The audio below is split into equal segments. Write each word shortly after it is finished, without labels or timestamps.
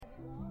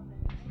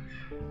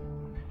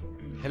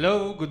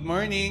Hello, good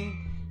morning.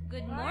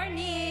 Good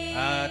morning!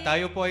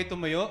 Tayo po ay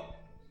tumayo.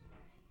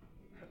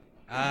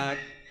 At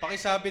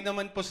pakisabi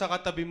naman po sa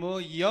katabi mo,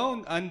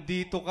 yon,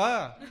 andito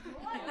ka.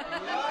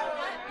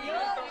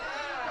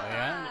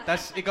 Ayan.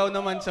 Tas ikaw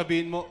naman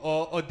sabihin mo,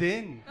 oo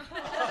din.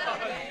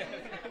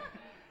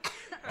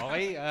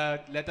 Okay,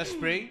 let us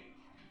pray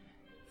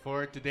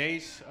for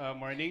today's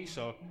morning.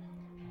 So,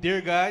 dear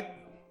God,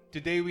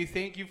 today we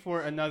thank you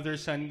for another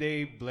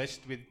Sunday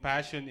blessed with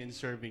passion in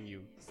serving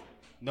you.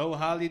 No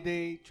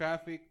holiday,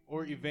 traffic,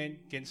 or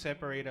event can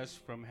separate us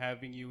from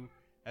having you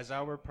as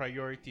our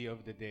priority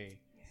of the day.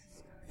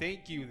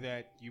 Thank you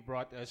that you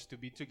brought us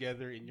to be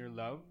together in your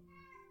love.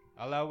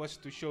 Allow us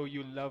to show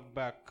you love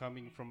back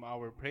coming from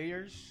our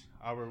prayers,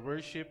 our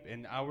worship,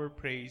 and our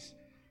praise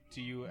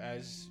to you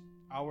as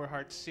our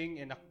hearts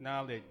sing and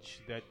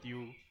acknowledge that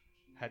you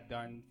had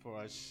done for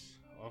us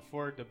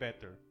for the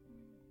better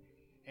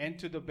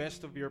and to the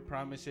best of your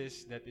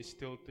promises that is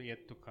still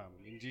yet to come.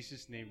 In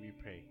Jesus' name we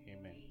pray.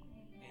 Amen.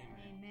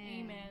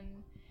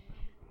 Amen.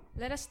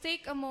 Let us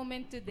take a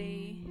moment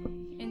today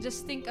and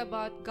just think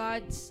about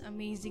God's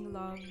amazing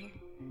love.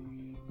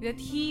 That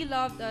He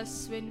loved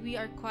us when we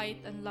are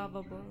quite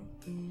unlovable.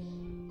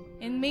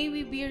 And may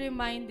we be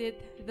reminded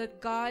that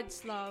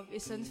God's love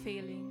is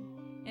unfailing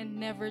and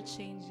never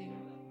changing.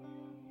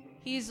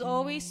 He is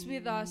always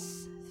with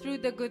us through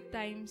the good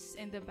times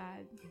and the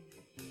bad.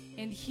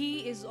 And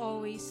He is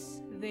always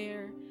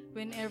there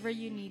whenever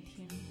you need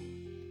Him.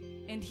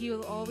 And He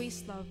will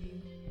always love you,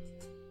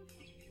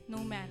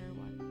 no matter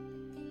what.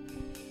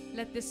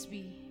 Let this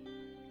be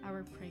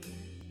our prayer.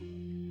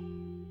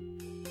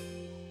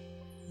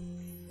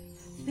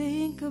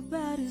 Think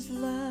about His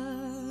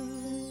love.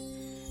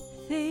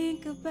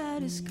 Think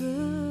about His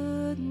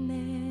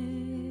goodness.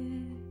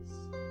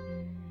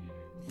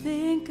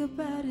 Think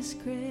about His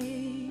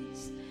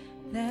grace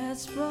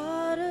that's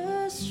brought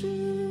us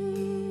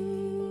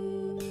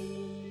through.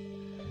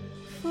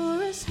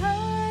 For as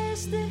high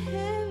as the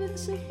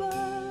heavens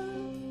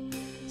above,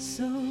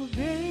 so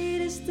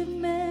great is the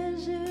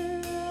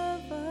measure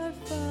of our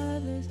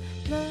Father's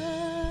love.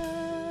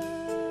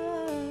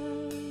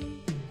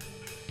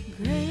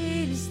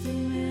 Great is the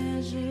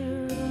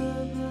measure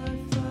of our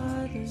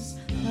Father's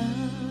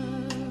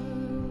love.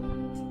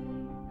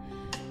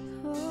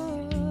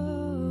 Oh.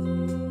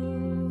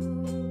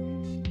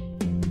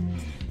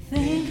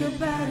 Think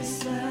about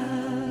His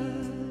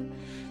love.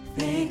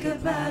 Think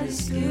about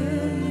His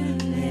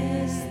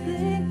goodness.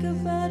 Think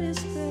about His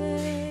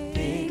grace.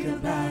 Think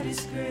about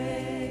His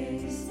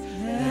grace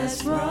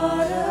that's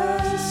brought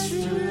us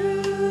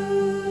through.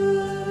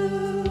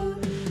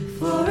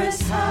 For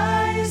as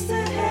high as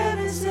the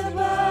heavens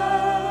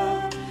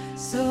above,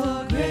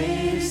 so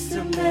great is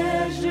the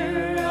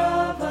measure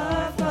of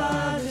our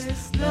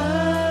Father's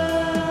love.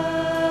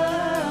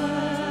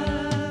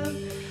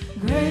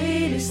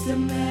 Great is the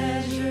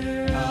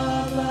measure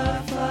of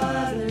our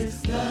Father's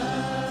love.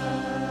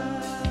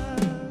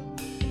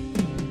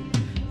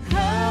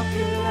 How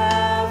could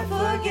I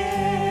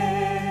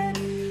forget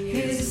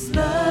His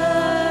love?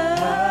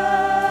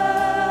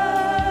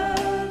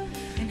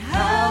 And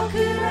how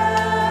could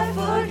I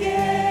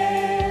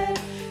forget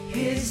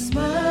His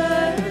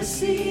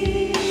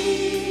mercy?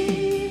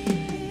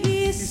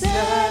 He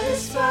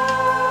satisfies.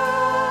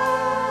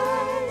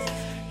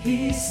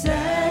 He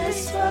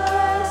satisfies.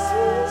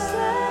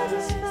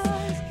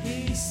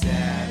 He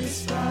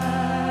satisfies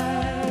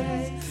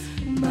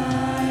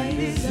my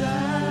desire.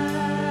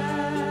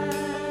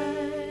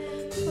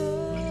 Oh,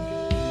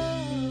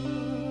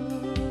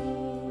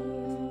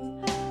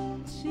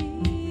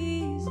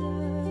 Jesus,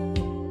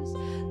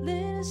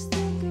 let us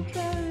think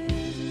about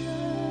His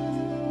love.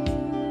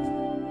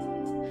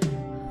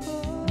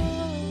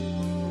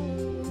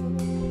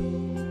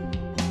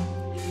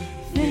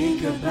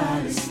 Think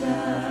about His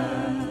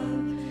love.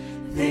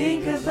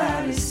 Think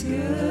about His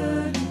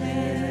goodness.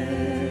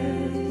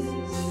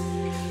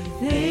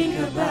 Think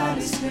about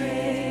His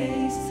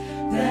grace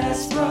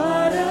that's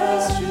brought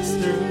us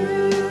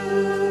through.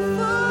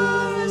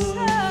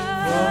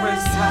 For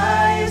as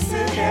high as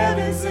the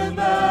heavens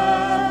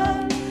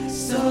above,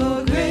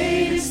 so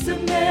great is the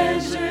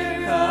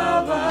measure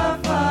of our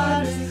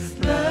Father's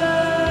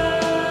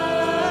love.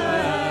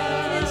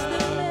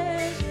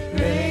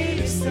 Great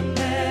is the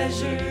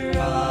measure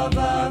of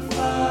our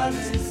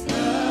Father's love.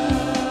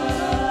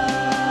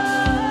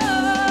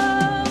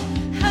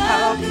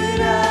 How could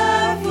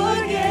I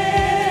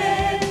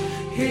forget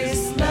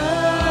His love?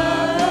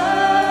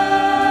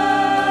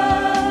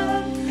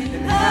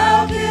 And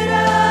how could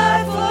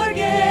I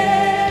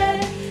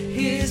forget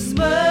His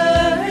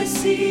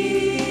mercy?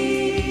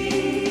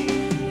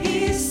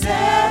 He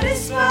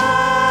satisfies.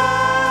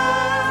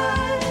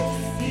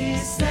 He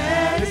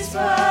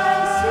satisfies.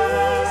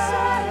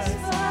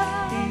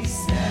 He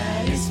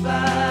satisfies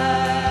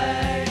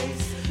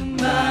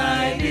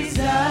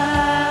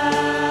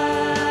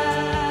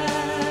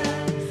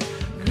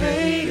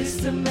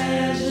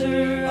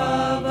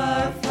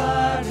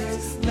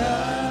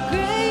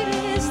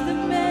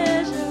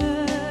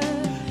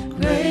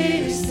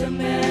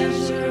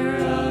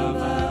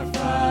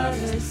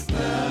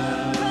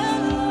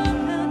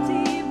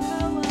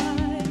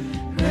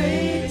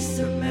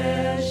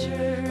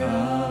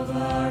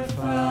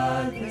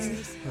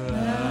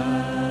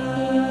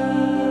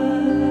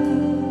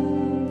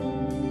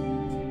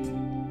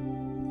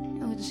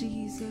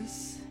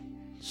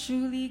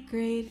Truly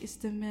great is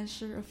the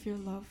measure of your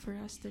love for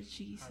us, Lord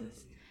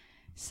Jesus.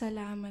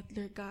 Salamat,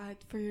 Lord God,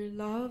 for your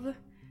love,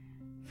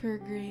 for your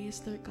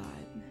grace, Lord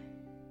God.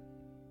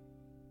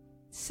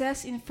 It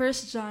says in 1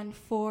 John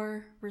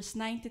 4, verse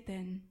 9 to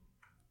 10,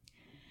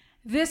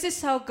 "This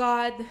is how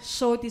God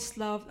showed his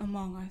love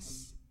among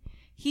us.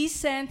 He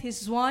sent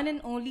his one and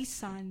only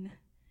Son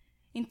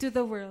into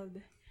the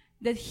world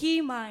that we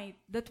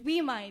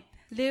might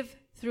live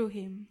through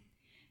him.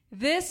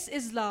 This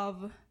is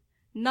love,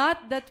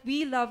 not that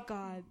we love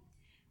God,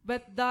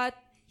 but that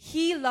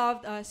he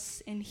loved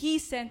us and he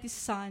sent his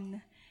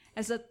Son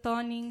as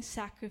atoning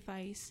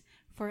sacrifice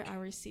for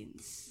our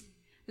sins."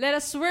 Let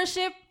us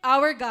worship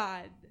our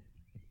God.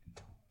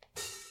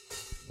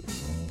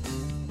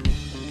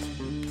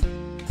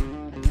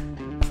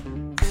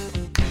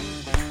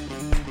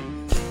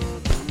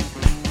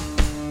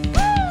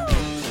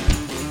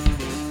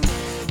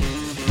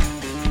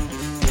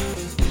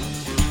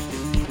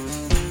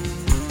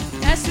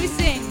 As we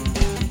sing,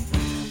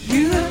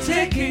 You have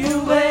taken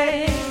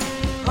away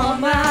all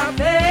my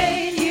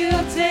pain. You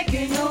have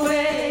taken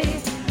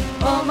away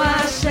all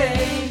my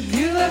shame.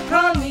 You have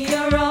called me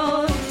your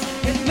own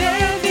and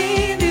made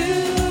me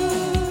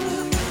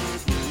new.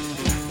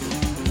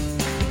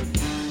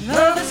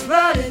 Love has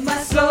flooded my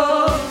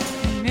soul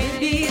and made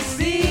me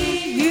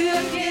see. You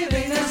have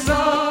given us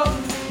all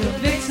the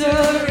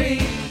victory.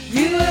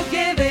 You have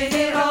given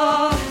it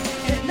all,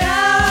 and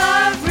now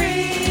I'm free.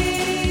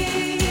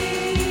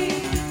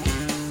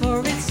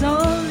 For it's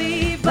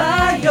only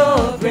by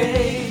your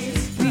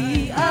grace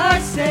we are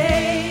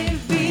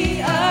saved,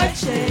 we are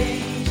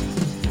changed.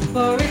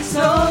 For it's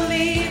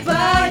only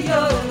by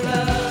your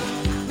love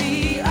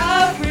we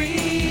are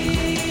free.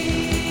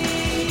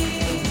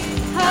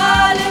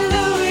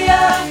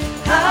 Hallelujah,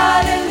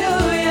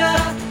 hallelujah,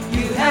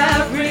 you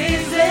have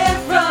risen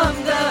from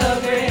the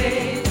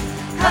grave.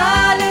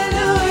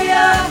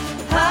 Hallelujah,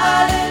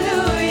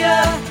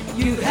 hallelujah,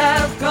 you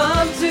have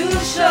come to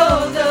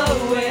show the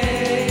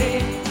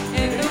way.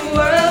 And the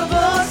world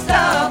won't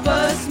stop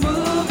us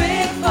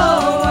moving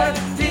forward,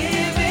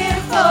 living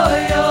for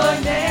your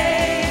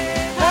name.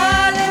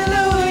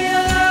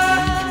 Hallelujah.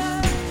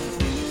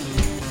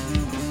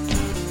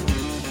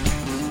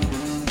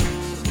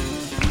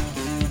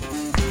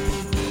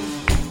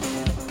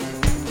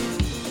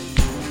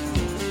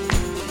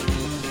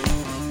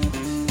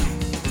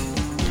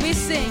 we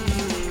sing.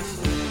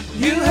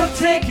 You have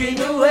taken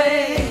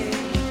away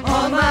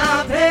all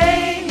my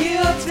pain. You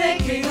have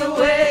taken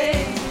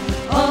away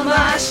all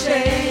my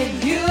shame.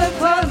 You have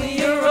called me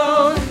your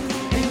own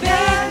and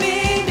made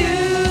me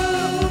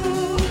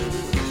new.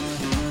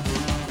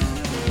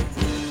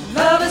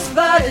 Love has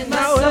flooded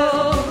my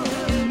soul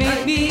and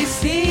made me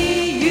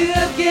see. You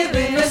have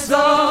given us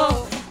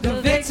all the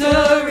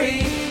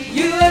victory.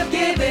 You have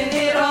given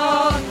it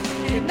all,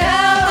 and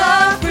now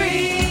I'm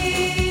free.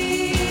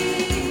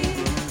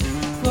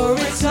 For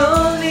it's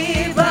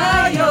only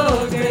by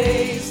your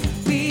grace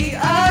we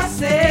are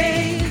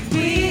saved,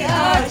 we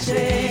are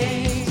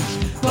changed.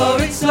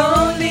 For it's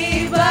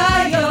only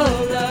by your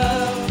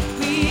love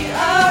we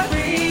are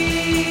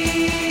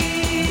free.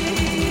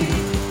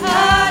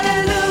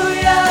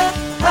 Hallelujah,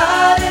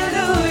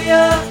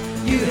 hallelujah,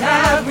 you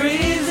have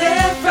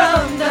risen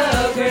from the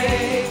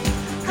grave.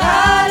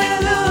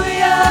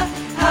 Hallelujah,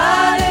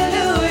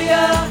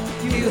 hallelujah,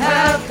 you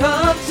have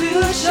come to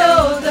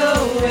show the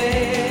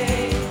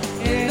way.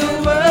 And the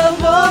world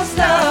won't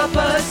stop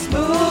us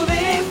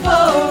moving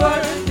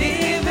forward,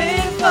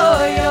 living for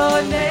your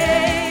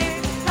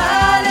name.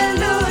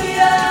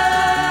 Hallelujah.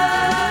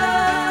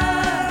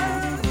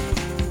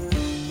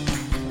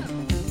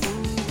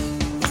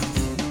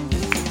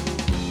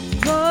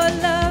 Your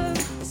love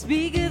is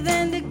bigger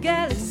than the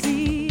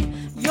galaxy.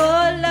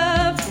 Your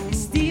love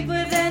is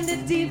deeper than the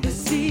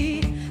deepest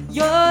sea.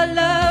 Your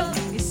love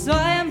is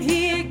why I'm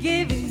here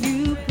giving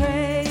you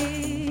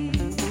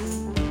praise.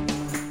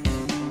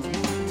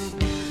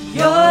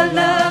 Your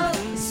love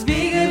is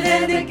bigger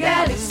than the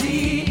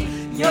galaxy.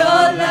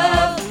 Your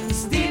love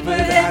is deeper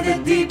than the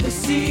deepest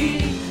sea.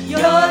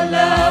 Your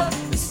love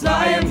is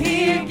why I'm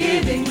here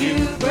giving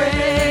you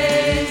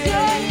praise.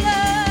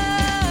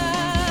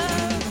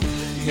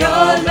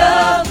 Your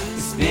love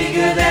is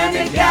bigger than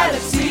the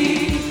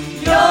galaxy.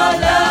 Your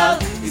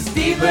love is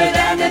deeper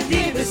than the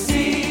deepest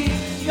sea.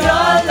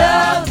 Your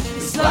love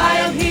is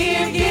why I'm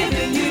here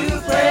giving you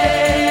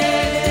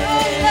praise.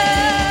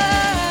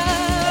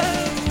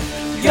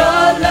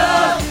 Your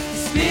love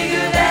is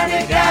bigger than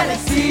the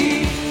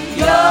galaxy.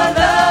 Your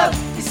love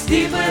is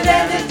deeper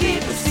than the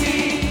deepest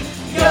sea.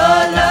 Your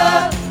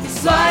love is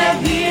why I'm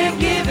here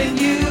giving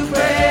you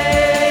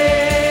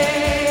praise.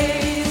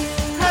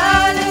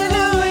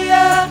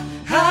 Hallelujah,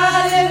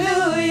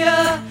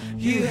 hallelujah,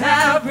 you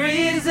have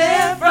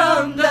risen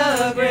from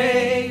the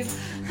grave.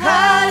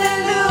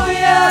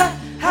 Hallelujah,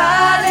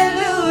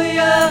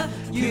 hallelujah,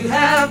 you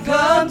have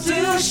come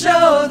to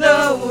show the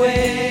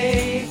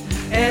way.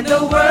 And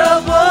the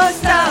world won't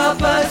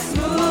stop us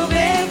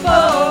moving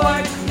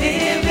forward,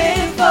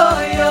 living for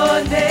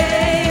your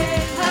name.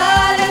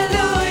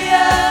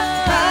 Hallelujah,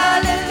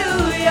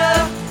 hallelujah.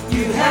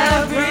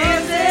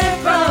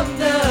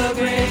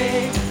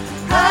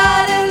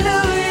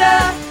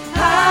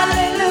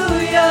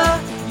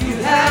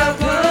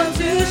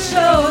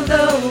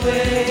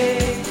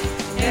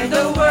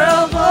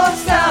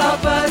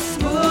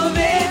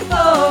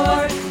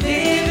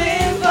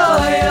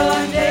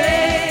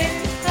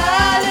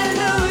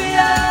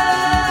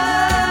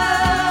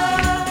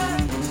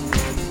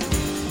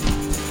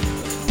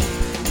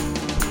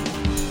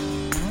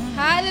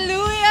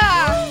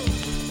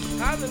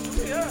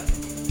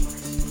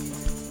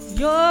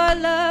 Your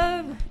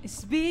love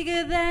is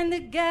bigger than the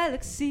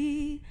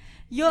galaxy.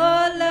 Your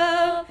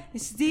love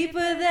is deeper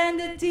than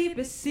the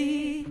deepest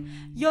sea.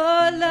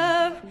 Your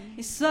love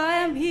is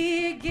why I'm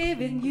here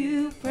giving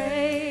you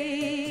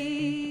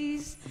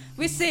praise.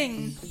 We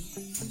sing.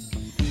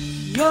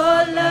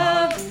 Your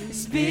love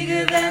is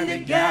bigger than the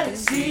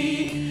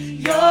galaxy.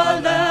 Your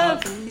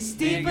love is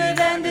deeper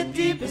than the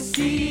deepest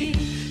sea.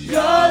 Your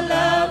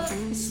love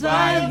is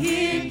why I'm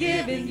here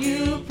giving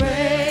you praise.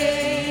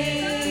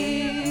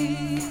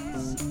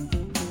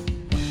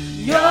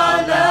 Your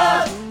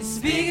love is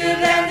bigger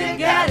than the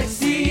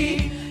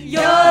galaxy.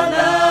 Your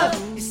love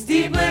is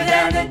deeper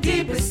than the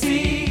deepest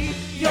sea.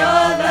 Your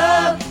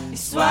love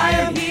is why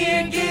I'm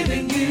here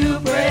giving you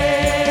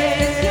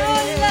praise.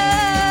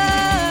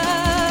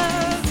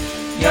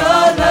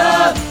 Your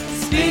love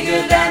is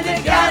bigger than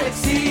the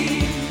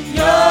galaxy.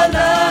 Your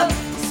love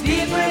is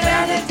deeper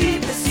than the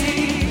deepest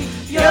sea.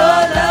 Your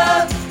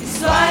love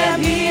is why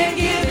I'm here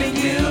giving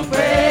you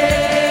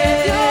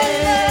praise.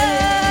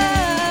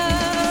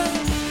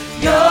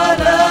 Your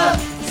love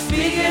is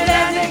bigger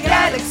than the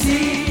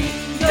galaxy.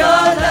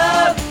 Your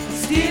love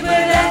is deeper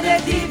than the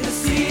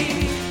deepest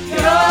sea.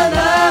 Your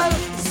love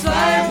is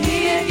why I'm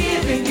here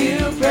giving you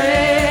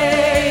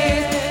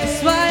praise.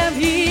 It's why I'm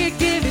here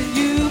giving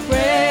you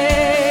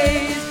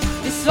praise.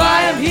 It's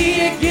why I'm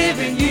here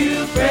giving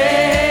you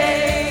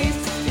praise.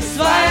 It's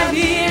why I'm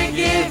here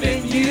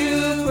giving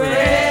you praise.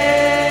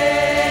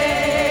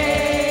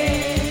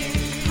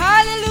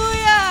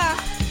 Hallelujah!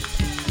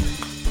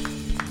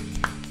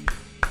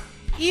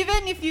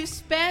 Even if you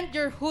spent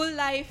your whole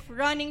life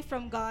running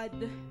from God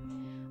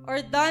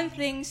or done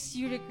things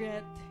you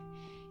regret,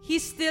 He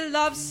still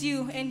loves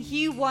you and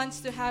He wants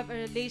to have a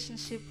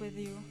relationship with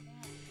you.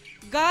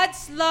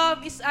 God's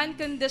love is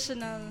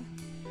unconditional,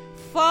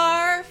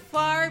 far,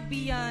 far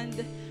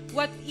beyond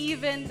what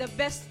even the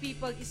best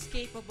people is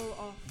capable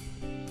of.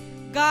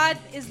 God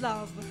is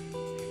love.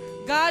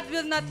 God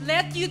will not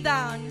let you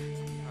down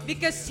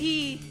because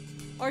He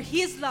or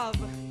His love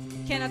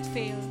cannot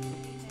fail.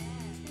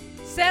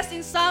 Says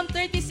in Psalm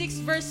 36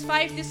 verse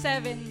 5 to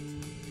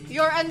 7,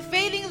 Your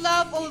unfailing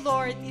love, O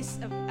Lord, is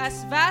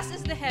as vast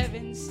as the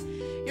heavens.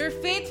 Your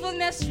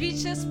faithfulness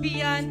reaches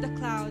beyond the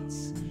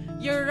clouds.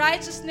 Your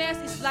righteousness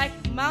is like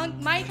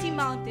mighty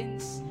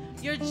mountains.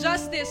 Your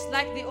justice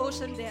like the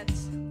ocean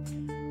depths.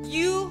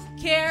 You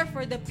care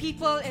for the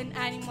people and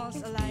animals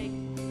alike.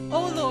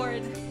 O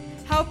Lord,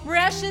 how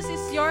precious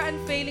is your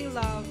unfailing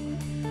love.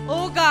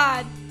 O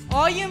God,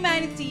 all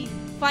humanity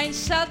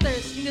finds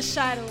shelters in the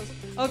shadows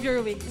of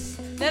your wings.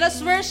 Let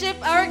us worship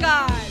our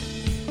God.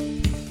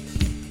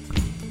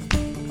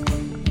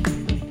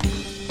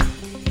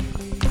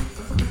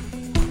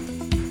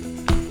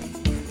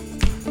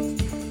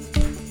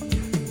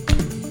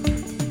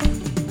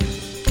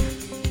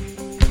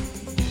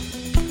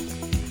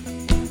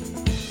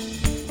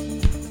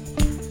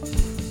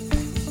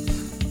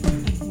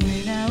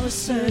 When I was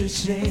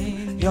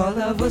searching, your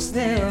love was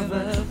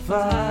never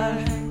far.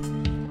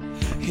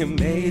 You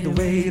made a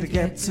way to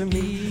get to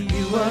me.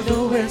 You are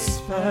the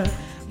whisper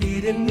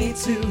leading me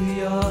to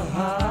your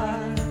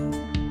heart.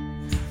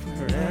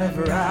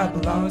 Forever I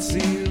belong to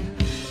you.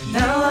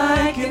 Now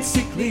I can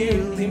see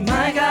clearly,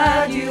 my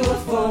God, you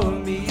are for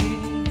me.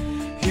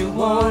 You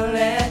won't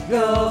let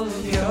go.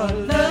 Your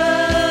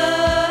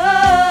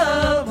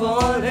love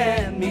won't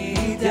let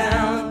me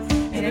down.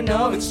 And I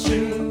know it's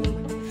true.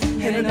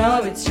 And I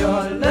know it's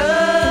your love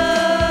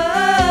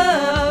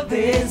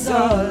is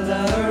all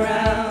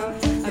around.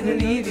 I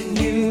believe in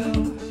you,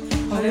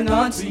 holding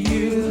on to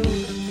you,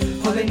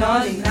 holding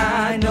on, and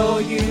I know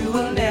you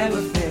will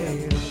never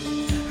fail.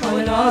 Oh,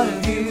 in all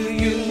of you,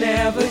 you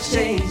never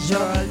change.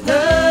 Your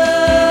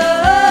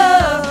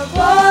love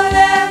won't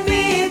let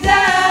me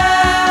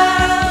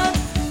down.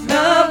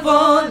 Love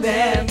won't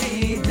let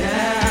me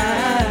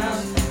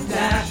down.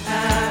 Down,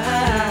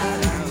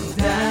 down,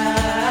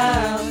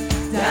 down,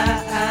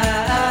 down,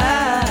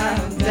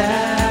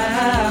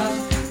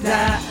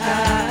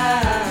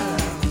 down,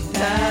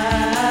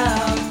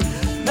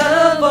 down.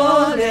 Love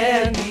won't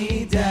let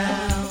me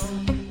down.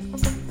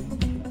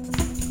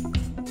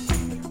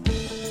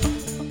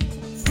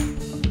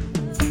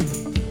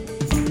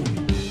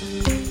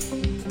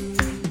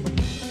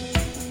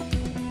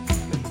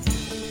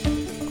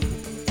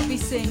 We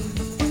sing.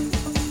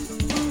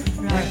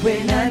 Right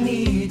when I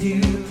need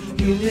you,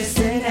 you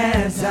listen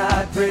as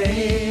I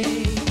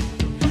pray.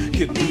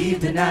 You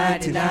leave the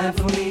 99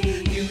 for me.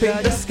 You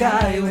fill the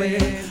sky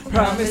with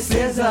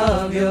promises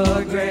of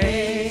your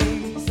grace.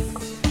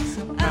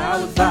 So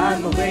I'll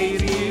find my way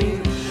to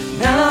you.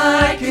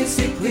 Now I can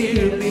see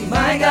clearly,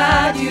 my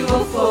God, you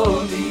are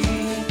for me.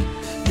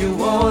 You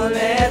won't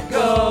let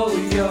go.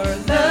 Your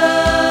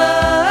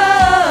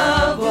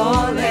love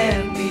won't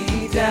let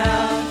me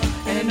down.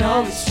 And I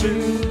know it's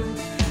true.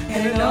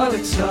 And I know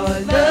that your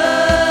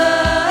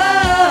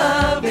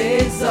love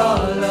is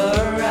all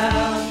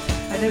around.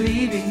 I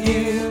believe in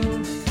you,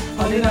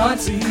 holding on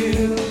to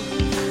you,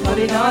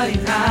 holding on,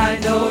 and I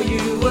know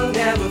you will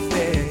never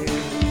fail.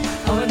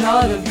 Oh, and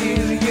all of you,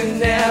 you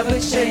never never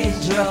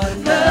change. Your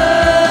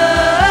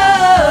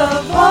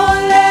love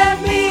won't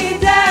let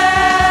me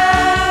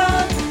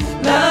down.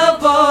 Love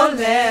won't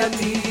let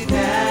me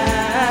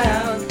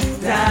down.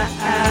 Down,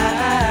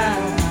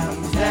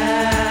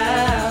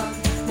 down,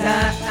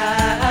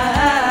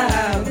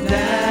 down,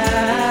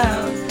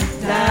 down,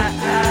 down,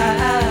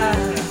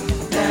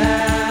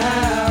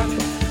 down.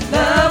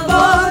 Love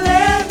won't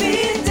let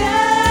me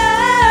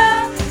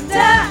down.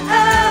 Down,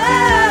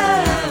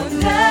 down,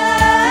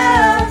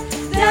 down,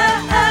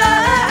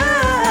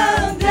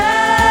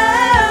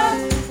 down,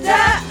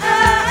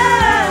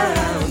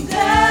 down,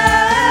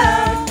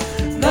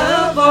 down.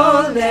 Love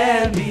won't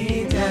let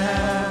me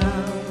down.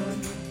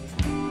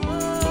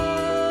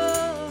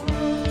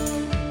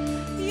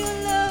 Your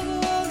love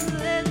won't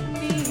let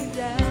me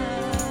down.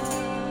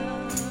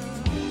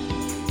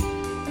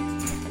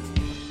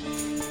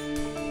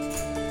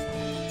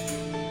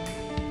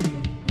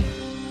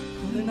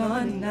 Holding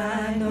on, and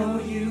I know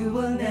you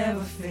will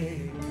never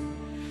fail.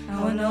 I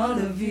want all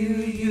of you,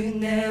 you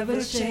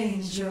never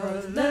change.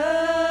 Your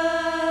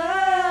love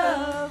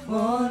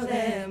won't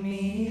let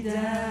me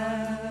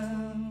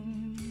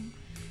down.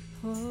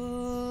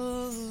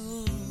 Oh,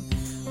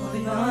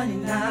 holding on,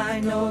 and I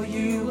know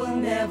you will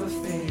never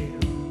fail.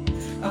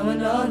 I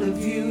want all of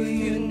you,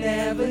 you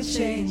never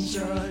change.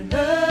 Your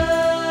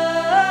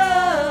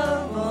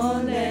love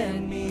won't let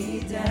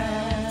me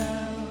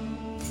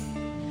down.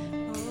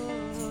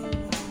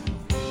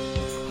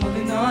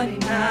 Holding on,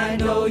 and I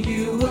know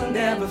you will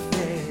never fail.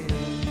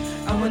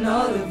 I want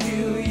all of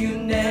you, you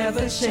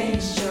never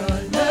change. Your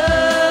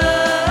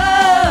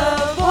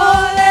love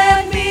won't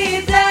let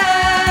me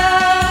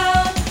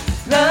down.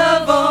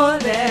 Love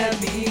won't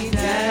let me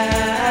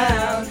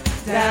down.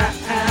 Down,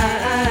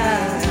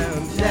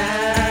 down,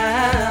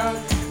 down,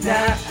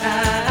 down,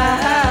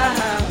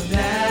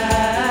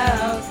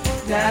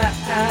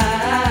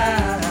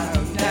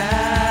 down,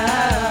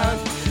 down.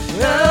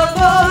 Love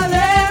won't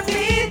let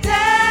me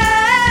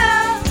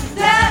down.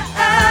 Down,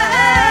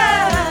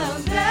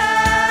 down,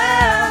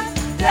 down,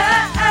 down,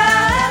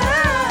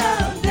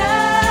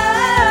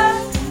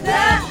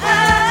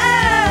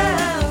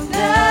 down,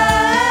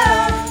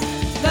 down.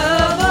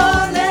 Love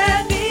won't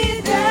let me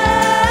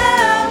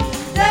down.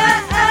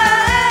 Down,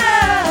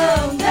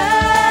 down,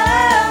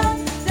 down,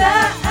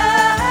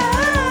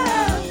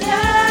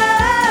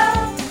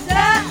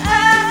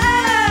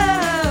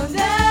 down,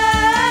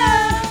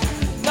 down.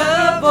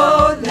 Love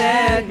won't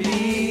let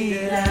me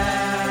down.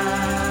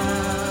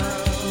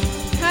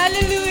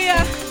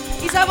 Hallelujah!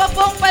 Isa pa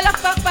pong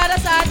palakpak para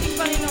sa ating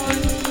Panginoon.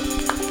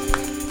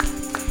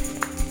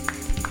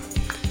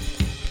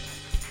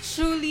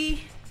 Truly,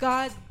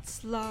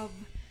 God's love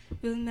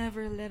will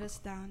never let us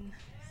down.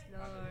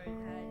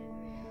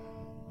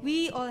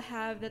 We all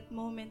have that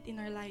moment in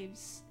our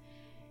lives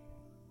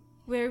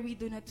where we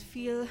do not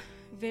feel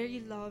very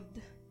loved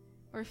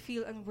or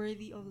feel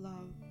unworthy of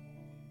love.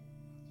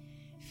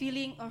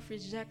 Feeling of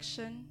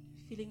rejection,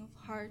 feeling of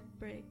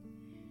heartbreak.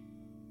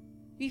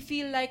 We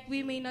feel like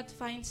we may not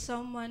find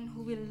someone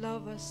who will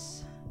love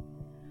us,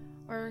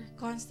 or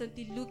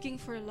constantly looking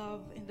for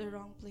love in the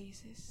wrong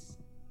places.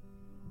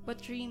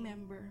 But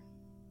remember,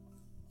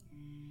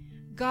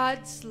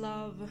 God's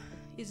love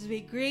is way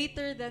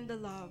greater than the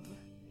love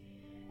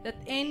that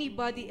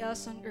anybody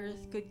else on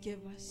earth could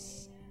give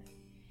us.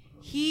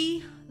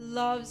 He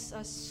loves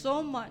us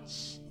so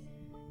much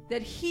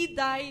that He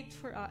died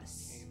for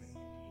us,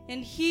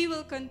 and He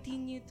will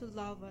continue to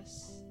love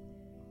us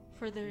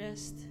for the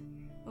rest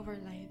of our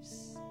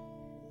lives.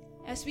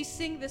 As we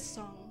sing this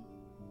song,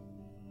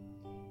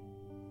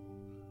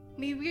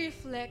 may we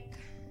reflect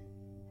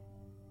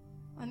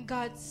on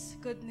God's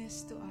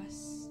goodness to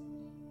us.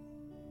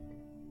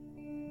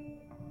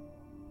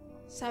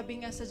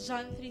 Sabi nga sa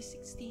John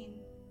 3:16,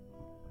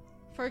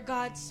 "For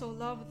God so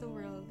loved the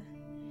world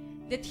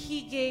that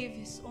He gave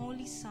His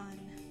only Son,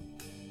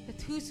 that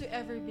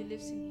whosoever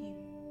believes in Him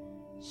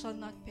shall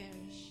not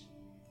perish,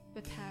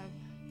 but have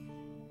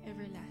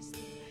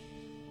everlasting life."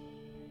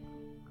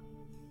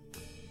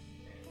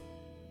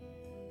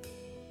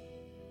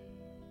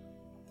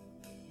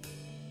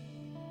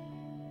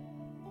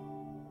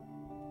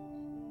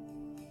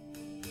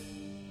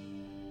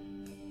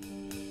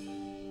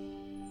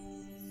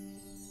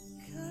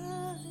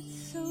 God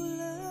so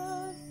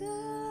loved the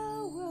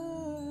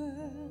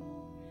world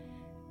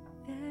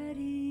that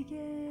He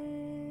gave.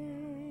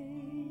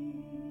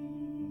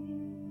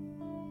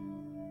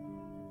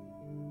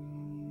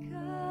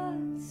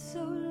 God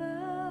so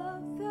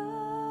loved the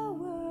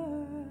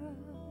world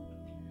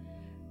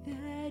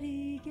that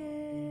He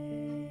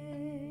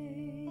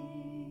gave.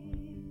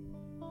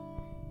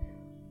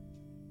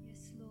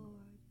 Yes,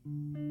 Lord.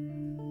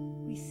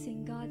 We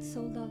sing, God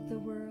so loved the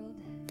world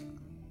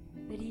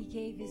that He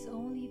gave His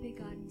only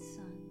begotten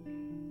Son.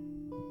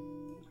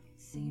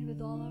 Sing it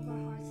with all of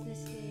our hearts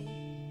this day.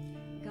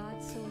 God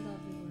so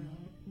loved the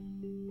world.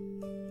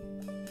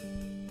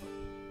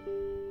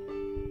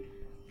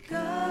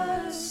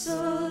 God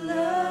so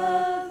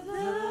loved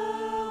the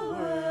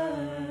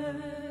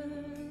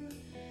world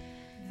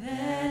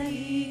that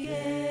He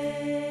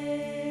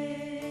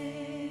gave.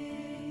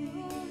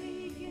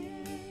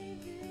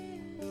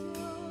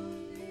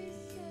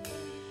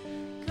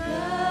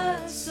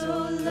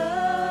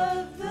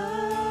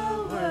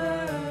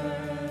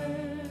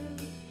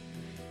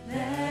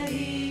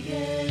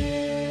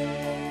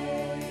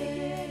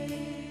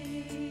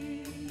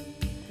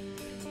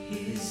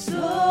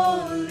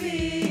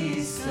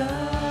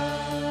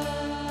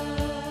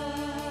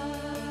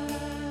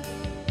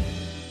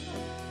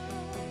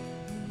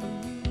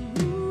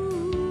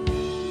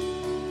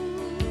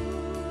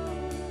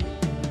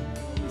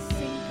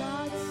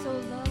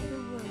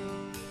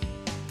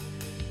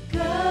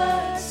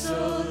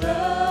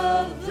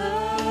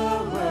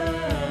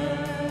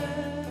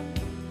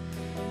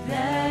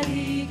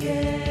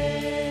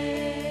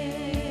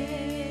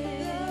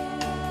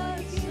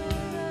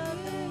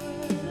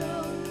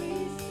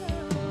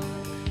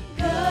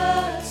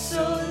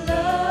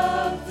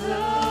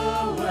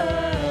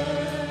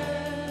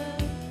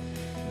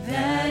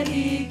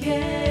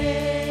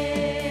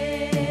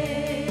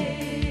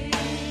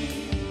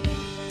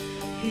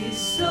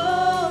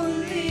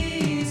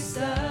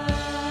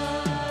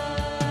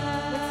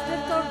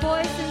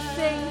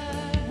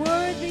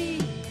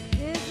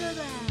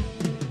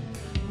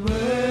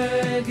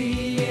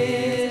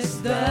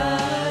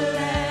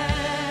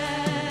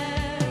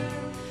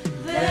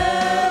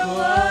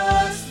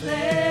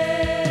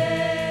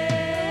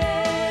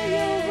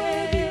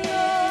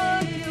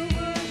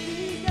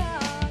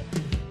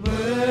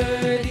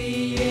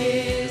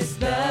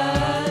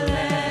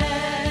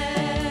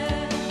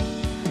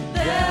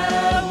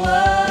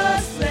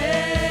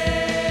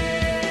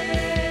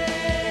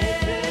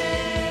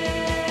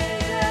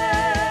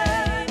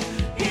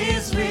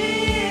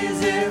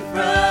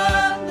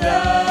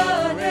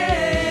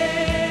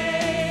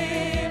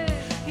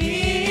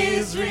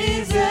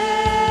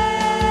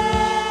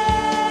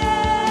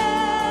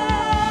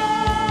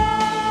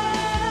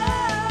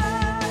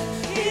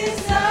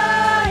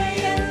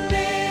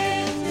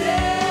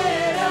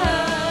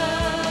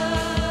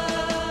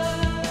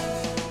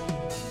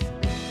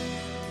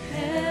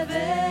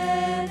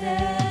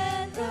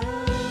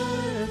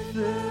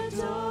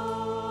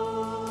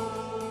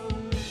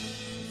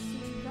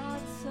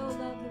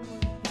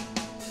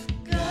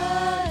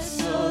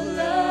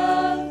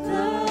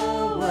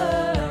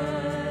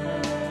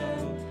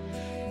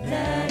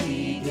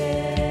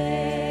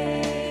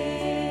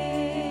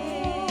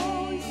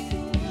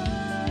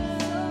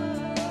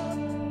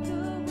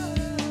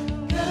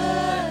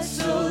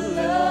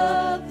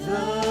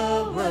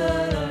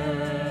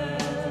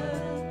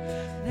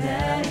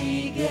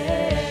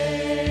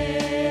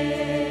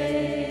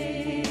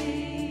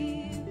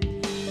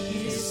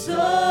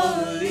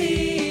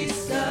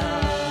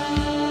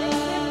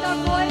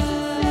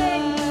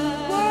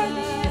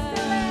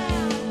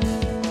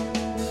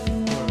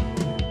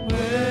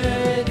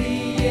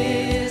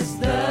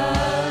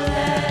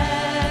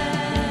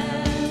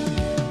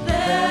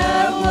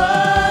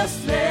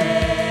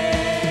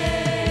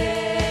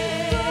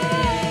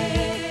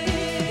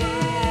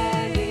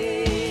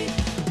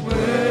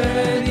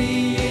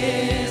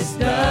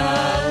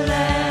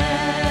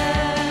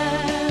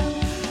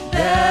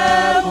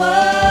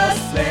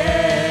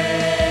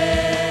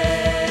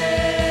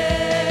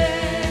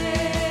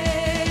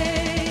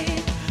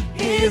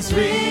 is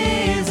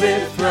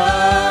risen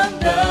from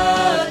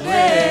the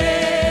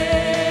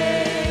grave.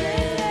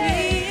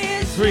 He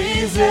is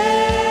risen.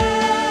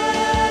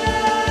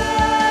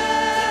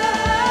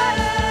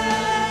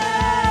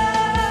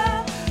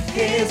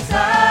 He's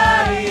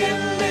high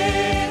and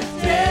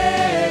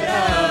lifted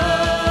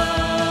up.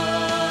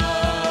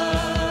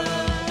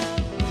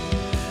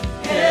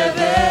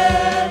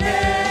 Heaven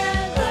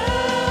and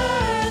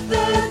earth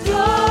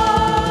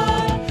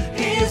adore.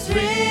 He's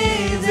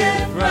risen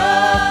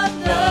from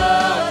the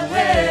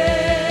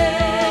grave.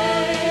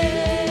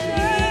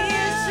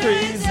 He's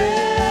risen.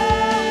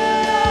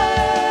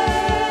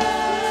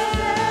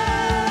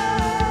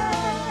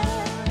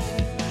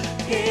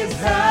 He's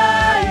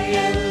high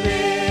and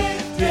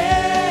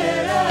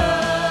lifted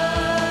up.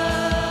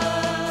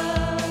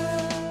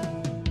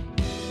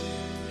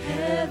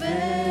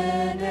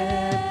 Heaven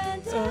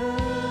and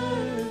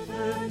earth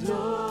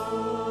adore.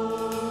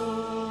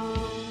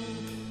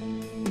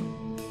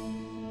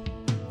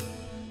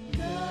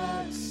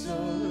 God so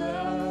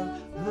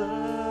loved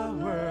the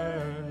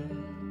world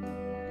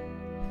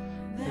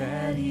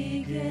that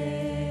He gave.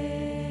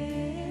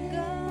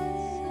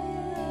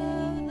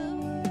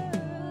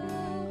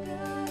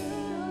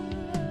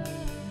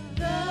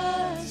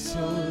 God so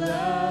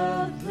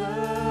loved the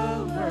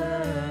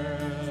world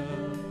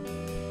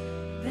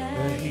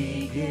that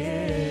He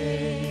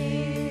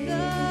gave.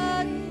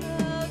 God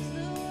loves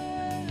the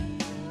world.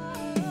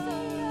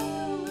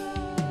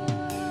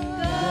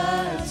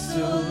 God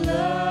so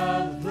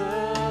loved the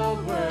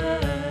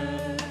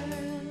world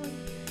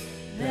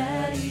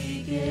that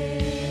He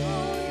gave.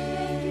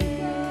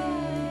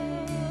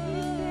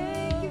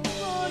 Thank you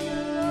for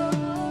your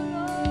love.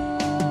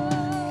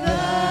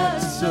 God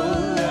so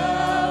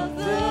loved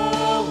the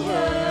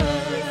world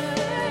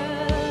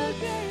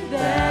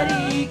that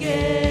He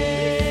gave.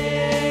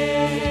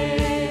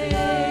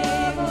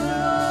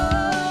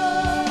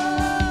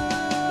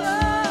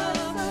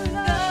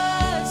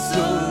 God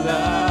so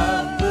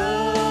loved the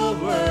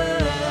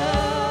world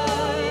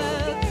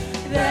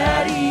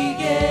that He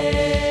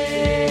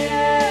gave.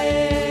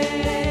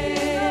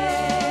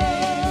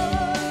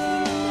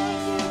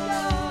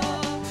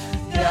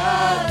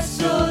 God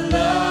so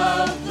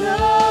loved the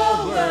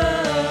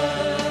world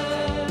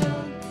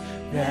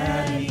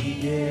that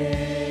He gave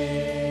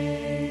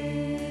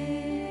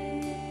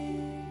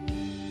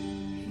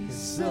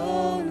His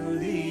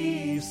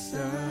only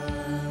Son.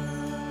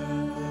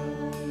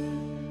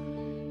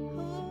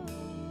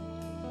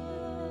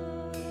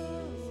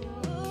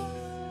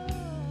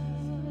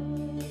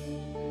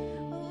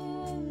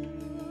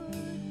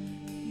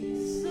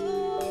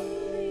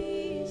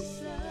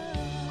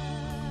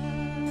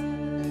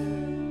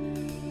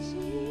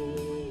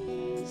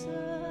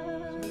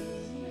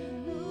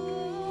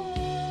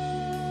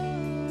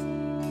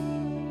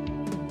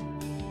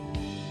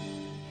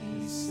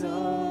 His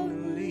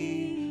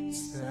only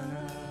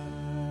Son.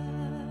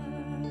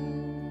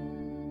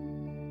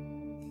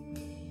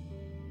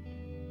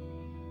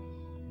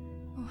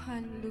 Oh,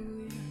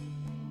 hallelujah.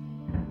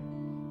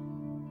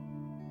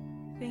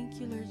 Thank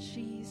you, Lord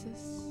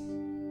Jesus.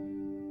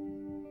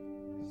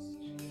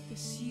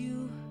 Because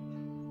you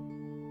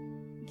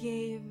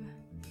gave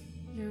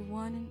your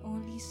one and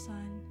only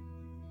Son,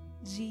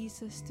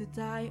 Jesus, to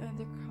die on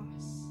the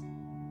cross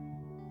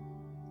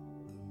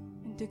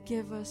and to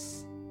give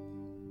us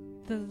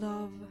the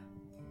love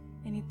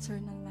and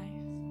eternal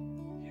life.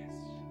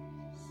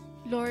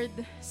 Lord,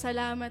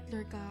 salamat,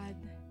 Lord God,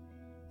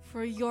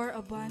 for your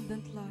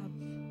abundant love.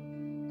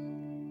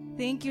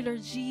 Thank you,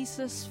 Lord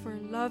Jesus, for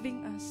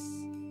loving us,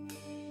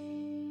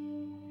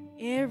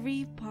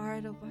 every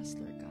part of us,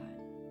 Lord God.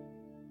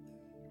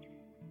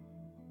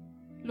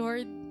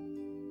 Lord,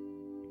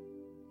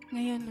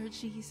 ngayon, Lord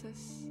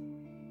Jesus,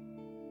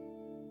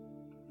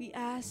 we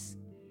ask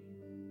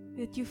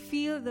that you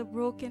fill the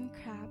broken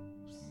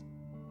cracks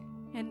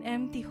and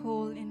empty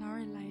hole in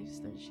our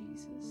lives, Lord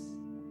Jesus.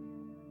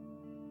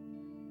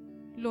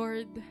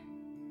 Lord,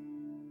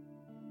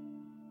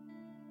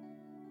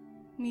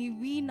 may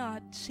we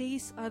not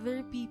chase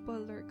other people,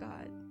 Lord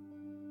God,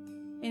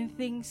 and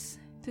things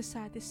to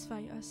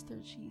satisfy us,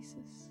 Lord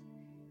Jesus.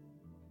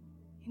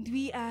 And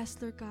we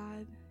ask, Lord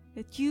God,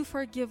 that you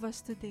forgive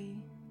us today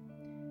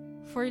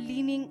for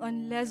leaning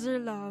on lesser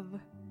love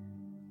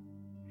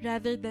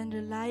rather than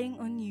relying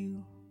on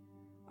you,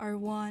 our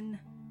one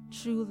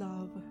true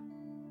love,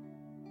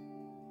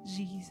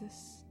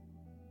 Jesus.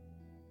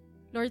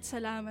 Lord,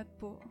 salamat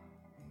po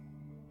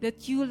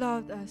that you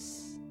loved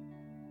us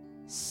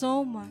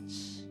so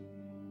much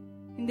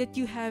and that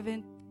you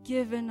haven't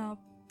given up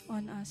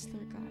on us,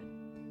 Lord God.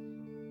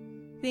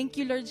 Thank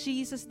you, Lord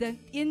Jesus, that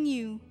in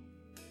you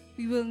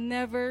we will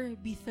never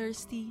be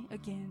thirsty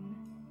again.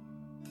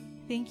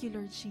 Thank you,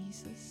 Lord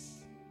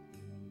Jesus.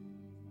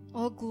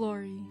 All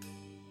glory,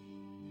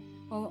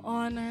 all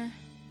honor,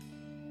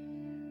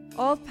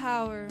 all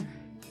power,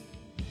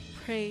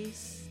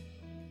 praise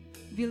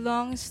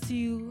belongs to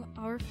you,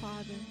 our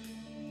Father,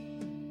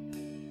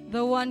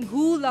 the one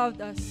who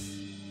loved us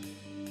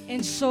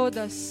and showed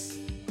us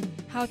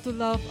how to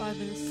love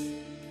others.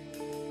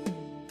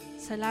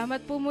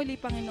 Salamat po muli,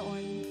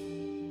 Panginoon.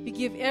 We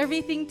give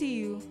everything to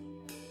you.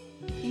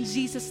 In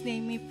Jesus'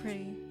 name we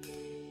pray.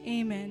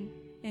 Amen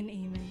and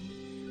amen.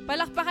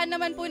 Palakpakan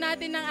naman po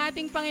natin ng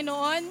ating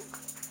Panginoon.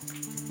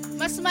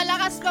 Mas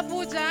malakas pa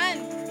po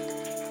dyan.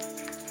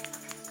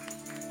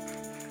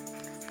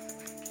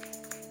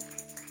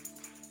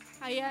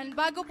 Ayan,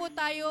 bago po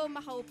tayo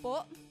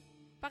makaupo,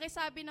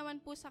 pakisabi naman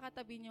po sa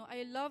katabi nyo,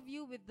 I love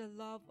you with the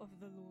love of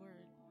the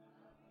Lord.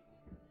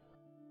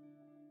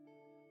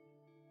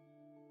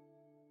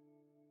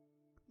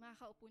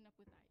 Makakaupo na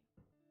po tayo.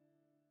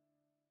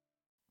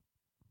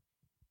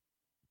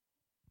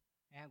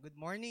 And good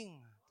morning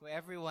to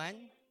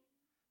everyone.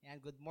 And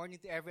good morning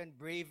to everyone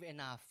brave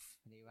enough,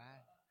 di ba?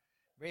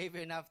 Brave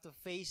enough to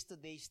face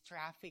today's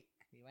traffic,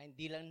 di ba?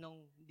 Hindi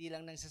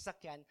lang ng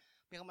sasakyan,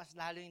 pero mas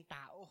lalo yung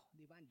tao,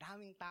 di ba? Ang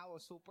daming tao,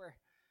 super.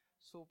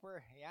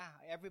 Yeah,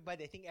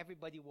 everybody, I think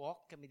everybody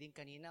walked. Kami din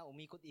kanina,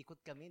 umikot-ikot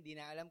kami. Hindi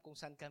na alam kung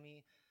saan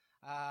kami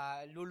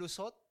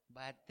lulusot,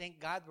 but thank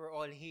God we're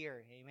all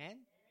here.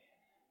 Amen?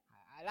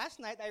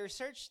 Last night, I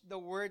researched the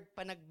word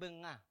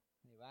panagbenga.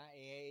 Diba?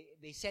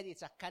 They said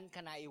it's a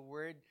Kankanai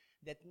word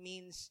that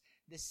means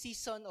the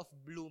season of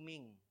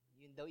blooming.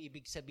 Yun daw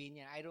ibig sabihin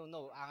niya. I don't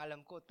know. Ang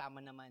alam ko, tama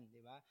naman.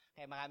 Diba?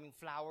 Kaya maraming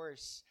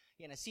flowers.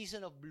 Yan, a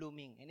season of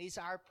blooming. And it's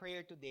our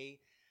prayer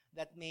today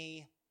that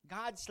may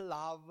God's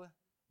love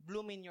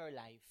bloom in your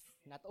life.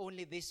 Not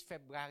only this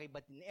February,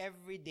 but in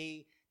every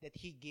day that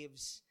He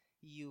gives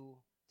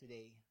you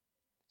today.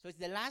 So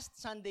it's the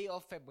last Sunday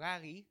of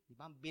February.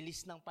 Diba? Ang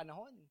bilis ng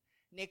panahon.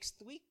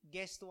 Next week,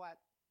 guess what?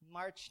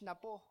 March na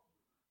po.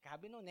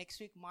 Grabe no, next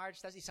week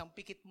March, tapos isang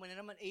pikit mo na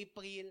naman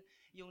April,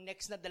 yung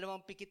next na 2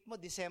 pikit mo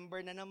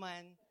December na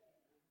naman.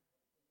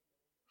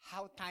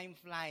 How time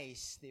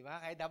flies, di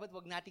ba? Kaya dapat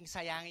wag nating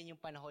sayangin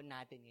yung panahon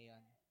natin ngayon.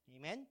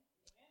 Amen?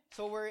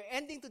 So we're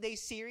ending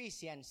today's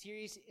series,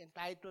 series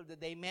entitled The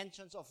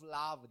Dimensions of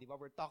Love, di ba?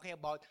 We're talking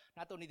about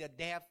not only the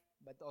depth,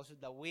 but also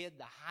the width,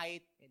 the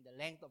height, and the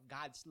length of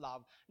God's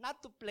love.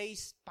 Not to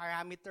place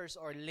parameters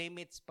or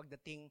limits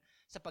pagdating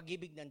sa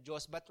pag-ibig ng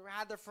Diyos, but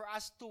rather for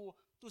us to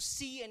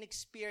see and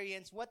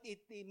experience what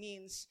it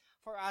means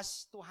for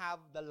us to have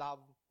the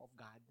love of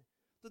God.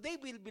 Today,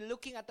 we'll be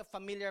looking at a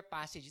familiar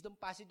passage. Itong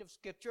passage of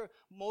Scripture,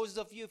 most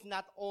of you, if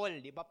not all,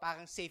 di ba,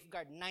 parang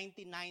safeguard,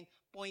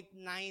 99.9,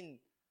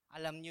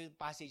 alam nyo yung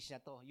passage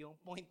na to. Yung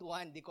point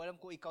 1, di ko alam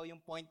kung ikaw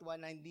yung point 1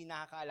 na hindi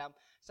nakakaalam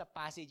sa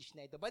passage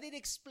na ito. But it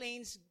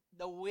explains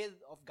the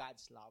width of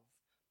God's love.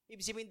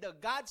 Ibig sabihin, the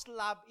God's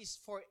love is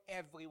for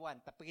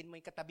everyone. Tapikin mo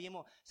yung katabi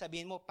mo,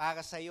 sabihin mo,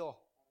 para sa'yo.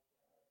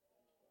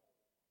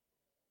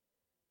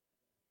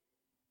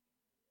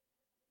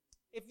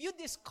 If you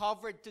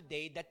discovered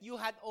today that you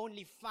had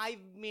only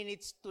 5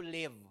 minutes to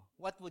live,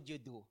 what would you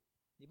do?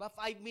 Di ba?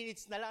 5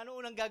 minutes na lang. Ano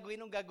unang gagawin?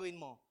 Anong gagawin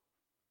mo?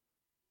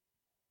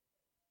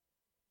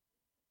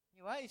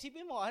 Di ba?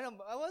 Isipin mo,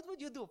 what would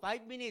you do?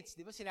 5 minutes.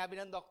 Di ba? Sinabi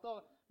ng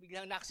doktor,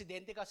 biglang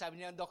na-aksidente ka,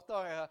 sabi ng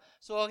doktor,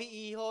 sorry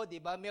iho,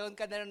 di ba? Meron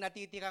ka na lang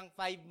natitirang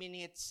 5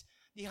 minutes.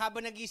 Di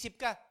habang nag-isip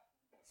ka,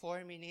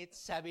 4 minutes,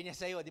 sabi niya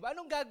sa'yo. Di ba?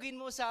 Anong gagawin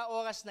mo sa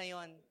oras na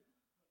yon?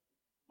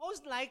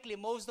 Most likely,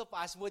 most of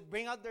us would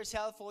bring out their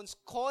cell phones,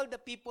 call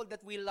the people that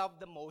we love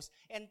the most,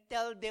 and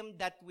tell them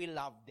that we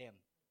love them.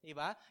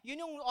 Diba? Yun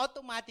yung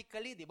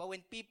automatically, diba?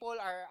 When people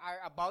are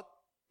about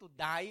to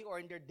die or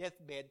in their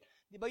deathbed,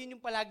 diba yun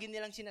yung palagi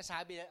nilang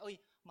sinasabi, oy,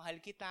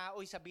 mahal kita,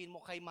 oy, sabihin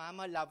mo kay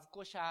mama, love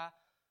ko siya.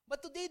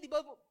 But today,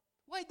 diba,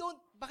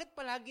 bakit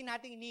palagi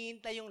natin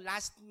hinihintay yung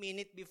last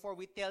minute before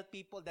we tell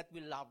people that we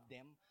love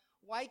them?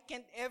 Why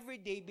can't every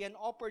day be an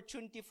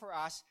opportunity for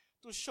us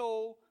to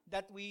show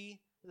that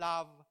we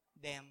love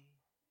them?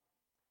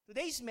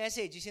 Today's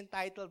message is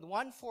entitled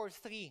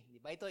 143.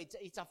 Diba?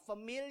 It's a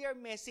familiar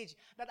message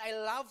that I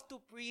love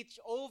to preach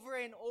over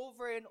and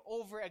over and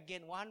over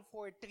again.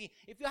 143.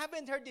 If you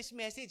haven't heard this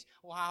message,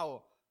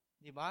 wow.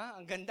 Diba?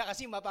 Ang ganda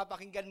kasi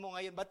mapapakinggan mo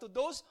ngayon. But to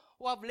those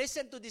who have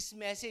listened to this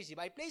message,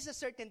 diba? I place a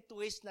certain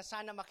twist na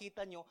sana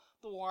makita nyo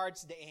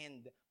towards the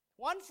end.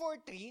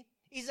 143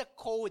 is a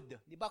code.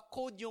 Diba?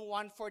 Code yung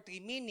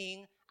 143,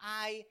 meaning,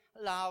 I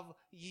love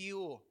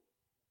you.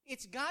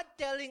 It's God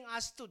telling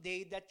us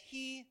today that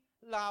He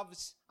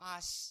loves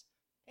us.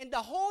 And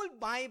the whole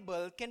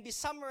Bible can be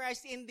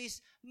summarized in this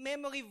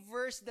memory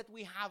verse that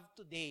we have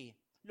today,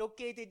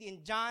 located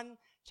in John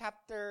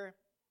chapter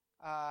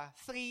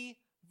 3,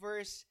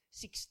 verse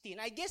 16.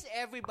 I guess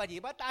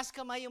everybody, ba taas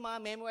kamay yung mga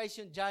memorize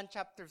yung John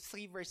chapter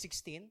 3, verse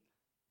 16?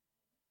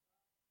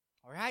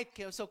 Alright,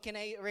 so can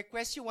I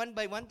request you one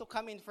by one to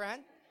come in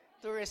front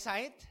to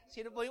recite?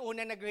 Sino po yung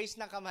una nag-raise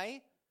na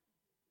kamay?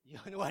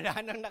 Yun, wala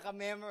nang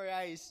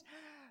naka-memorize.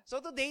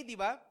 So today, di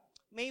ba,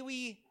 may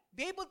we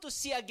be able to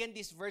see again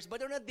this verse,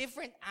 but on a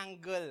different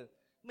angle.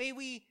 May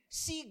we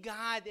see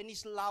God and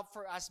His love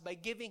for us by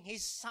giving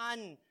His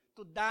Son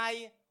to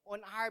die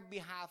on our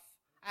behalf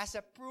as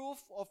a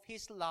proof of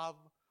His love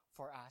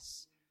for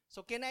us.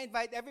 So can I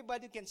invite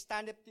everybody who can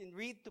stand up and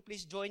read to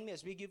please join me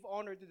as we give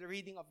honor to the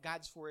reading of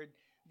God's Word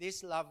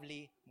this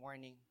lovely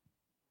morning.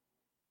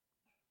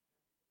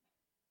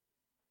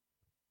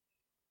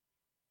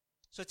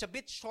 So it's a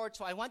bit short,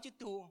 so I want you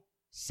to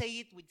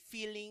say it with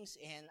feelings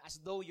and as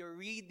though you're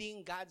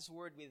reading God's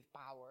word with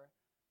power.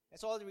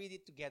 Let's all read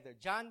it together.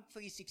 John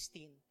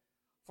 3:16.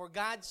 For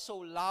God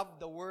so loved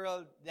the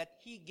world that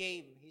He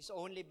gave His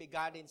only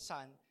begotten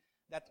Son,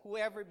 that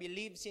whoever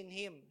believes in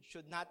Him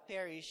should not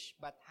perish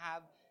but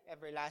have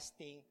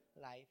everlasting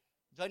life.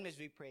 Join me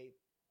as we pray.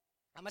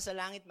 Ama sa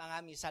langit,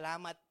 maraming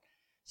salamat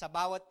sa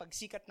bawat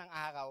pagsikat ng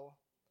araw.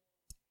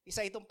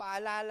 Isa itong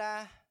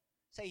paalala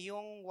sa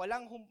iyong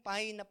walang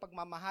humpay na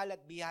pagmamahal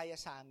at biyaya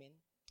sa amin.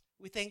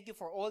 We thank you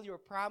for all your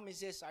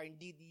promises are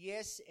indeed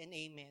yes and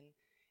amen.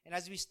 And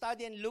as we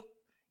study and look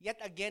yet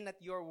again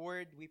at your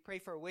word, we pray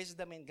for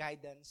wisdom and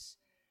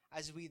guidance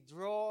as we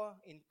draw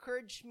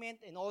encouragement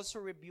and also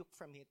rebuke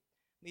from it.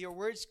 May your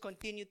words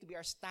continue to be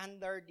our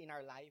standard in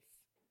our life.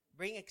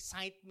 Bring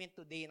excitement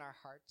today in our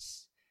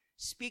hearts.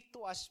 Speak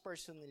to us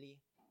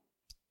personally.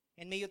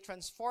 And may you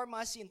transform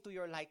us into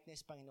your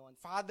likeness, Panginoon.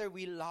 Father,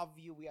 we love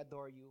you. We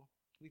adore you.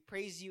 We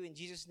praise you. In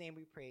Jesus' name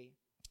we pray.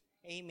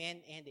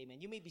 Amen and amen.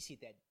 You may be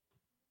seated.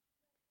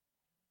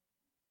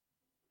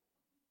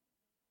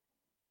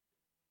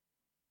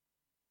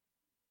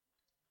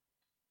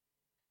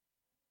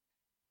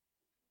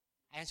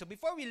 And so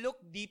before we look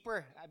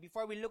deeper,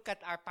 before we look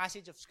at our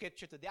passage of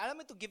Scripture today, alam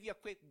mo to give you a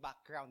quick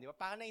background, di ba?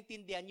 Para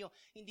naintindihan nyo,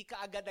 hindi ka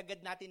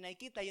agad-agad natin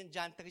nakikita yung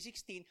John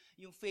 3:16,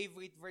 yung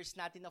favorite verse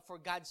natin na for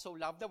God so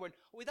loved the world,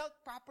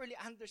 without properly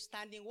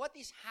understanding what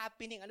is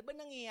happening. Ano ba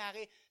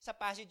nangyayari sa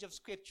passage of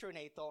Scripture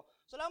na ito?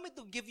 So allow me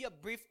to give you a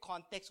brief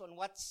context on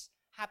what's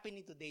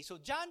happening today. So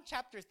John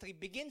chapter 3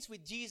 begins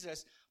with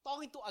Jesus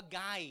talking to a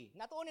guy,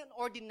 not only an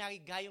ordinary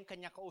guy yung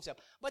kanya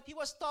kausap, but he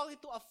was talking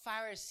to a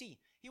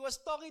Pharisee. He was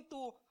talking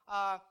to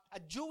a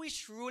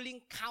Jewish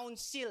ruling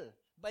council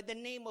by the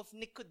name of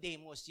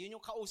Nicodemus. Yun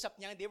yung kausap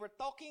niya. They were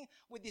talking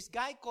with this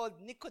guy called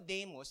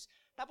Nicodemus.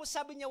 Tapos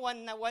sabi niya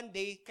one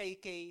day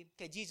kay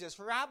Jesus,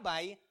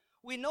 Rabbi,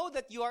 we know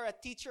that you are a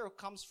teacher who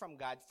comes from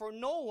God, for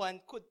no one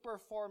could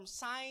perform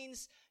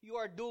signs you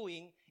are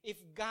doing if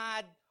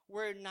God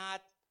were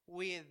not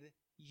with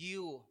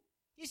you.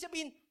 Ibig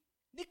sabihin,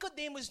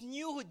 Nicodemus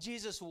knew who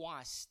Jesus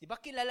was. Di ba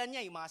kilala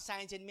niya yung mga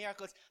signs and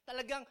miracles.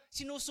 Talagang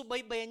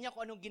sinusubaybayan niya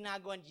kung anong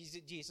ginagawa ni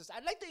Jesus.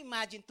 I'd like to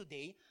imagine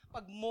today,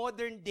 pag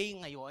modern day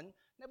ngayon,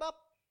 di ba,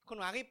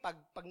 kunwari, pag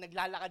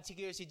naglalakad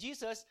si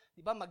Jesus,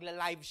 di ba,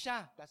 magla-live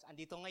siya. Tapos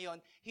andito ngayon,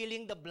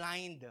 healing the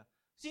blind.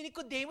 Si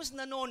Nicodemus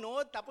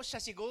nanonood, tapos siya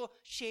siguro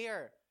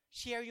share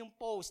yung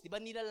post. Di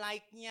ba,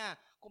 nila-like niya.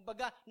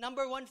 Kumbaga,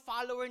 number 1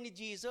 follower ni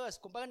Jesus.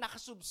 Kumbaga,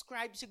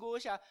 nakasubscribe siguro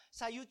siya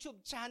sa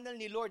YouTube channel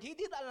ni Lord. He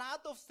did a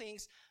lot of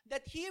things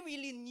that he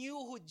really knew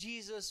who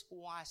Jesus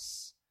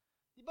was.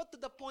 Di ba, to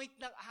the point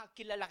na,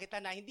 kilala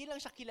kita na. Hindi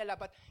lang siya kilala,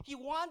 but he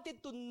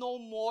wanted to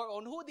know more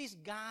on who this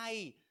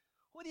guy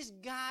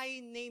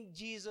named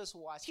Jesus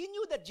was. He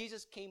knew that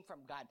Jesus came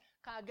from God.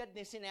 Kaagad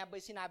na sinabi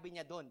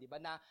niya doon, di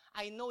ba, na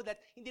I know that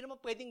hindi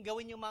naman pwedeng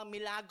gawin yung mga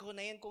milagro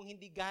na yan kung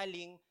hindi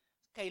galing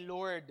kay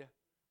Lord.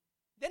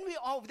 Then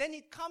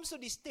it comes to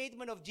the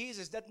statement of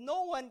Jesus that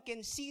no one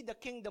can see the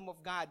kingdom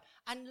of God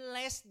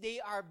unless they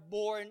are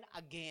born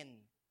again.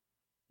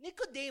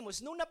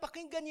 Nicodemus, nung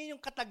napakinggan niya yung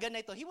katagan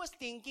na ito, he was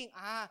thinking,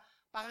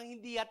 parang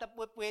hindi yata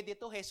pwede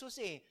ito, Jesus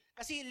eh.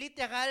 Kasi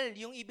literal,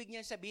 yung ibig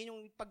niya sabihin,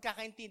 yung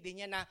pagkakaintindi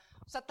niya na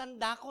sa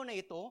tanda ko na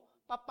ito,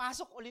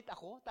 papasok ulit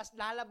ako, tapos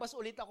lalabas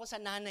ulit ako sa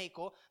nanay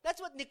ko.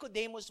 That's what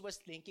Nicodemus was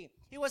thinking.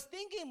 He was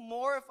thinking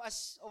more of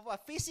a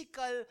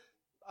physical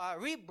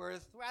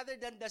rebirth rather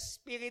than the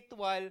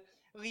spiritual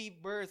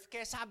rebirth.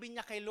 Kaya sabi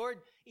niya kay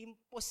Lord,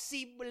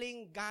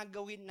 imposibleng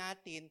gagawin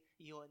natin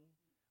yun.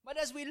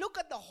 But as we look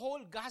at the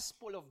whole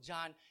Gospel of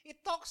John,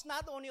 it talks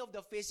not only of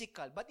the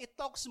physical, but it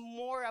talks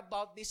more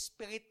about this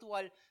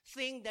spiritual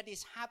thing that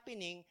is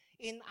happening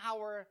in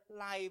our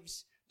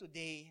lives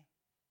today.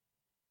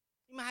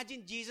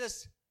 Imagine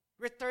Jesus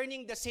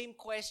returning the same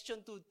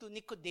question to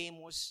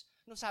Nicodemus.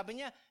 Nung sabi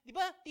niya, di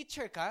ba,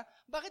 teacher ka?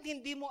 Bakit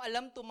hindi mo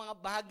alam itong mga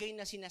bagay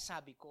na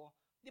sinasabi ko?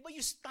 Di ba,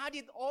 you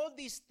studied all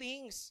these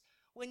things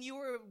when you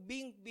were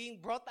being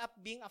brought up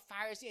being a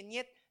Pharisee, and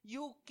yet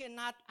you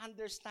cannot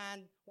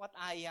understand what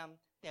I am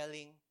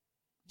telling.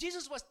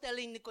 Jesus was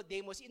telling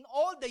Nicodemus, in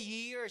all the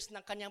years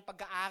ng kanyang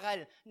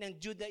pag-aaral ng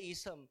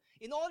Judaism,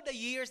 in all the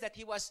years that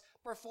he was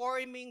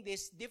performing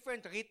these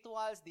different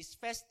rituals, these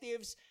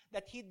festives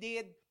that he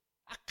did,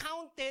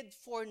 accounted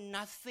for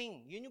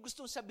nothing. Yun yung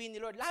gustong sabihin ni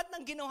Lord. Lahat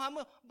ng ginawa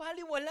mo,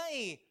 baliwala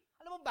eh.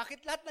 Alam mo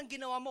bakit? Lahat ng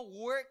ginawa mo,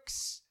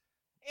 works.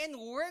 And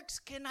works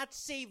cannot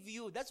save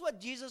you. That's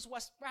what Jesus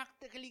was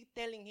practically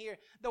telling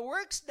here. The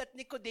works that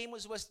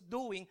Nicodemus was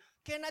doing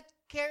cannot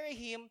carry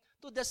him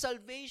to the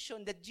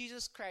salvation that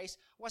Jesus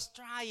Christ was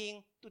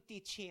trying to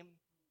teach him.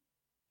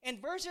 And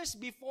verses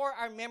before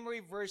our memory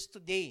verse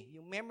today,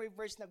 yung memory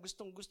verse na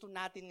gustong-gusto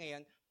natin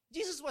ngayon,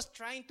 Jesus was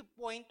trying to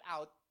point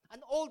out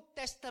an Old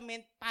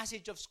Testament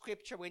passage of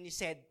Scripture when he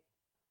said,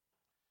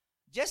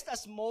 just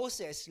as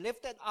Moses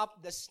lifted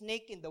up the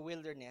snake in the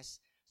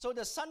wilderness, so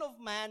the Son of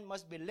Man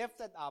must be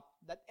lifted up,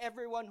 that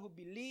everyone who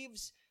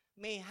believes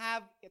may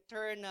have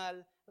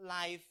eternal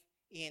life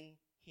in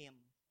Him.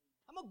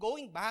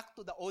 Going back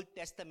to the Old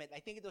Testament, I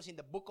think it was in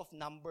the book of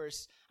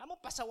Numbers.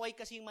 Pasaway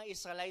kasi yung mga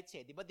Israelites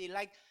di ba?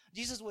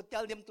 Jesus would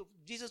tell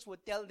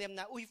them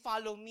na, uy,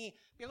 follow me.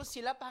 Pero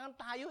sila parang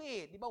tayo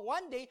di ba?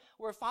 One day,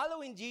 we're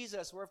following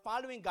Jesus, we're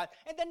following God.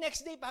 And the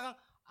next day, parang,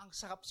 ang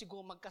sarap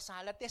siguro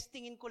magkasala.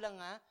 Testingin ko lang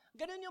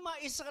Ganun yung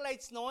mga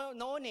Israelites noon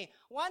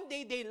One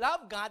day, they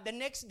love God. The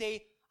next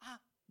day,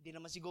 hindi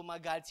naman siguro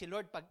magalit si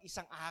Lord. Pag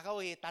isang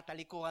araw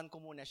tatalikuran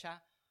ko muna siya.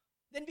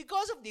 Then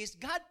because of this,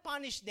 God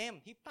punished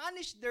them. He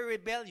punished their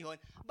rebellion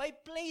by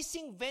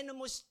placing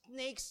venomous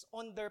snakes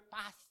on their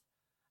path.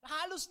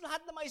 Halos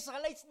lahat ng mga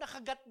Israelites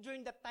nakagat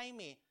during that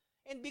time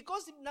And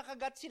because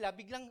nakagat sila,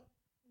 biglang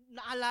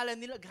naalala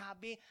nila,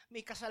 grabe,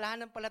 may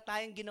kasalanan pala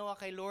tayong ginawa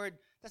kay Lord.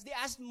 Tapos they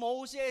asked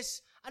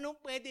Moses,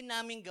 anong pwede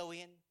namin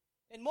gawin?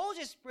 And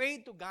Moses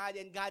prayed to God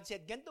and God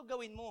said, ganito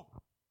gawin mo.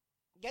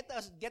 Get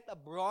a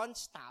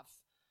bronze staff.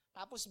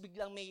 Tapos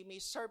biglang may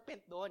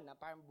serpent doon na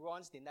parang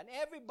bronze din. And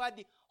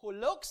everybody who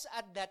looks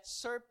at that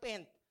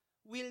serpent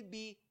will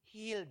be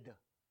healed.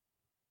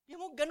 Yung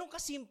mo, ganun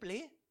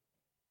kasimple?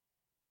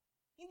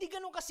 Hindi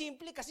ganun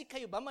kasimple kasi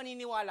kayo ba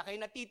maniniwala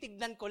kayo,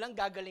 natitignan ko lang,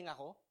 gagaling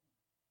ako?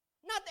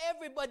 Not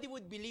everybody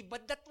would believe,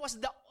 but that was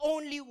the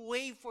only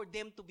way for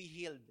them to be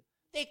healed.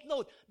 Take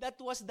note, that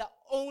was the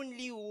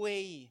only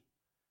way.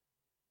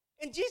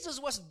 And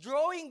Jesus was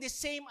drawing the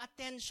same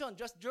attention,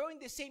 just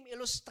drawing the same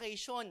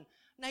illustration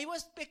na he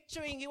was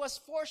picturing, he was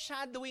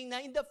foreshadowing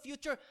na in the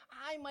future,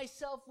 I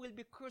myself will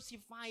be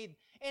crucified.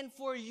 And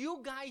for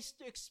you guys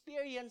to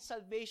experience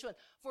salvation,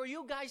 for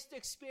you guys to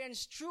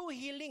experience true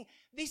healing,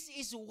 this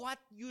is what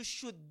you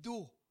should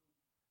do.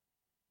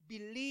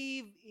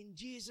 Believe in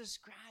Jesus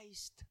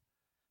Christ.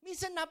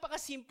 Minsan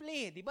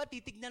napakasimple, di ba?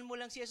 Titignan mo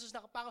lang si Jesus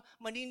na kapag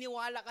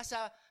maniniwala ka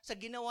sa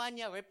ginawa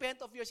niya,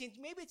 repent of your sins.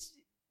 Maybe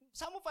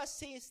some of us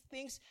say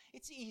things,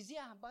 it's easy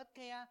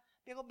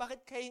pero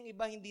bakit kayong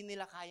iba hindi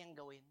nila kayang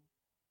gawin?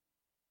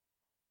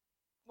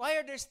 Why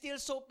are there still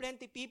so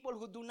plenty people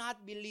who do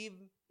not believe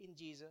in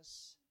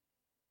Jesus?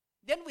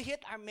 Then we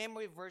hit our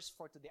memory verse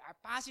for today, our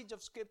passage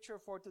of scripture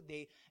for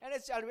today. And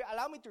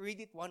allow me to read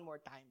it one more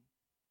time.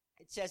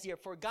 It says here,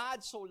 for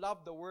God so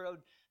loved the world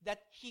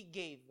that He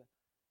gave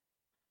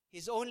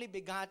His only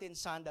begotten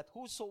Son, that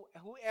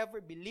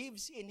whoever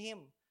believes in Him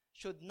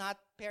should not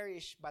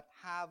perish but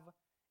have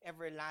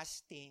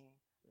everlasting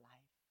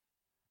life.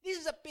 This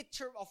is a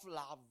picture of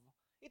love.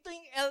 Ito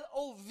yung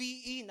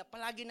LOVE na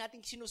palagi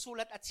nating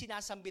sinusulat at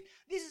sinasambit.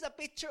 This is a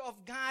picture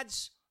of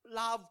God's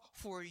love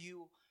for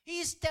you. He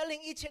is telling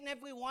each and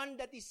every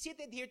one that is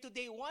seated here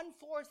today,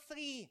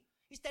 143.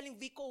 He's telling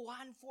Vico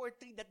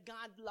 143 that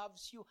God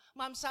loves you.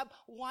 Ma'am Sab,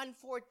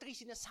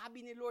 143,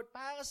 sinasabi ni Lord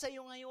para sa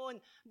iyo ngayon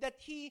that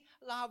He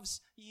loves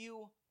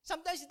you.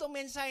 Sometimes itong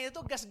mensahe na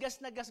ito, gasgas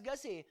na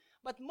gasgas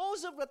But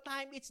most of the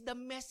time, it's the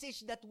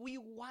message that we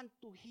want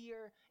to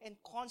hear and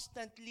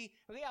constantly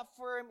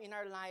reaffirm in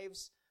our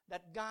lives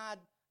that God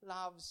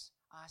loves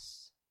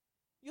us.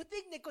 You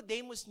think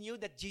Nicodemus knew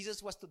that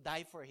Jesus was to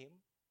die for him?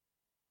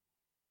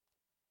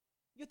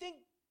 You think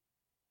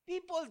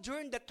people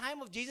during the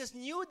time of Jesus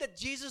knew that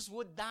Jesus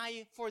would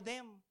die for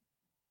them?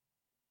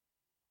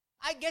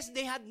 I guess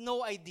they had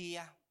no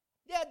idea.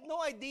 They had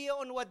no idea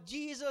on what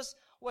Jesus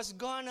was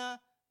gonna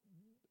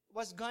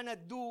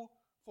do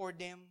for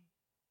them.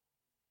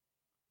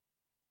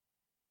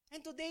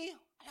 And today,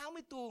 allow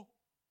me to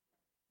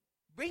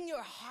bring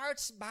your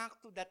hearts back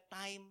to that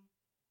time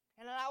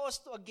and allow us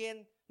to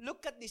again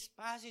look at this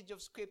passage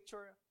of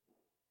Scripture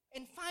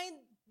and find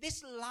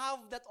this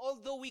love that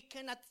although we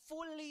cannot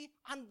fully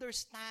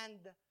understand,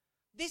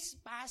 this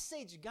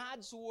passage,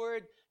 God's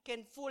Word,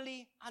 can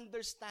fully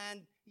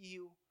understand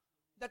you.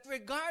 That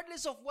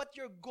regardless of what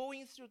you're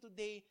going through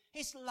today,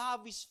 His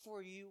love is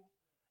for you.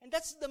 And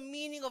that's the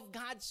meaning of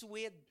God's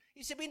Word.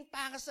 Isipin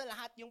para sa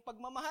lahat, yung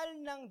pagmamahal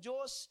ng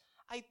Diyos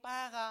ay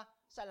para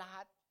sa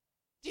lahat.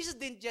 Jesus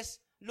didn't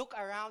just look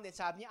around and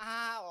sabi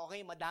niya,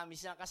 okay, madami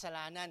silang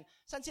kasalanan.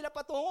 Saan sila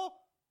patungo?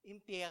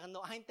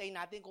 Impyerno. Hintayin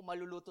natin kung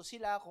maluluto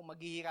sila, kung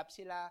maghihirap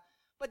sila.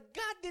 But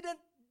God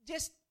didn't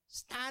just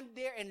stand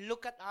there and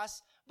look at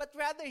us, but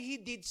rather He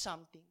did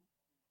something.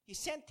 He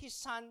sent His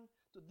Son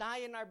to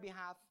die on our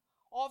behalf,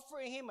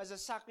 offering Him as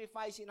a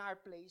sacrifice in our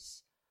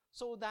place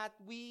so that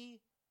we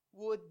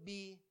would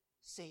be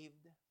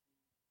saved.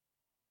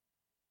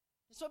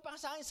 So, para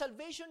sa akin,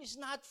 salvation is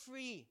not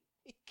free.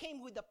 It came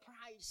with a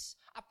price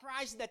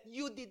that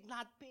you did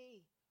not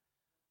pay.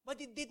 But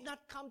it did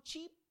not come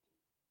cheap.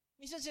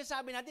 Minsan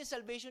sinasabi natin,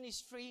 salvation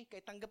is free, kaya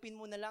tanggapin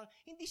mo na lang.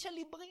 Hindi siya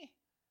libre.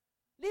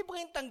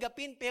 Libre yung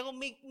tanggapin, pero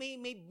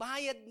may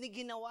bayad na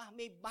ginawa,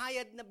 may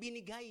bayad na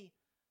binigay.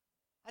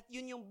 At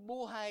yun yung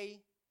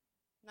buhay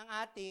ng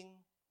ating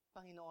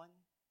Panginoon.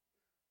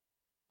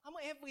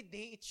 Every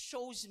day, it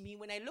shows me,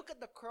 when I look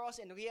at the cross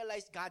and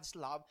realize God's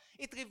love,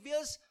 it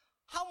reveals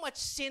how much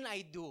sin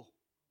I do.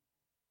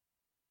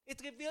 It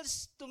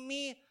reveals to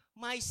me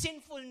my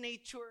sinful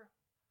nature.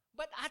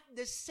 But at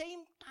the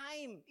same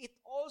time, it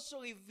also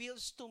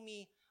reveals to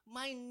me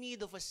my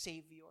need of a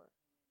Savior.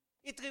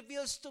 It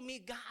reveals to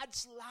me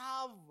God's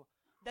love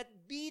that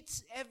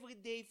beats every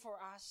day for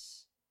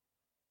us.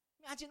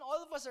 Imagine,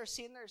 all of us are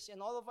sinners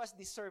and all of us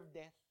deserve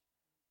death.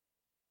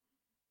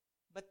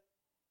 But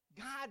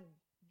God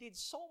did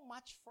so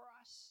much for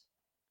us.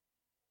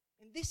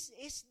 And this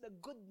is the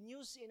good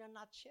news in a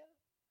nutshell.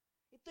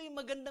 Ito yung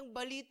magandang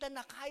balita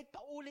na kahit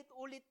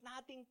paulit-ulit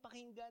nating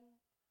pakinggan.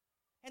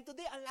 And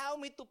today, allow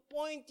me to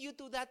point you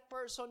to that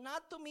person,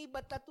 not to me,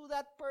 but to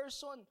that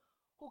person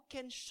who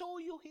can show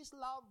you His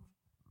love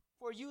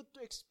for you to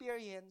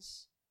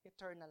experience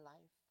eternal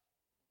life.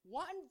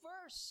 One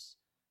verse,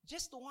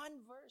 just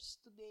one verse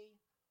today.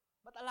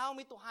 But allow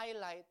me to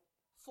highlight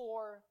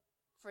 4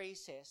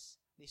 phrases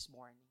this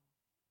morning.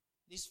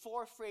 These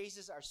 4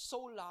 phrases are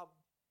so loved,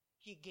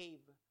 He gave.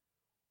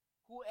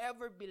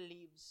 Whoever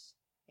believes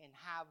and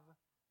have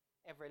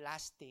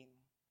everlasting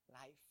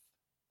life.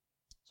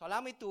 So allow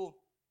me to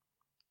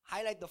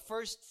highlight the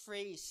first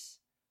phrase,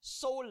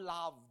 so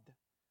loved.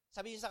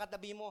 Sabi niyo sa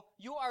katabi mo,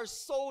 you are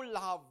so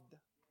loved.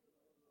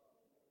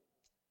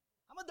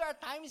 There are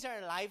times in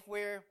our life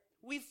where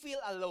we feel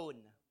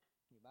alone.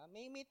 Diba?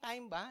 May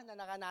time ba na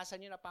nakanasan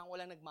nyo na pang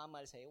walang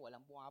nagmamahal sa'yo,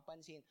 walang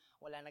pumapansin,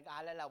 walang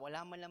nag-aalala,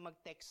 wala man lang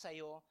mag-text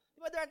sa'yo.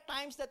 Diba? There are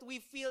times that we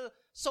feel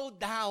so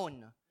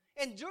down.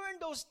 And during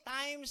those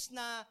times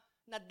na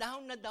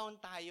down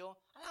tayo,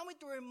 allow me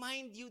to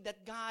remind you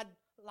that God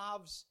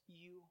loves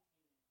you.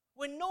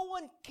 When no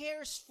one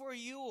cares for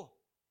you.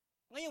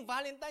 Ngayong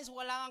Valentine's,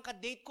 wala kang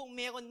ka-date. Kung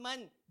meron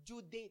man,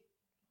 due date.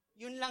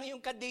 Yun lang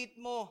yung ka-date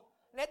mo.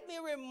 Let me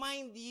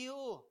remind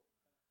you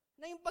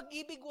na yung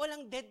pag-ibig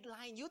walang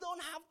deadline. You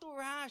don't have to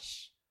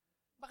rush.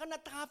 Baka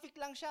na-traffic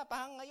lang siya.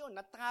 Parang ngayon,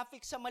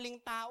 na-traffic sa maling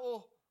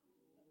tao.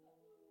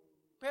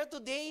 Pero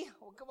today,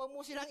 huwag ka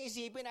mo silang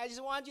isipin. I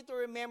just want you to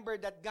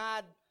remember that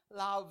God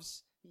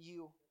loves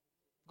you.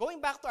 Going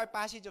back to our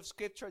passage of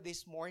Scripture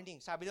this morning,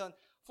 sabi doon,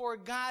 for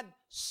God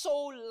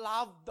so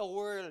loved the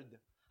world.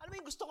 Alam mo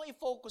yung gusto ko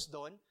i-focus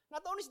doon?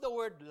 Not only is the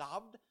word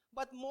loved,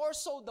 but more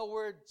so the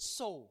word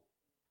so.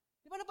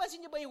 Di ba napansin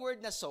niyo ba yung word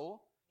na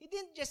so? He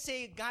didn't just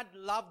say God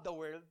loved the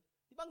world.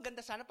 Di ba ang ganda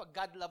sana pag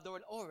God loved the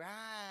world?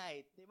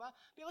 Alright. Di ba?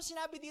 Pero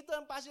sinabi dito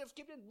ang passage of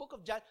Scripture in the book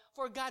of John,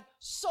 for God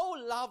so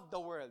loved the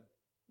world.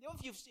 Di ba,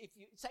 if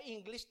you, sa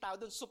English,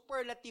 tawag doon,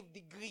 superlative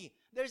degree.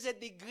 There's a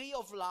degree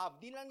of love.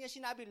 Di lang niya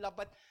sinabi love,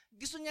 but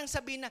gusto niyang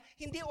sabihin na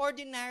hindi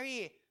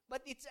ordinary, but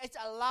it's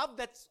a love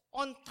that's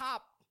on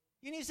top.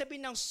 Yun yung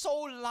sabihin ng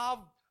so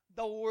loved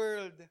the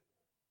world.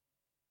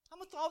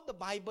 Throughout the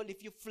Bible,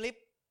 if you flip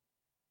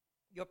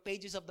your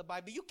pages of the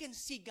Bible, you can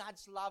see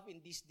God's love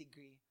in this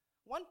degree.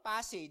 One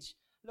passage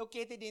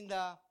located in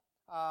the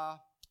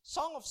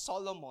Song of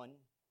Solomon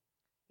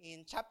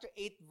in chapter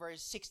 8,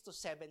 verse 6 to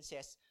 7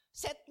 says,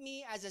 set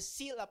me as a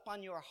seal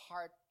upon your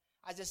heart,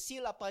 as a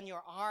seal upon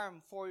your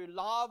arm, for your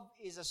love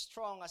is as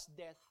strong as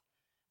death.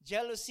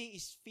 Jealousy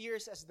is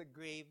fierce as the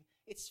grave.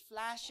 Its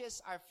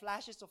flashes are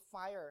flashes of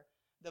fire,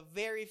 the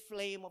very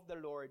flame of the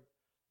Lord.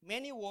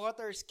 Many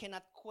waters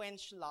cannot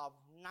quench love,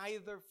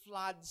 neither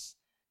floods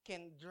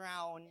can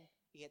drown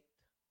it.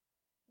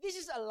 This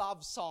is a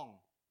love song.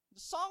 The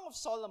Song of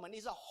Solomon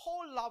is a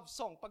whole love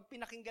song. Pag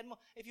pinakinggan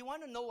mo, if you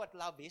want to know what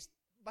love is,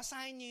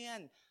 basahin niyo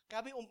yan.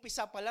 Grabe,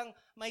 umpisa pa lang,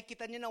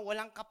 makikita niyo na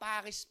walang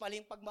kaparis pa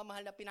yung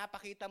pagmamahal na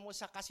pinapakita mo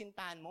sa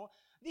kasintahan mo.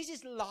 This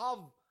is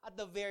love at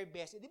the very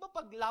best. Di ba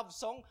pag love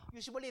song,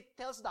 usually it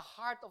tells the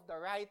heart of the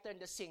writer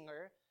and the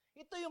singer.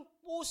 Ito yung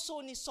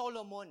puso ni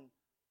Solomon.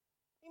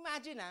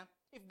 Imagine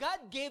if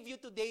God gave you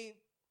today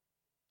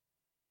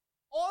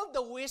all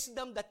the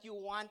wisdom that you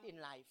want in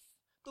life,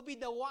 to be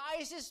the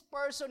wisest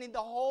person in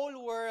the whole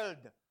world,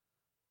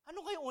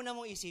 ano kayo una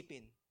mong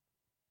isipin?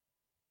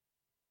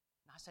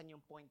 Nasaan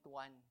yung point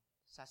 1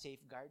 sa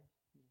safeguard?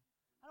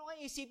 Ano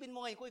kayo isipin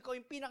mo ngayon kung ikaw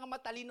yung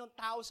pinakamatalinong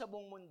tao sa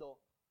buong mundo?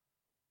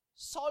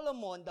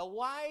 Solomon, the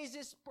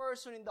wisest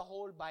person in the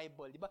whole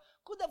Bible, di ba,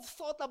 could have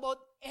thought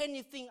about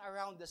anything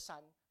around the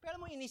sun. Pero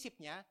mo inisip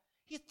niya,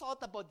 he thought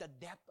about the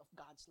depth of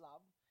God's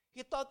love.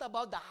 He thought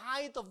about the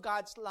height of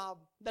God's love,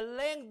 the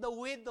length, the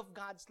width of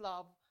God's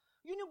love.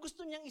 Yun yung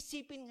gusto niyang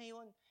isipin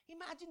ngayon.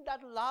 Imagine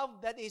that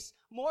love that is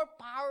more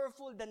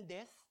powerful than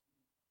death.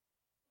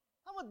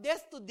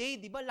 Death today,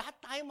 di ba, lahat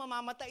tayo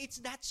mamamatay.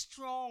 It's that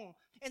strong.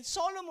 And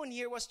Solomon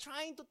here was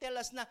trying to tell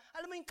us na,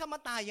 alam mo yung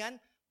kamatayan,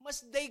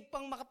 mas daig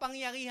pang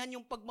makapangyarihan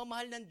yung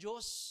pagmamahal ng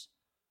Diyos.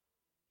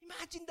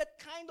 Imagine that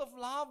kind of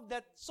love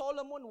that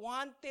Solomon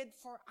wanted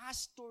for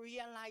us to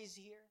realize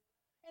here.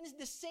 And it's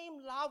the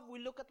same love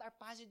we look at our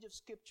passage of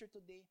Scripture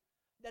today.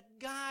 That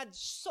God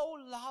so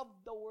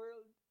loved the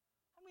world.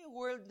 Ano yung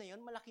world na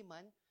yun? Malaki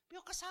man.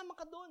 Pero kasama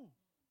ka doon.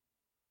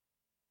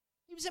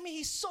 Ibig sabihin,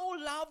 He so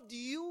loved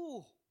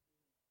you.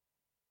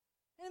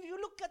 And if you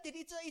look at it,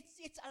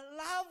 it's a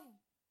love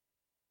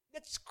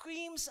that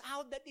screams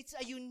out that it's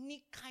a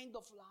unique kind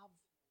of love.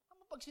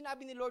 Pag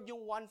sinabi ni Lord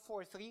yung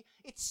 143,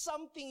 it's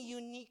something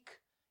unique.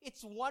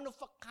 It's one of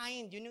a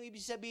kind. Yun yung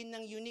ibig sabihin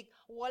ng unique.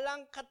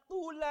 Walang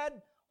katulad,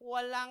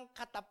 walang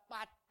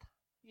katapat.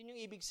 Yun yung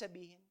ibig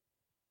sabihin.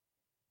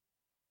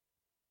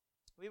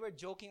 We were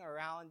joking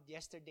around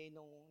yesterday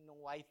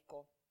nung wife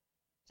ko.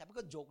 Sabi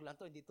ko, joke lang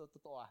to, hindi to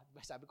totoo ah.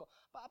 Diba? Sabi ko,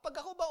 pag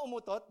ako ba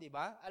umutot, di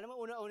ba? Alam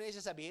mo, una-una yung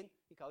sasabihin,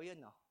 ikaw yun,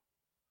 no?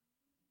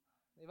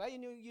 Di ba?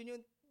 Yun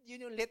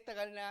yung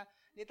literal na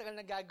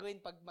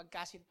gagawin pag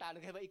magkasintahan.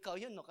 Diba? Ikaw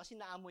yun, no? Kasi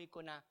naamoy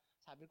ko na.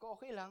 Sabi ko,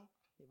 okay lang.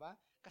 Di ba?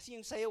 Kasi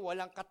yung sa'yo,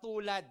 walang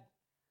katulad.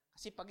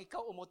 Kasi pag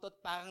ikaw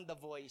umutot, parang The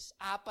Voice,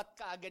 4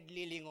 ka agad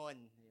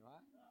lilingon. Di ba?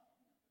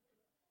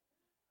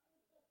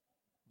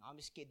 No, I'm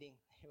just kidding.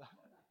 Di ba?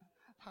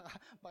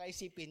 Baka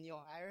isipin nyo.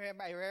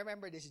 I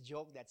remember this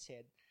joke that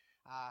said,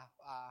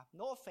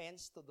 no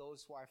offense to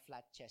those who are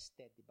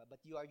flat-chested, diba? But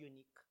you are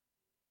unique.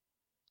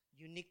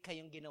 Unique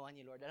kayong ginawa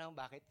ni Lord. Alam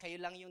mo bakit? Kayo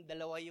lang yung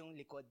dalawa yung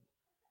likod.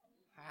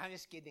 I'm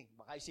just kidding.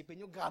 Baka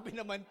isipin nyo, grabe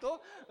naman to.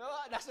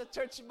 Nasa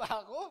church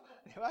ba ako?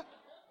 Diba?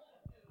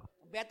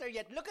 Better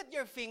yet, look at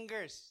your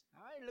fingers.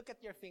 Look at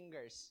your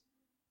fingers.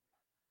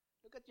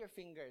 Look at your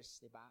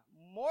fingers, diba?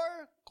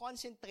 More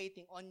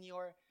concentrating on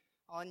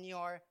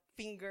your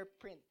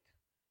fingerprint.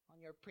 On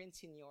your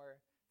prints in your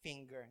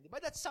finger. Di ba?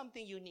 That's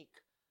something unique.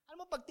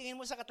 Alam mo, pagtingin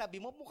mo sa katabi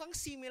mo, mukhang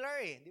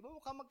similar eh. Di ba?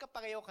 Mukhang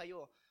magkapareho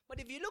kayo.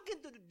 But if you look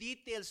into the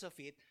details of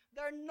it,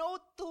 there are no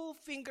 2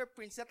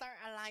 fingerprints that are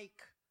alike.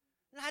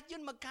 Lahat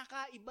yun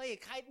magkakaiba eh.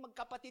 Kahit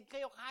magkapatid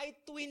kayo,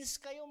 kahit twins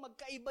kayo,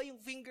 magkaiba yung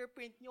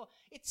fingerprint nyo.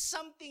 It's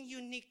something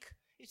unique.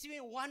 It's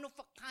even one of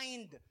a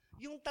kind.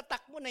 Yung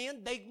tatak mo na yun,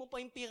 daig mo pa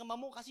yung pirma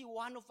mo kasi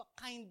one of a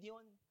kind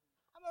yun.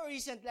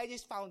 Recently, I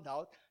just found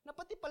out na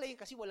pati pala yun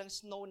kasi walang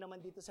snow naman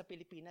dito sa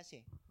Pilipinas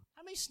eh.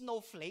 May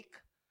snowflake.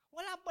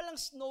 Wala palang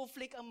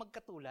snowflake ang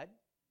magkatulad.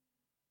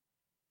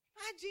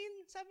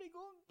 Imagine, sabi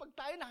ko, pag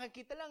tayo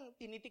nakakita lang,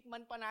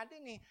 tinitikman pa natin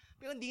eh.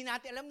 Pero hindi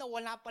natin alam na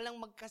wala palang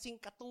magkasing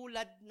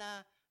katulad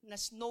na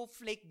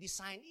snowflake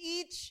design.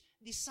 Each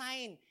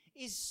design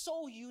is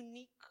so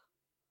unique.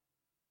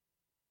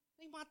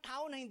 May mga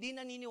tao na hindi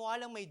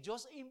naniniwalang may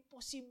Diyos,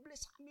 imposible.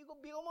 Sabi ko,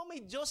 biro mo may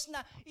Diyos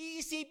na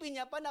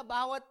iisipin niya pa na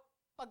bawat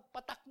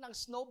pagpatak ng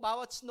snow,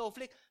 bawat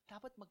snowflake,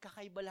 dapat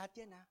magkakaiba lahat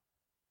yan, ha?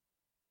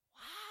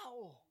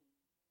 Wow!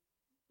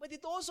 But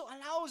it also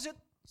allows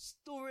us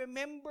to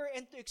remember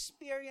and to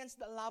experience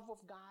the love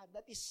of God.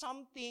 That is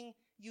something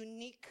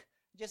unique,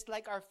 just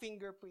like our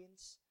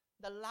fingerprints.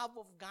 The love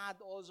of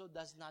God also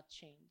does not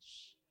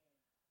change.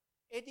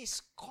 It is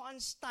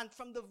constant.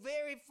 From the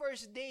very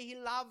first day He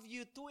loved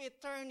you to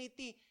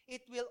eternity,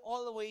 it will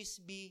always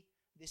be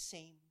the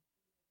same.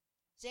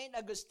 St.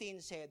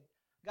 Augustine said,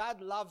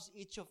 God loves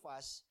each of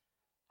us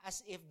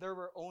as if there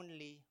were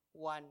only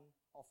one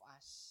of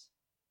us.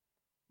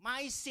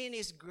 My sin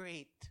is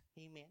great.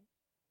 Amen.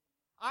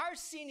 Our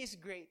sin is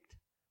great.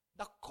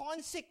 The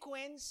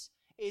consequence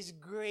is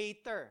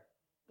greater.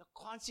 The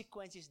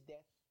consequence is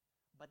death.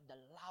 But the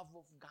love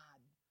of God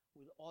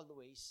will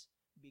always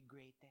be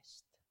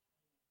greatest.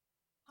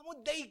 Amo,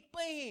 daig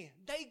pa eh.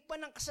 Daig pa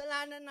ng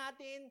kasalanan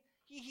natin.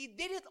 He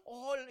did it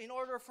all in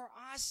order for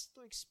us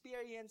to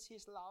experience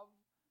His love.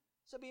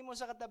 Sabihin mo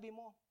sa katabi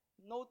mo,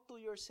 note to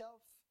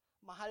yourself,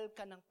 mahal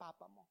ka ng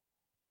Papa mo.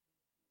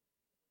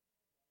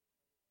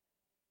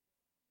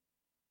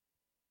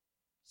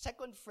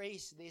 Second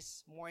phrase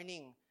this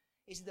morning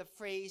is the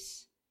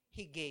phrase,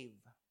 He gave.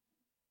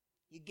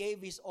 He gave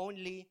His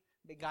only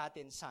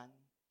begotten Son.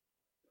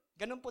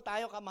 Ganun po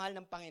tayo kamahal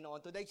ng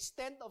Panginoon to the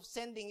extent of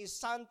sending His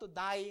Son to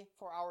die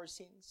for our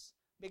sins.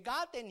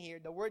 Begotten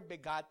here, the word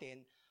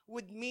begotten,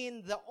 would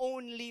mean the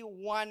only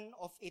one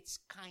of its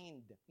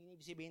kind.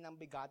 Ibig sabihin ng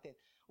begotten,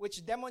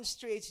 which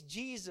demonstrates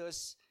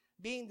Jesus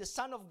being the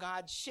Son of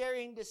God,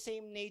 sharing the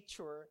same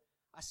nature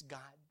as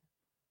God.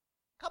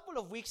 Couple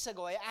of weeks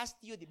ago, I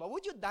asked you, di ba,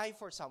 would you die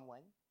for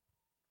someone?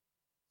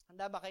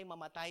 Handa ba kayong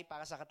mamatay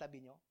para sa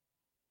katabi nyo?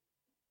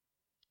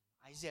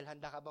 Aizel,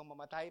 handa ka bang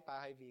mamatay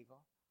para kay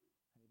Vico?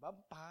 Di ba?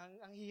 Parang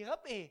ang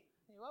hirap eh.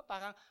 Di ba?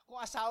 Parang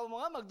kung asawa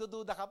mo nga,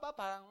 magdududa ka pa,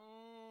 parang,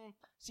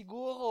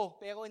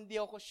 siguro, pero hindi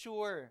ako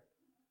sure.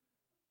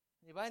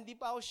 Di ba? Hindi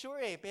pa ako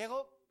sure eh.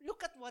 Pero look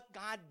at what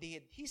God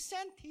did. He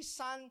sent His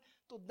Son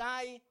to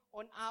die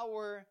on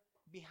our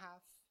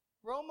behalf.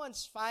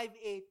 Romans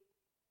 5:8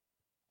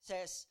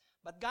 says,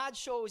 but God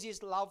shows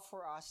His love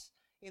for us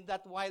in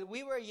that while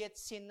we were yet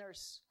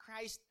sinners,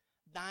 Christ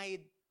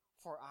died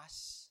for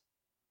us.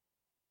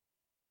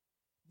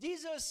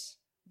 Jesus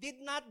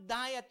did not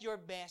die at your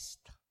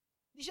best.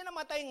 Hindi siya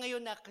namatay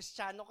ngayon na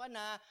Kristiyano ka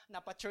na,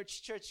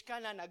 napa-church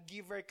ka na,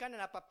 nag-giver ka na,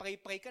 napa-pray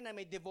ka na,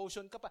 may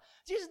devotion ka pa.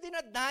 Jesus did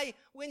not die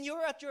when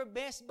you're at your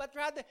best, but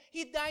rather,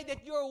 He died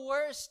at your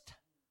worst.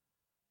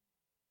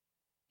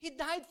 He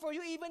died for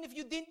you even if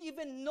you didn't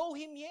even know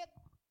Him yet.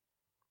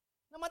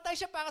 Namatay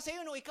siya para sa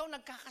iyo nung ikaw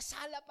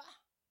nagkakasala pa.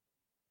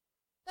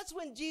 That's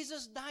when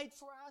Jesus died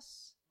for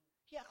us.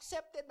 He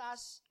accepted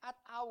us at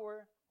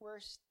our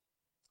worst.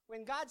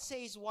 When God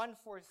says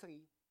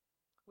 1:4:3,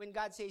 when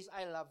God says,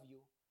 I love you,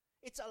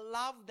 it's a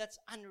love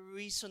that's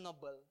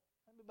unreasonable.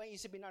 Ano ba yung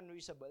isipin na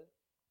unreasonable?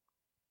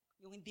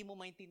 Yung hindi mo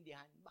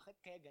maintindihan. Bakit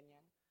kaya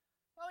ganyan?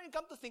 Well, when you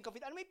come to think of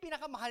it, ano may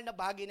pinakamahal na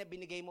bagay na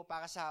binigay mo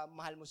para sa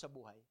mahal mo sa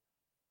buhay?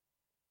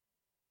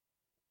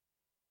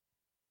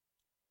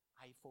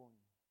 iPhone.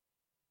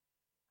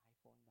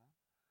 iPhone ba?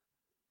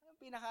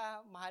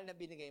 pinakamahal na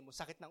binigay mo?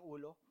 Sakit ng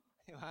ulo?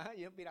 Di ba?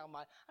 Yung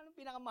pinakamahal. Anong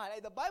pinakamahal?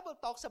 The Bible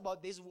talks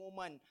about this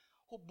woman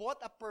who bought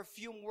a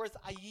perfume worth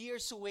a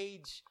year's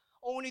wage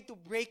only to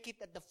break it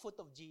at the foot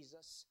of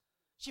Jesus.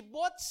 She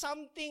bought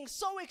something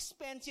so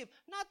expensive,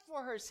 not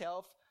for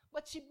herself,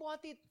 but she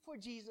bought it for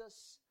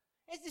Jesus.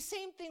 It's the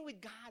same thing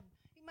with God.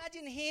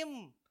 Imagine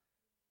Him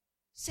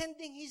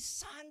sending His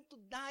Son to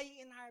die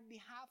in our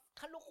behalf.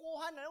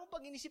 Kalokohan. Alam mo,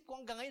 pag inisip ko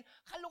hanggang ngayon,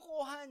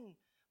 kalokohan.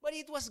 But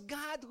it was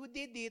God who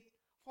did it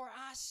for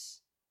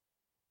us.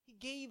 He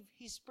gave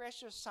His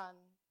precious Son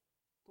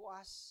to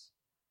us.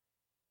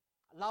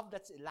 A love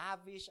that's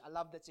lavish, a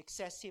love that's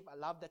excessive, a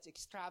love that's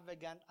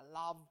extravagant, a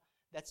love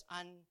that's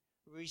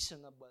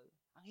unreasonable.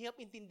 Ang hirap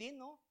intindihin,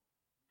 no?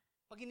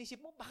 Pag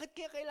inisip mo, bakit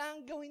kaya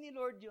kailangan gawin ni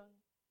Lord yon?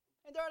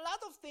 And there are a lot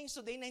of things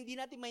today na hindi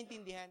natin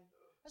maintindihan.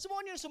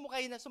 Nasubukan nyo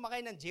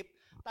sumakay ng jeep,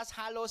 tapos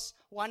halos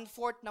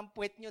 1/4 ng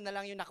puwet nyo na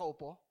lang yung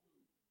nakaupo?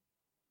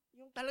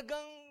 Yung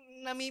talagang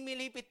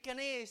namimilipit ka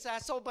na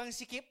sa sobrang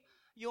sikip,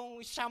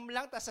 yung siyam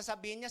lang, tapos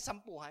sasabihin niya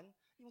 10.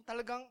 Yung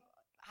talagang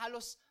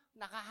halos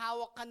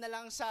nakahawak ka na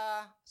lang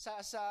sa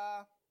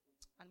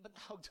ano ba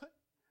tawag doon?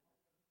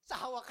 Sa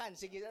hawakan.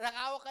 Sige,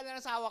 nakahawak ka na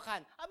lang sa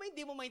hawakan.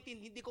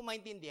 Hindi ko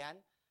maintindihan.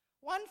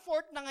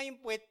 1/4 na nga yung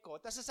puwet ko,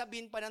 tapos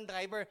sasabihin pa ng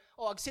driver,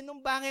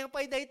 agsinumbangay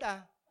pa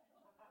dayta.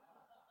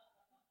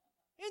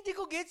 Hindi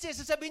ko gets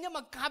sasabihin niya,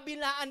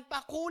 magkabilaan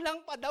pa,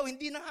 kulang pa daw,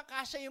 hindi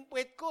nakakasya yung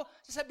puwet ko.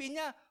 Sasabihin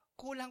niya,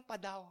 kulang pa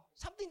daw.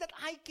 Something that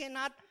I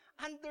cannot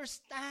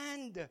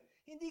understand.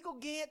 Hindi ko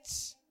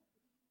gets.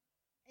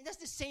 And that's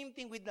the same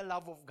thing with the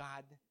love of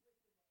God.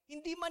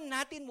 Hindi man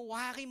natin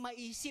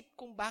maisip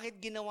kung bakit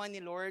ginawa ni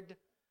Lord,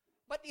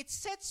 but it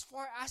sets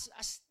for us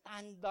a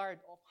standard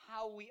of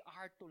how we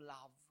are to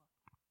love.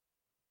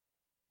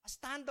 A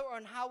standard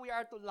on how we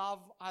are to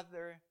love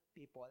other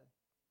people.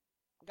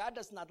 God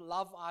does not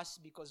love us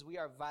because we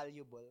are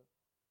valuable.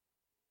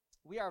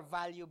 We are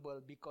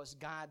valuable because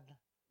God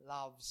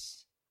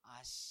loves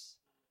us.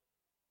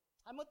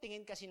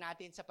 Tingin kasi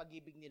natin sa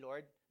pag-ibig ni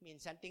Lord,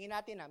 minsan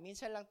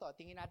lang to,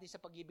 tingin natin sa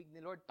pag-ibig ni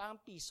Lord, parang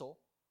piso.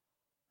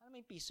 Ano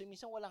yung piso?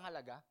 Minsan walang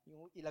halaga.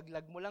 Yung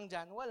ilaglag mo lang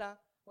dyan,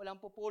 walang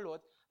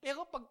pupulot.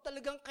 Pero pag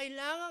talagang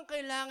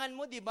kailangan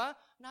mo, di ba?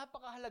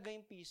 Napakahalaga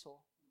yung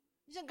piso.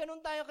 Minsan ganun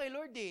tayo kay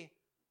Lord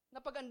Na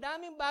pag ang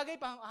daming bagay,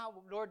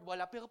 Lord,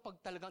 wala. Pero pag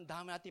talagang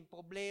dami natin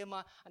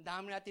problema, ang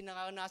dami natin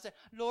nakakanasan,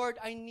 Lord,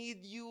 I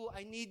need you.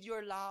 I need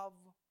your love.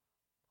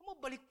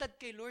 Baliktad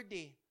kay Lord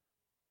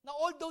Na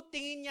although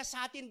tingin niya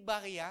sa atin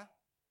barya,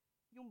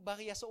 yung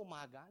barya sa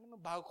umaga,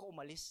 bago ko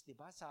umalis, di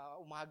ba? Sa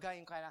umaga,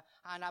 yung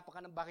hanapan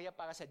ka ng barya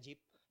para sa jeep.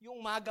 Yung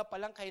umaga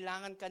pa lang,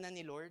 kailangan ka na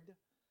ni Lord.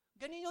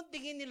 Ganun yung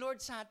tingin ni Lord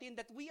sa atin,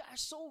 that we are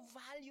so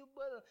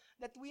valuable,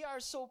 that we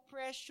are so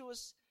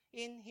precious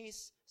in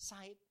His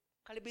sight.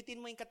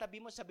 Kalibitin mo yung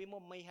katabi mo, sabi mo,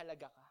 may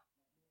halaga ka.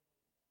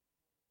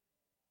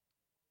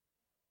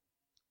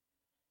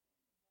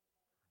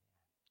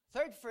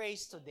 Third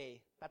phrase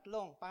today,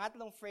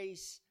 pangatlong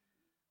phrase,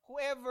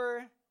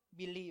 whoever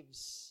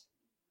believes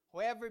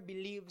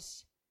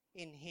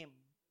in Him.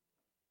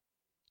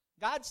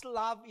 God's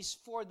love is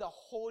for the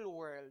whole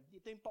world.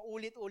 Ito yung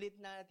paulit-ulit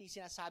na natin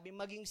sinasabi,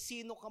 maging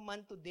sino ka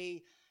man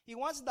today. He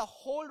wants the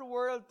whole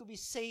world to be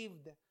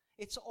saved.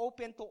 It's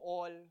open to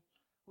all.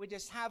 We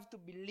just have to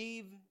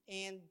believe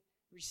and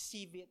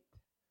receive it.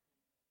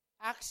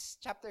 Acts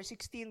chapter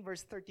 16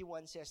 verse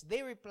 31 says,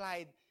 they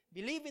replied,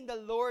 believe in the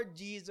Lord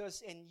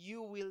Jesus and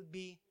you will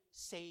be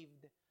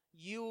saved,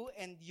 you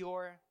and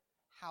your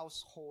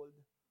household.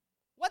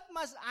 What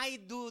must I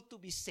do to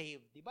be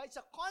saved? Diba? It's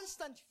a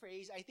constant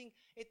phrase. I think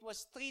it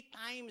was 3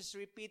 times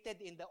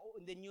repeated in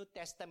the New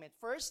Testament.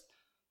 First,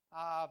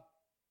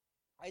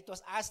 it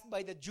was asked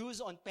by the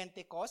Jews on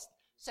Pentecost.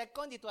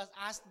 Second, it was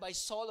asked by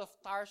Saul of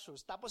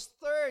Tarsus. Tapos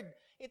third,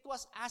 it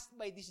was asked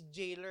by this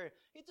jailer.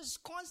 It was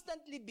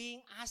constantly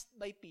being asked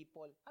by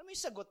people. Ano yung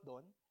sagot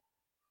doon?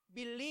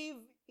 Believe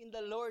in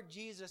the Lord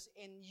Jesus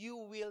and you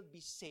will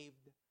be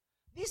saved.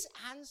 This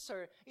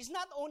answer is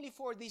not only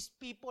for these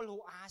people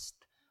who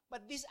asked,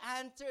 but this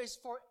answer is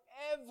for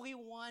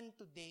everyone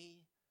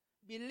today.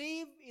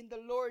 Believe in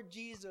the Lord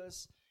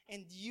Jesus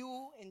and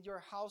you and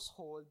your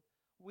household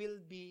will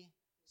be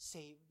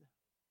saved.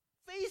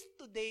 Faith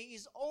today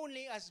is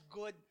only as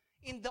good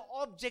in the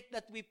object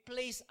that we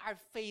place our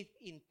faith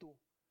into.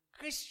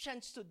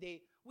 Christians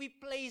today, we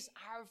place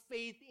our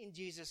faith in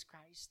Jesus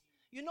Christ.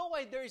 You know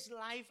why there is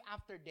life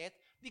after death?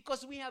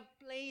 Because we have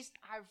placed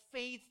our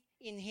faith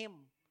in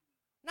Him.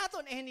 Not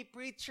on any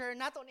preacher,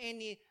 not on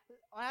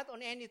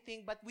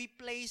anything, but we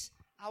place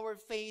our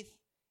faith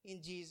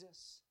in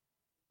Jesus.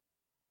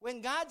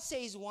 When God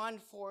says 1,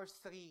 4,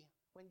 3,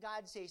 when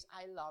God says,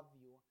 I love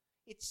you,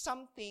 it's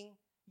something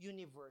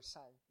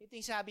universal. Ito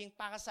yung sabing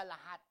para sa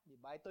lahat, di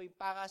ba? Ito yung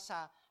para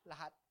sa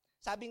lahat.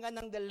 Sabi nga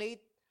ng the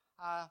late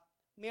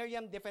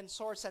Miriam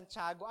Defensor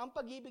Santiago, ang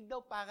pag-ibig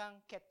daw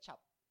parang ketchup.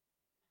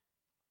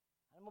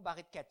 Alam mo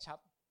bakit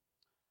ketchup?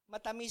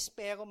 Matamis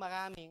pero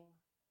maraming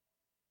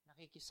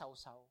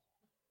nakikisawsaw.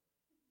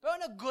 Pero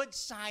on a good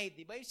side,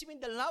 di ba? You see,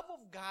 the love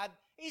of God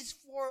is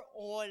for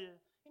all.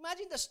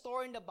 Imagine the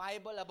story in the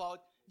Bible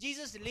about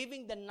Jesus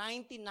leaving the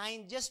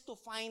 99 just to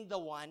find the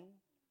one.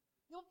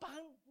 Yung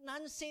parang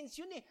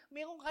nonsense yun eh.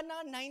 Meron ka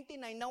na 99,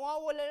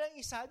 nawawala lang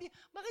isa.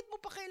 Bakit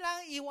mo pa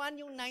kailangan iwan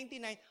yung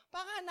 99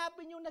 para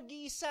hanapin yung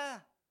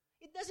nag-iisa?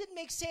 It doesn't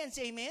make sense,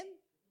 amen?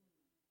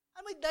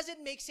 It doesn't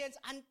make sense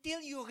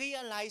until you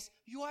realize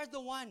you are the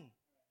one.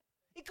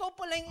 Ikaw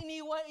pala yung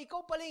iniwan,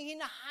 ikaw pala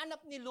yung hinahanap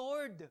ni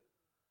Lord.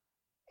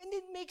 And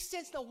it makes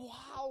sense na,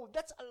 wow,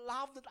 that's a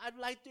love that I'd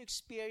like to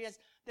experience.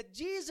 That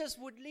Jesus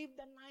would leave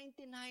the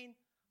 99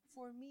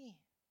 for me.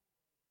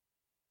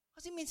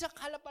 Kasi minsan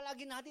kala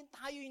palagi natin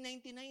tayo yung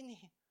 99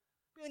 eh.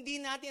 Pero hindi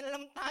natin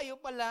alam tayo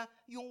pala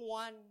yung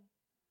one.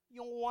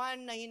 Yung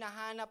one na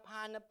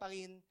hinahanap-hanap pa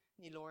rin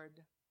ni Lord.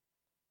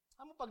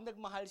 Pag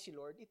nagmahal si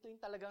Lord, ito yung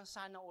talagang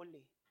sana all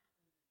eh.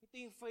 Ito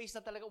yung phrase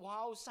na talaga,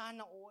 wow,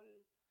 sana all.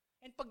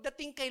 And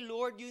pagdating kay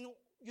Lord, yung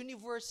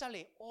universal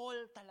eh, all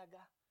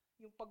talaga.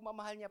 Yung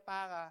pagmamahal niya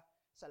para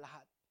sa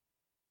lahat.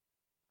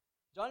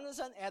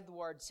 Jonathan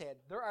Edwards said,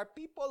 there are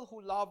people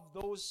who love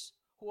those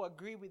who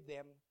agree with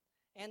them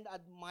and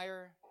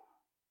admire.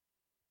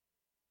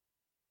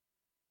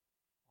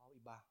 Wow,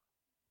 iba.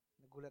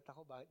 Nagulat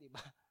ako, bakit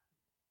iba?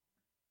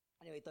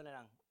 Anyway, ito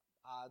na lang.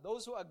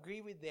 Those who agree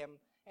with them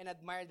and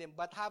admire them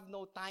but have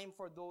no time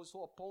for those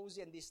who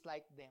oppose and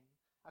dislike them.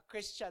 A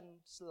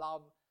Christian's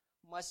love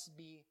must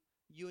be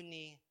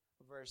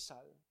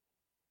universal.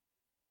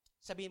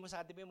 Sabihin mo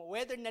sa katabi mo,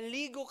 whether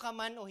naligo ka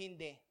man o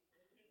hindi,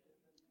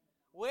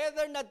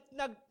 whether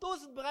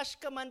nag-toothbrush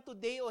ka man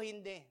today o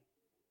hindi,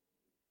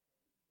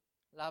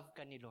 love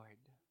ka ni Lord.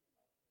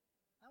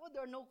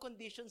 There are no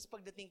conditions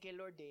pagdating kay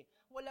Lord eh.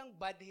 Walang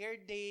bad hair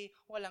day,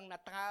 walang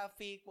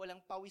na-traffic,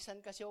 walang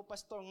pawisan kasi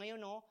pastor ngayon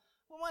no.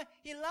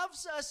 He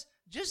loves us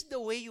just the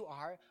way you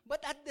are, but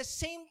at the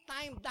same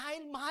time,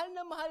 dahil mahal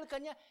na mahal ka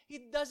niya,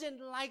 He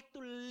doesn't like to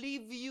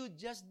leave you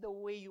just the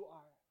way you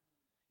are.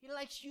 He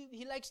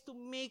likes to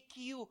make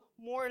you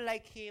more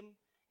like Him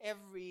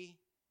every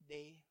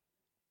day.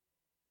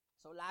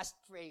 So last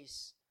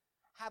phrase,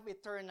 have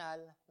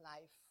eternal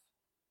life.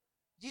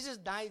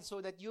 Jesus died so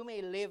that you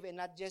may live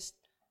and not just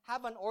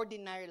have an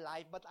ordinary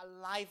life, but a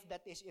life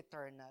that is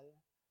eternal.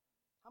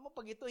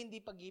 Pag ito hindi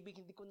pag-ibig,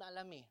 hindi ko na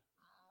alam eh.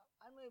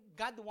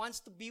 God wants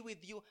to be with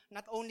you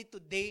not only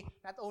today,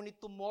 not only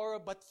tomorrow,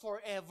 but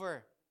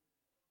forever.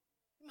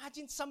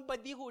 Imagine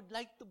somebody who would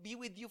like to be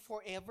with you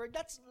forever.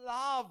 That's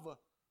love.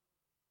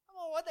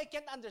 What I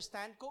can't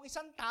understand, kung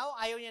isang tao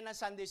ayaw niya ng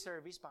Sunday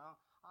service, parang,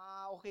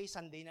 okay,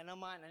 Sunday na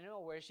naman,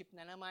 worship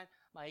na naman,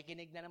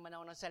 makikinig na naman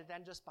ako ng salita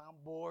ng Diyos, parang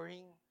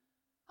boring.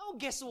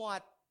 Guess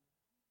what?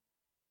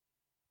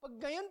 Pag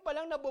ngayon pa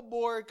lang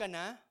nabobore ka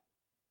na,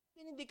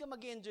 hindi ka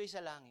mag-enjoy sa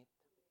langit.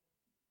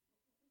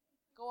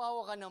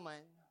 Kawawa ka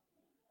naman.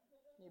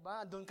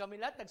 Diba? Doon kami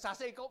lahat,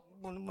 nagsasay ko,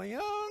 ano ba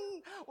yan?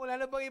 Wala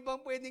na bang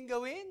ibang pwedeng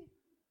gawin?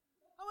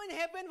 In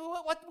heaven,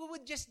 what we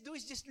would just do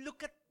is just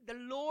look at the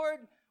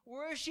Lord,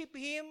 worship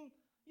Him.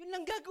 Yun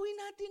lang gagawin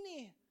natin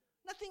eh.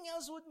 Nothing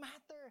else would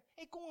matter.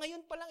 Kung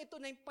ngayon pa lang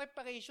ito na yung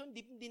preparation,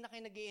 di na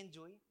kayo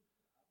nag-enjoy.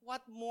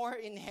 What more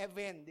in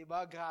heaven?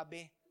 Diba?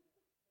 Grabe.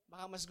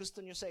 Baka mas gusto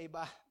nyo sa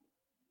iba.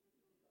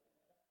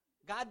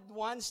 God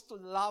wants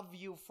to love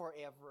you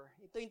forever.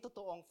 Ito yung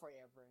totoong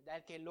forever.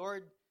 Dahil kay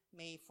Lord,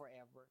 may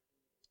forever.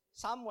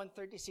 Psalm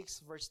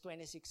 136 verse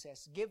 26 says,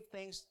 give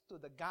thanks to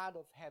the God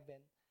of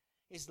heaven.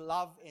 His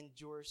love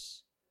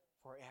endures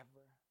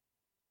forever.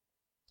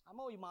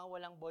 Yung mga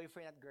walang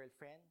boyfriend at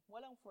girlfriend,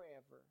 walang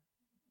forever.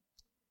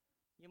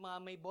 Yung mga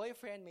may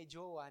boyfriend, may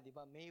jowa, di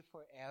ba? May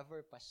forever,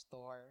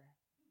 pastor.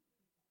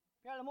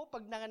 Pero alam mo,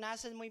 pag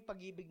naranasan mo yung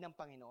pag-ibig ng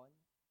Panginoon,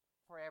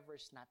 forever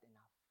is not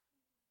enough.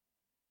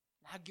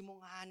 Lagi mong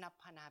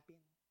hanapin.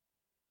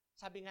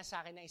 Sabi nga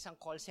sa akin ng isang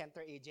call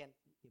center agent,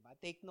 di ba?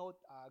 Take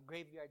note,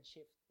 graveyard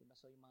shift. Di ba?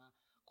 So yung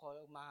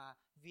mga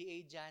VA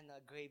dyan,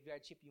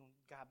 graveyard shift, yung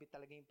grabe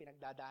talaga yung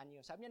pinagdadaan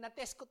niyo. Sabi niya,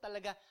 na-test ko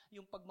talaga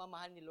yung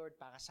pagmamahal ni Lord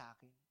para sa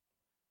akin.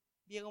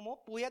 Biro mo,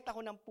 puyat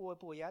ako ng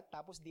puyat,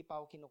 tapos di pa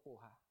ako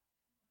kinukuha.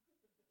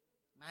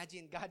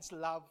 Imagine God's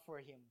love for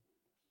Him.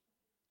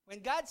 When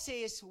God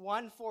says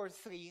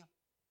 1-4-3,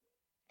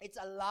 it's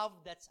a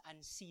love that's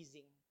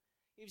unceasing.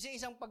 Ibig sabihin,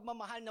 isang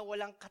pagmamahal na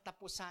walang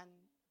katapusan.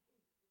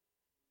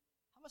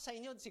 Sa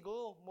inyo,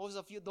 siguro, most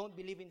of you don't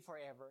believe in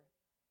forever.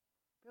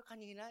 Pero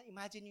kanina,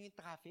 imagine nyo yung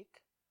traffic.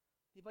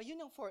 Diba?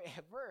 Yun ang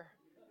forever.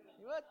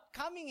 Diba?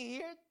 Coming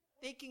here,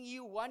 taking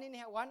you 1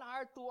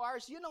 hour, 2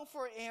 hours, yun ang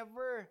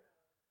forever.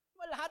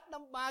 Diba? Lahat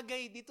ng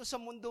bagay dito sa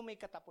mundo may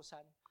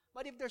katapusan.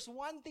 But if there's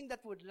one thing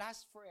that would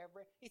last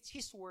forever, it's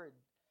His Word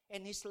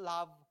and His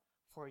love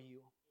for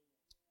you.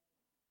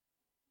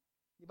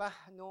 Diba?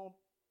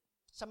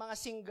 Sa mga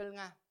single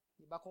nga,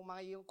 diba?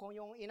 Kung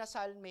yung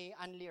inasal may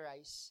only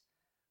rice,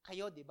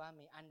 kayo, di ba,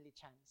 may only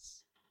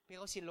chance.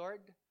 Pero si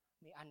Lord,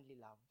 may only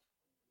love.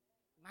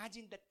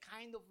 Imagine that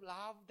kind of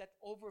love that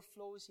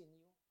overflows in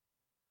you.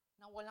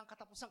 Na walang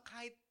katapusan,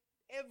 kahit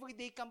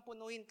everyday kang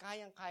punuin,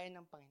 kayang-kaya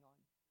ng Panginoon.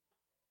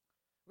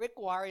 Rick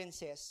Warren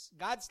says,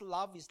 God's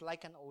love is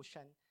like an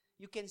ocean.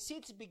 You can see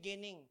its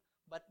beginning,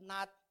 but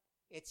not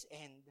its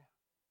end.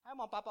 Ay,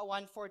 mapapa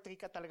 143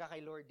 ka talaga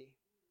kay Lord eh.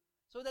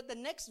 So that the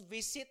next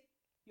visit,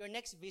 your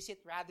next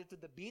visit rather to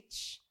the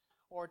beach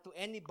or to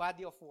any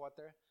body of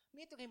water,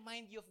 may to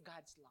remind you of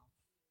God's love.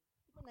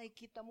 Diba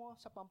nakikita mo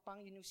sa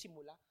pampang yun yung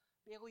simula,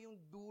 pero yung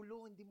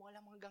dulo, hindi mo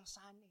alam hanggang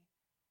saan eh.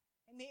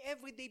 And may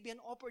every day be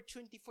an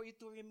opportunity for you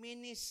to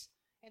reminisce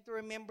and to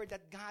remember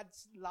that God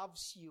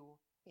loves you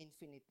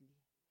infinitely.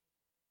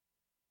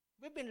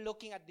 We've been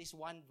looking at this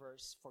one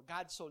verse, for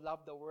God so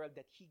loved the world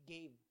that He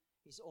gave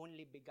His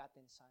only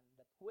begotten Son,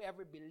 that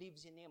whoever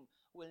believes in Him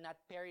will not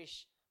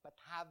perish but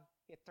have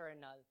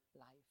eternal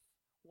life.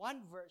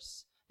 One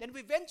verse. Then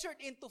we ventured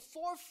into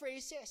 4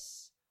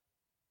 phrases.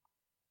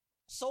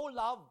 So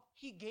loved,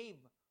 He gave.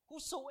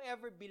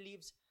 Whosoever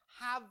believes,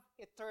 have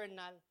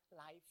eternal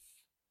life.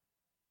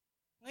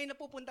 Ngayon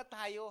napupunta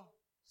tayo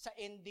sa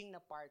ending na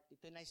part.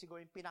 Ito na siguro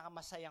yung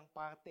pinakamasayang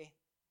parte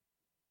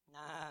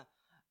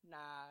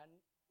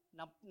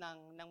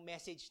ng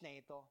message na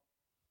ito.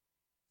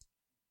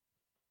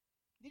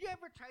 Did you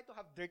ever try to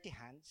have dirty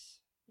hands?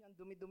 Yung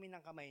dumi-dumi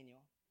ng kamay nyo.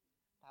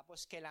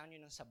 Tapos kailangan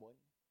nyo ng sabon.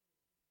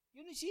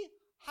 You see,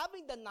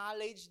 having the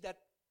knowledge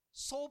that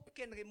soap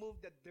can remove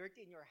the dirt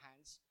in your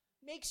hands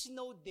makes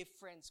no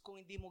difference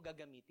kung hindi mo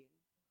gagamitin.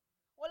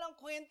 Walang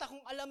kwenta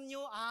kung alam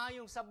nyo,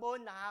 yung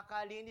sabon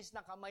nakakalinis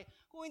ng kamay,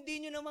 kung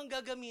hindi nyo naman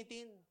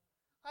gagamitin.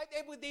 Kahit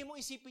everyday mo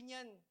isipin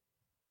yan.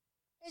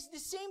 It's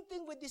the same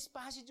thing with this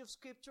passage of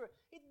Scripture.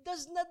 It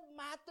does not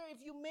matter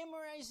if you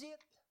memorize it.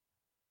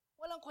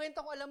 Walang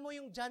kwenta kung alam mo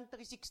yung John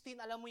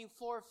 3:16, alam mo yung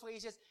 4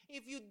 phrases,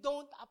 if you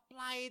don't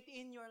apply it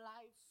in your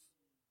life.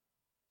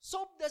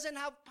 Soap doesn't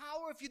have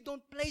power if you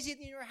don't place it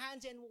in your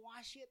hands and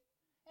wash it.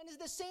 And it's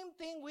the same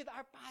thing with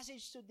our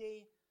passage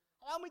today.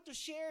 Allow me to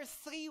share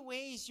 3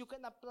 ways you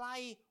can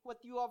apply what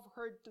you have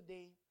heard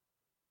today.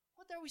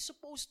 What are we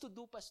supposed to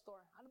do,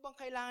 Pastor? Ano bang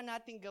kailangan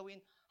natin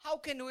gawin?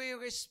 How can we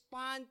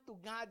respond to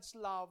God's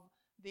love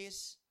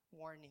this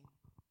morning?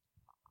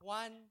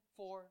 1,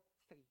 4,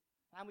 3.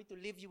 Allow me to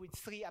leave you with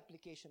 3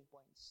 application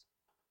points.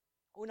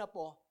 Una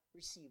po,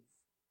 receive.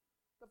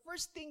 The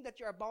first thing that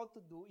you're about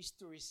to do is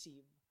to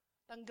receive.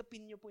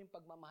 Tanggapin niyo po yung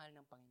pagmamahal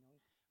ng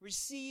Panginoon.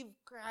 Receive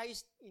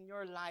Christ in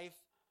your life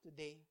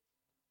today.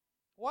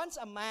 Once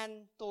a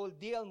man told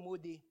D.L.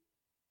 Moody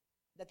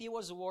that he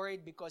was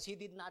worried because he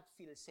did not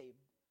feel saved.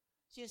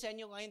 Sino sa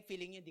inyo ngayon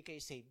feeling niyo di kayo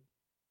saved?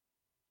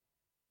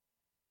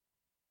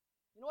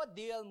 You know what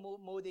D.L.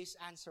 Moody's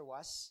answer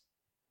was?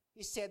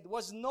 He said,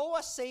 was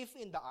Noah safe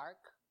in the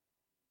ark?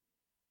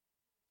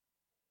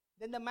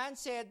 Then the man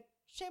said,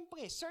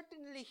 syempre,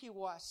 certainly he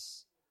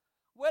was.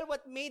 Well,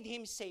 what made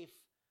him safe?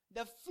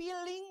 The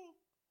feeling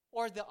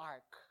or the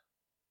ark?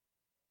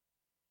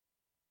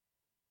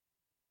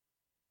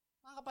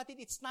 Mga kapatid,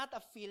 it's not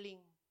a feeling.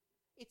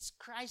 It's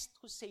Christ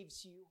who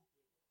saves you.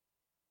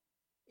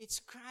 It's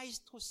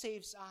Christ who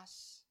saves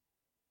us.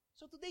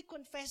 So today,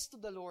 confess to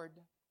the Lord.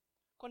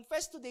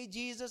 Confess today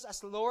Jesus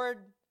as Lord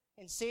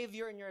and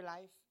Savior in your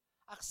life.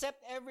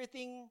 Accept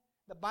everything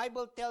the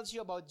Bible tells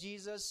you about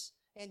Jesus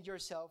and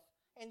yourself.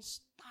 And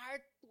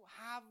start to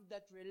have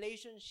that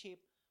relationship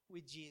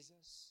with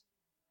Jesus.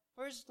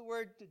 First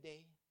word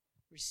today,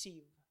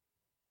 receive.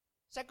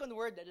 Second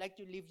word I'd like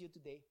to leave you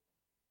today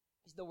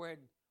is the word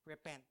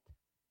repent.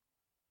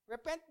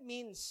 Repent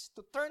means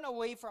to turn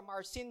away from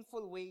our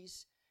sinful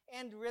ways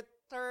and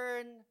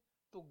return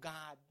to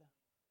God.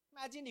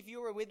 Imagine if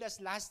you were with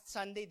us last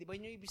Sunday, di ba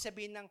yun yung ibig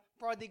sabihin ng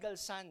prodigal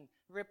son?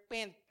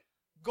 Repent.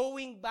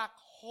 Going back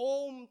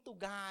home to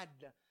God.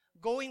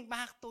 Going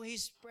back to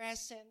His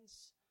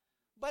presence.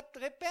 But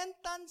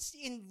repentance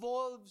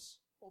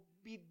involves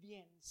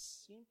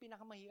obedience. Yun yung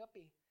pinakamahirap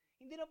eh.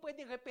 Hindi na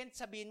pwedeng repent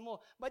sabihin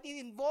mo, but it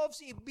involves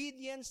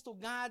obedience to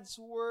God's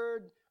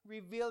word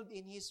revealed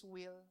in His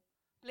will.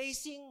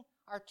 Placing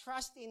our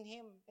trust in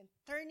Him and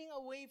turning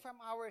away from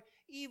our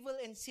evil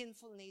and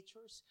sinful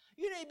natures.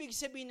 Yun ang ibig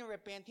sabihin ng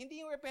repent. Hindi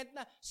yung repent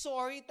na,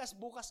 sorry, tas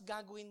bukas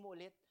gagawin mo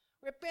ulit.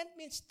 Repent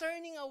means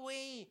turning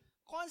away,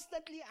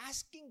 constantly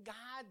asking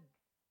God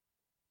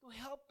to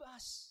help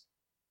us.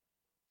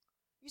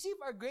 You see,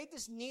 if our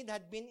greatest need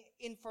had been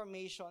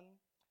information,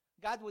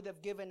 God would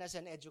have given us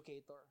an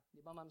educator. Di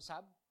ba, Ma'am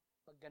Sab?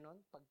 Pag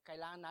ganun, pag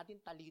kailangan natin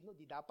talino,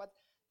 di dapat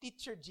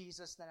teacher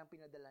Jesus na lang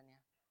pinadala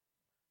niya.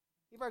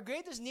 If our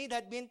greatest need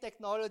had been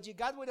technology,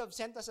 God would have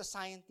sent us a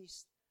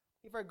scientist.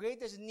 If our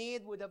greatest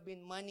need would have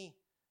been money,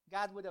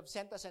 God would have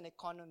sent us an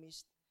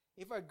economist.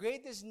 If our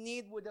greatest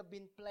need would have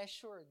been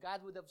pleasure,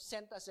 God would have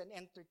sent us an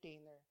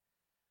entertainer.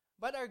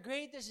 But our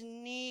greatest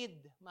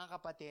need, mga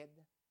kapatid,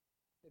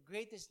 the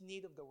greatest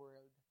need of the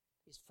world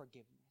is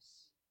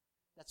forgiveness.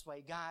 That's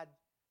why God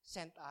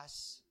sent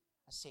us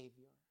a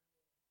Savior.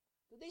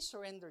 Today,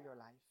 surrender your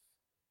life.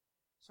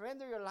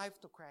 Surrender your life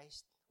to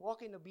Christ.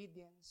 Walk in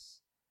obedience.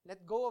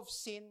 Let go of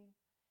sin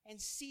and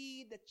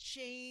see the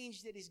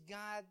change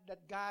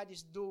that God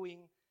is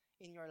doing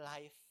in your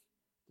life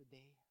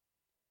today.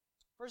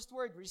 First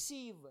word,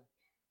 receive.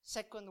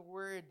 Second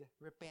word,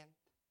 repent.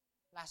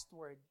 Last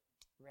word,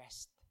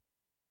 rest.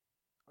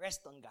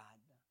 Rest on God.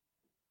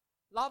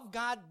 Love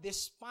God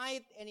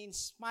despite and in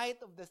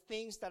spite of the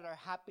things that are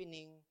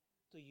happening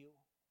to you.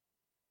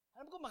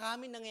 Alam ko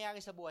maraming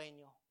nangyayari sa buhay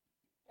nyo.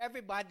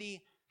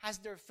 Everybody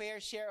has their fair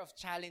share of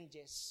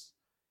challenges.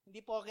 Hindi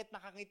porket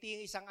nakangiti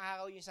yung isang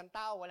araw, yung isang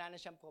tao, wala na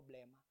siyang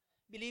problema.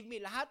 Believe me,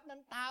 lahat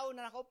ng tao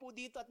na nakaupo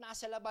dito at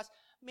nasa labas,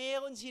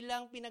 meron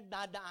silang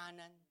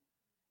pinagdadaanan.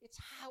 It's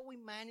how we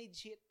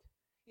manage it.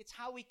 It's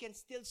how we can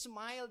still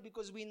smile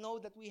because we know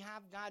that we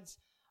have God's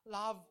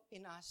love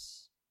in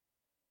us.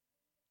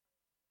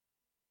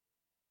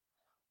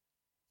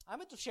 I'm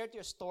going to share to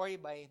you a story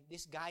by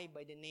this guy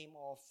by the name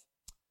of,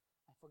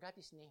 I forgot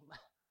his name.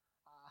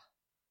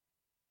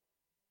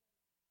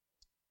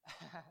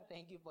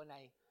 Thank you po,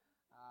 Nay.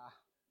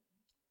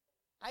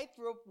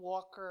 Tightrope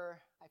walker,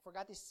 I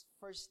forgot his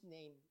first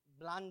name,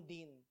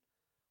 Blondin,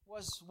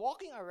 was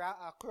walking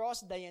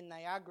across the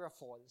Niagara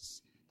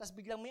Falls. Tapos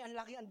biglang may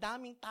ang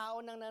daming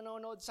tao nang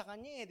nanonood sa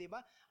kanya, di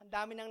ba? Ang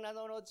dami nang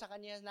nanonood sa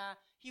kanya na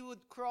he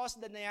would cross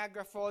the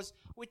Niagara Falls,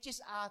 which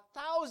is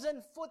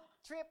 1,000-foot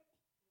trip.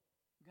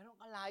 Ganon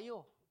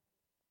kalayo.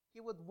 He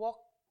would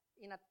walk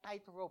in a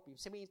tightrope.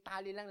 Sabihin,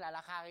 tali lang,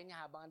 lalakarin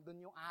niya habang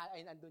andun yung,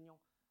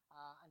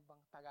 ano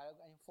bang Tagalog,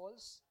 yung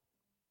falls?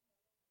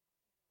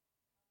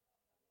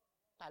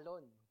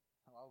 Talon.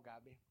 Wow,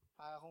 gabi.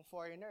 Para akong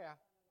foreigner,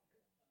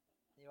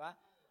 Di ba?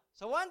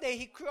 So one day,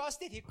 he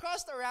crossed it. He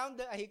crossed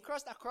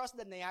across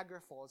the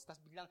Niagara Falls.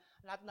 Tapos biglang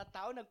lahat na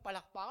tao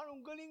nagpalakpakan.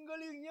 Ang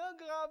galing-galing niya,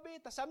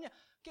 grabe. Tapos sabi niya,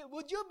 okay,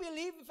 would you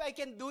believe if I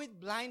can do it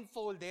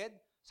blindfolded?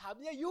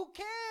 Sabi niya, you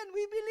can!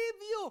 We believe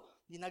you!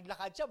 Di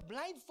naglakad siya,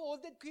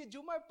 blindfolded, Kuya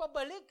Jumar,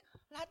 pabalik.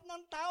 Lahat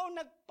ng tao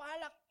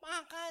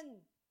nagpalakpakan.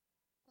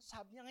 Tapos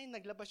sabi niya ngayon,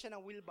 naglabas siya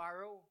ng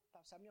wheelbarrow.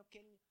 Tapos sabi niya,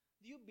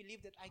 do you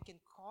believe that I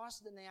can cross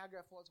the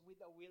Niagara Falls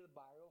with a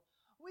wheelbarrow?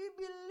 We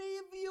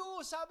believe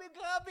you! Sabi,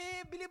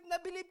 grabe, believe na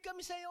believe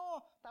kami sa'yo.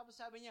 Tapos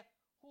sabi niya,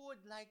 who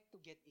would like to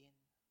get in?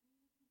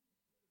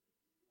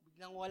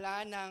 Biglang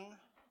wala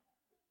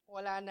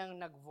nang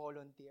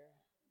nag-volunteer.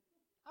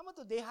 Ama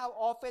today, how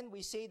often we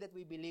say that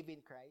we believe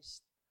in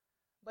Christ,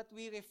 but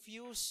we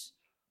refuse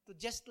to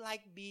just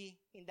like be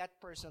in that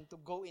person to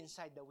go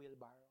inside the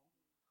wheelbarrow.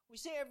 We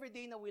say every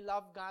day na we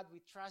love God,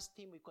 we trust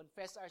Him, we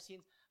confess our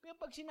sins. Pero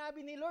pag sinabi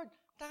ni Lord,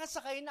 tara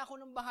sakayin na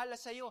ako ng bahala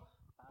sa'yo,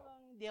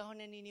 parang hindi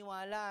ako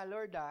naniniwala,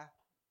 Lord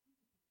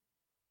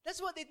That's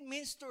what it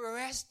means to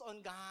rest on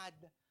God.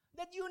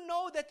 That you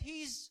know that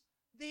He's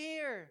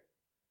there.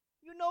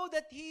 You know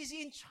that He's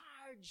in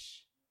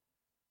charge.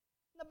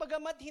 Na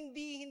bagamat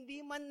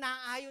hindi man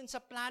naayon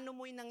sa plano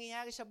mo yung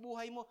nangyayari sa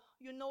buhay mo,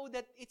 you know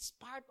that it's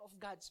part of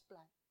God's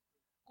plan.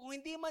 Kung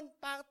hindi man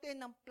parte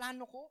ng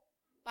plano ko,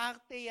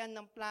 parte yan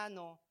ng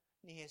plano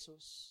ni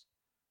Jesus.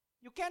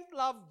 You can't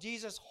love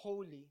Jesus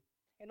wholly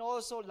and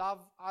also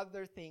love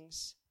other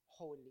things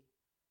wholly.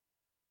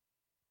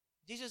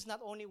 Jesus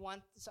not only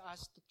wants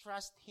us to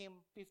trust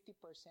Him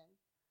 50%,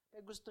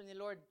 pero gusto ni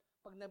Lord,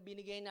 pag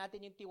nabinigay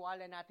natin yung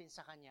tiwala natin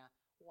sa Kanya,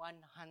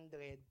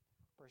 100%.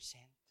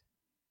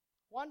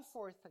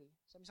 143.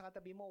 Sabi sa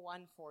katabi mo,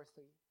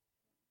 143.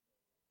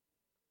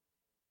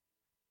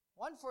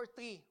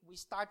 143, we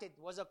started,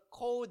 was a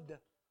code.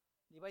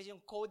 Di ba yung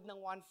code ng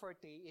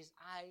 143 is,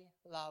 I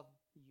love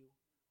you.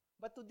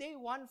 But today,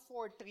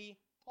 143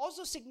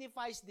 also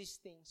signifies these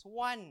things.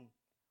 One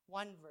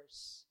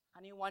verse.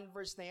 Ano yung one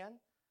verse na yan?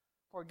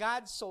 For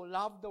God so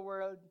loved the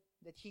world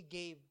that He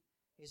gave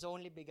His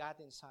only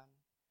begotten Son,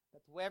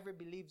 that whoever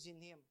believes in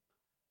Him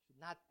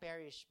should not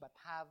perish but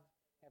have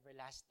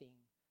everlasting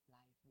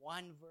life.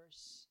 One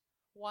verse.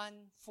 1,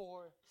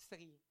 4,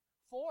 3.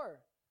 Four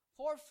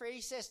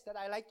phrases that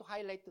I like to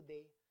highlight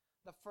today.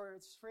 The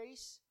first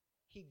phrase,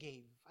 He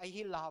gave.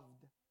 He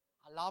loved.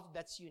 A love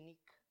that's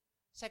unique.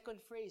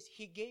 Second phrase,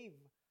 He gave.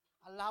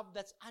 A love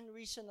that's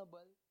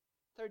unreasonable.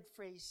 Third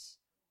phrase,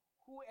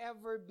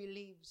 whoever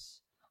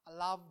believes. A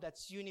love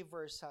that's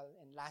universal.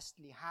 And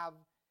lastly, have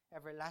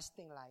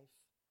everlasting life.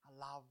 A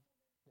love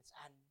that's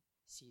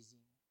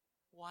unceasing.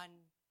 1,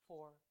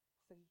 4,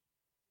 3.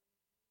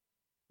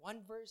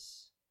 One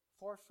verse,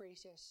 4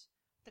 phrases,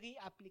 3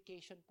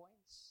 application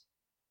points.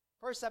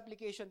 First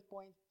application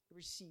point,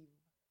 receive.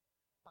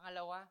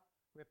 Pangalawa,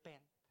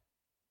 repent.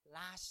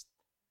 Last,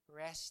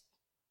 rest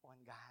on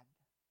God.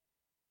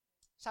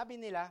 Sabi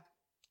nila,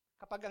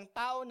 kapag ang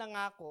tao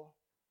nangako,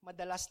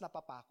 madalas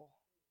napapako.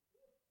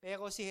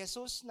 Pero si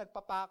Jesus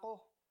nagpapako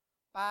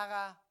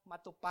para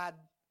matupad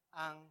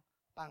ang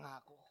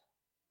pangako.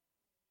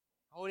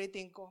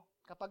 Ulitin ko,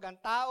 kapag ang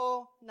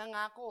tao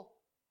nangako,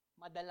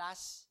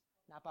 madalas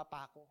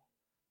napapako.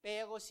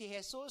 Pero si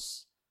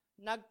Jesus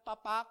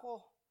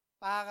nagpapako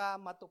para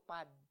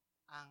matupad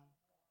ang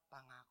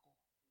pangako.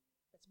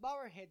 Let's bow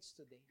our heads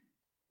today,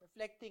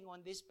 reflecting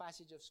on this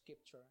passage of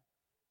Scripture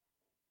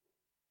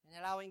and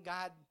allowing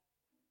God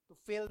to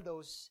fill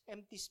those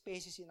empty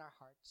spaces in our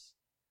hearts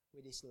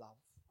with His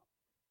love.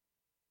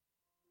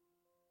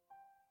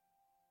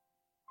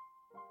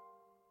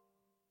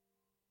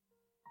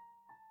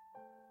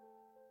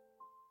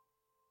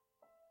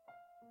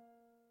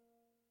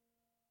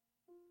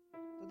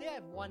 Today I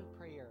have one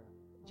prayer,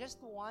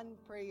 just one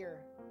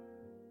prayer.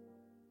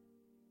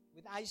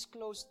 With eyes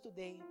closed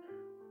today,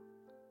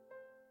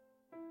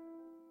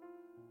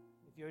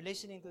 you're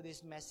listening to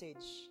this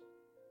message,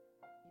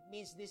 it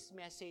means this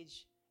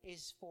message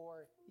is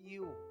for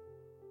you.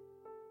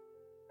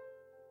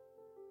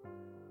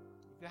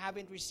 If you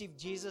haven't received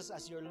Jesus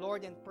as your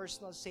Lord and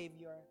personal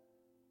Savior,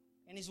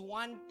 and is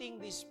wanting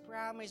this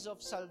promise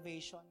of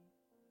salvation,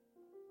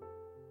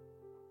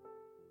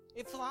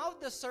 if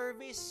throughout the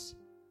service,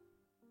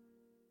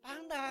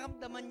 parang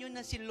nararamdaman nyo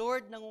na si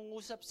Lord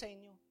nangungusap sa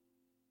inyo,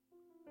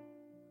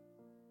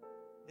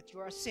 that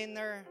you are a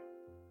sinner,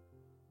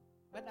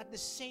 but at the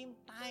same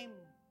time,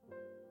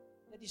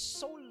 that is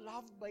so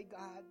loved by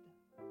God,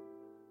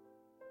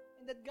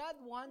 and that God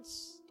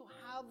wants to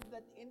have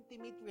that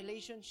intimate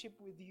relationship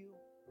with you.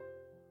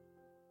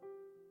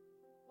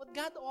 What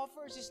God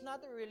offers is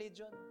not a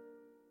religion,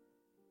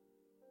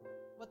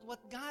 but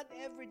what God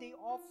every day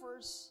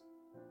offers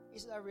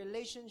is a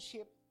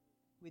relationship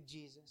with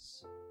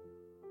Jesus.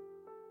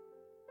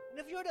 And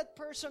if you're that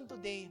person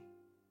today,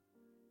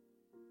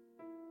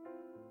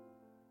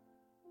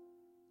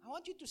 I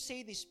want you to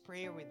say this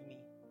prayer with me.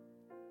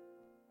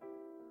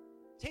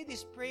 Say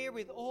this prayer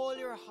with all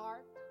your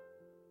heart.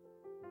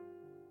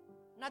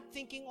 Not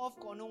thinking of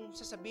kung anong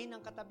sasabihin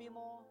ng katabi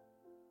mo.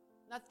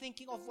 Not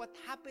thinking of what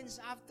happens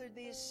after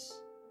this.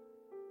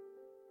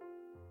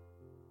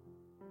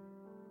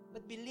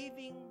 But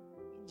believing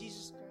in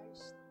Jesus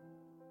Christ.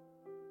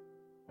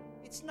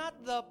 It's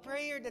not the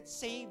prayer that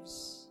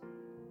saves,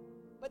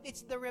 but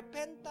it's the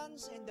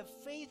repentance and the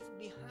faith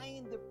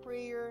behind the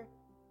prayer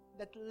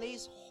that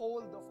lays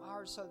hold of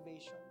our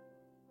salvation.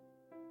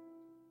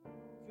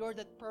 If you're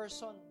that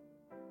person,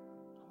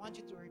 I want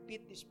you to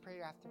repeat this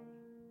prayer after me.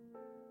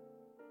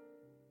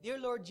 Dear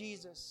Lord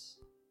Jesus,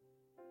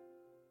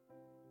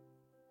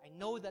 I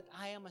know that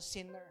I am a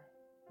sinner,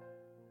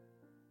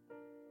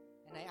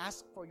 and I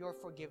ask for your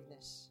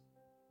forgiveness.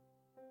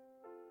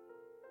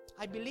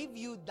 I believe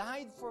you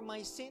died for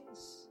my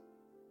sins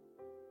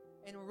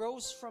and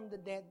rose from the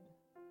dead.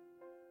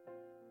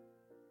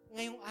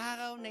 Ngayong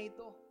araw na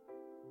ito,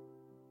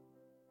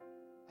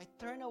 I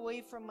turn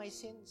away from my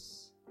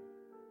sins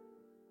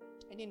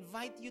and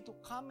invite you to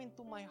come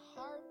into my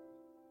heart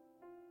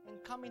and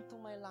come into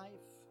my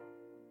life.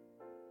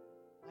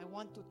 I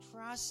want to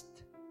trust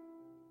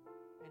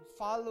and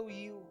follow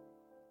you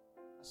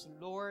as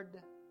Lord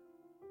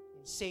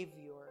and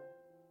Savior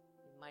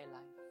in my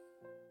life.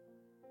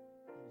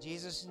 In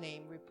Jesus'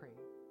 name we pray.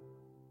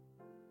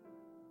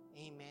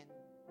 Amen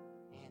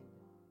and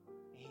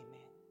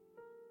amen.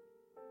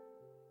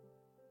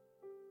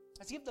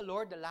 Let's give the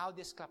Lord the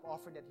loudest clap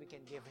offer that we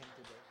can give Him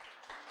today.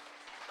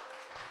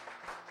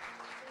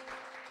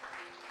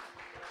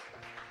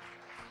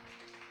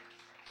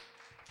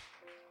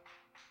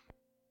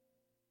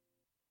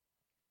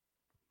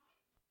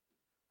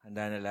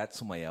 Handa na lahat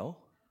sumayaw?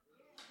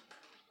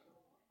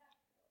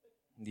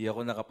 Hindi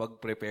ako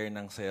nakapag-prepare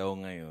ng sayaw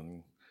ngayon.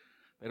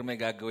 Pero may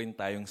gagawin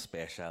tayong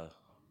special.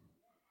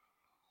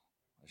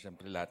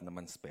 Siyempre lahat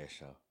naman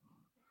special.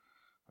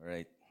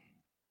 Alright.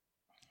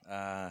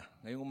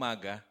 Ngayong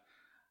umaga,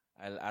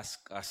 I'll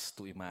ask us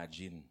to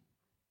imagine.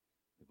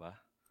 Diba?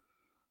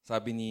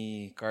 Sabi ni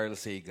Carl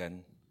Sagan,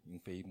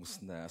 yung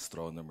famous na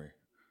astronomer,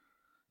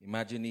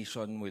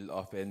 imagination will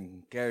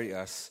often carry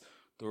us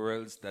to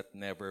worlds that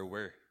never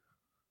were.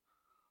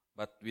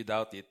 But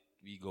without it,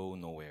 we go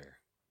nowhere.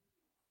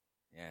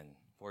 Yan.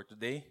 For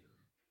today,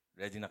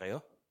 ready na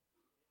kayo?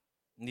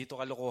 Hindi to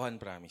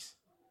kalokohan, promise.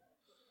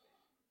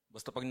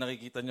 Basta pag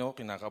nakikita nyo,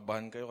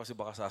 kinakabahan kayo kasi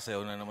baka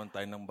sasayaw na naman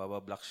tayo ng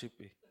Baba Black Sheep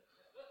eh.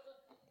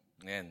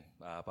 Ngayon,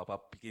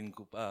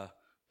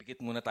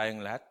 pikit muna tayong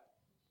lahat.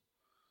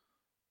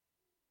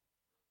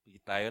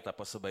 Pikit tayo,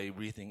 tapos sabay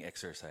breathing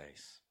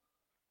exercise.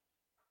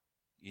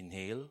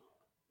 Inhale.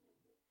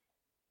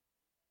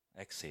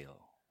 Exhale.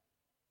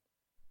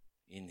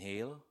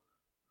 Inhale.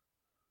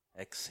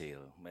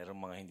 Exhale. Mayroong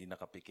mga hindi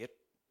nakapikit.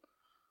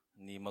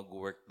 Hindi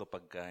mag-work to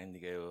pagka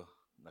hindi kayo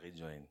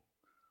naki-join.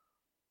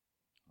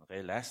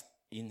 Okay, last.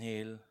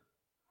 Inhale.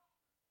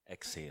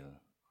 Exhale.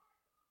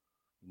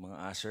 Yung mga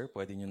usher,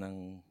 pwede nyo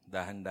nang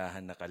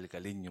dahan-dahan na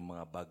kalkalin yung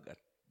mga bag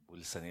at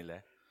bulsa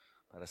nila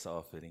para sa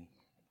offering.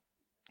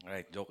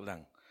 Alright, joke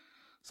lang.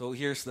 So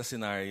here's the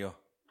scenario.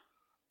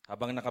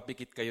 Habang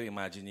nakapikit kayo,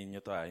 imagine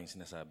niyo to yung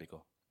sinasabi ko.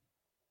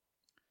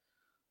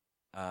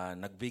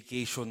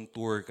 Nag-vacation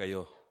tour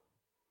kayo.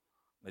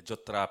 Medyo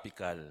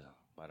tropical.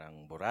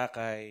 Parang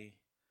Boracay,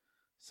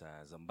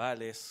 sa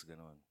Zambales,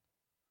 gano'n.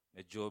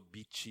 Medyo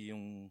beachy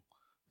yung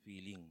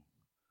feeling.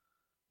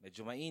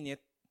 Medyo mainit,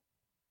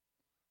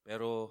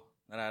 pero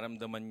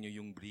nararamdaman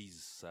nyo yung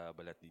breeze sa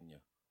balat ninyo.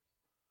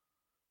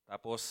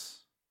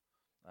 Tapos,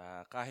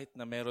 kahit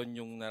na meron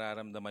yung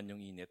nararamdaman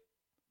yung init,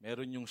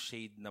 meron yung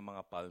shade ng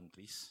mga palm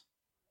trees.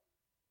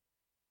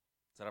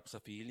 Sarap sa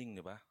feeling,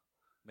 di ba?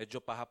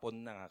 Medyo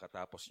pahapon na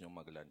katapos nyo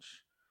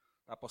mag-lunch.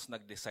 Tapos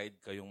nag-decide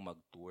kayong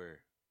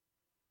mag-tour.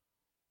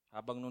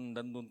 Habang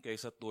nandun kayo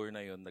sa tour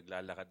na yon,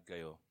 naglalakad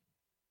kayo,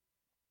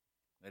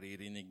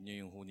 naririnig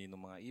nyo yung huni ng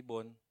mga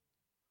ibon.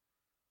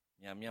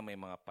 Maya-maya may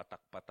mga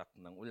patak-patak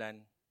ng ulan,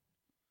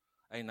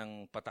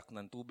 ng patak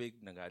ng tubig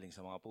na galing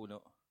sa mga puno.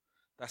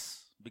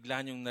 Tapos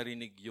bigla nyong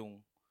narinig yung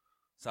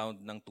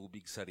sound ng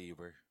tubig sa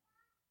river.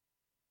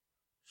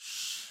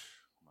 Shh!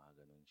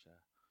 Ganun siya.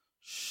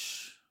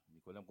 Shh!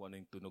 Hindi ko alam kung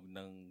ano yung tunog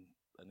ng,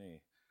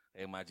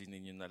 kaya imagine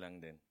niyo na lang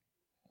din.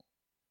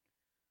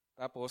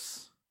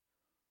 Tapos,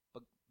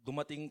 pag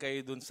dumating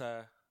kayo dun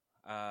sa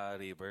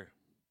river,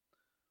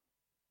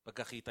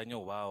 pagkakita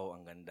nyo, wow,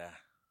 ang ganda.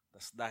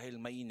 Tapos dahil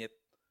mainit,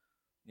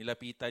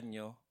 nilapitan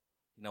nyo,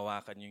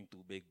 hinawakan nyo yung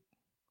tubig.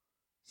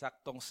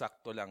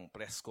 Saktong-sakto lang,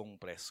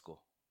 preskong-presko.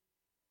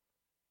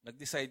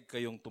 Nag-decide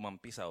kayong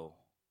tumampisaw.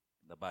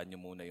 Daba nyo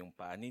muna yung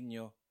paa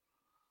ninyo.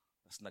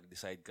 Tapos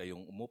nag-decide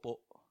kayong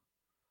umupo.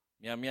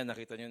 Maya-maya,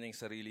 nakita nyo na yung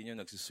sarili nyo,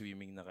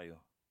 nagsiswimming na kayo.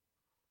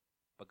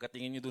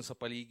 Pagkatingin nyo dun sa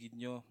paligid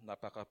nyo,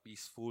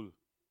 napaka-peaceful.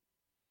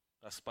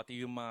 Tapos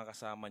pati yung mga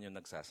kasama nyo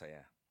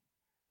nagsasaya.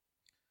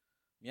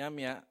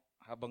 Maya-maya,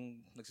 habang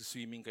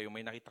nagsiswimming kayo,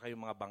 may nakita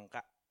kayong mga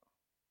bangka.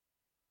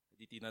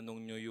 Di tinanong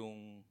nyo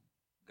yung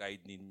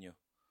guide ninyo,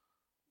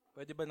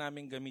 pwede ba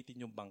namin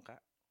gamitin yung bangka?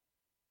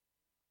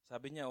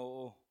 Sabi niya,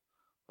 oo.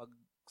 Pag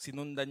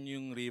sinundan nyo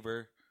yung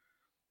river,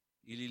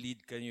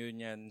 ililid kayo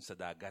niyan sa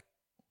dagat.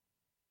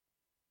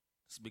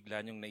 Tapos bigla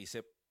nyong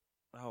naisip,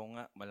 oo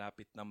nga,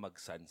 malapit na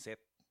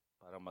mag-sunset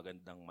para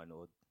magandang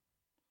manood.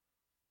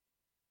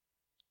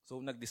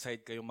 So,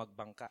 nag-decide kayo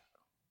magbangka.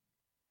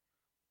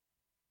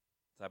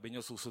 Sabi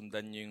nyo,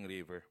 susundan nyo yung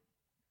river.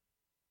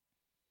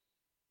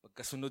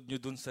 Pagkasunod nyo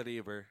dun sa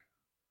river,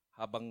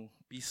 habang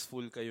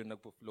peaceful kayo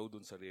nagpo-flow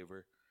dun sa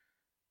river,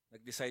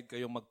 nag-decide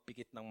kayo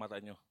magpikit ng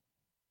mata nyo.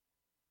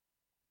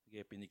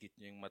 Sige, pinikit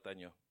nyo yung mata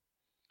nyo.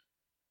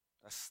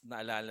 Tapos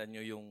naalala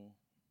nyo yung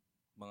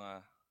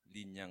mga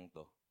linyang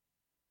to.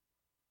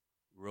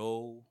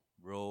 Row,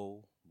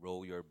 row,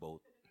 row your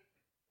boat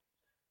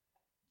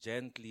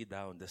gently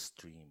down the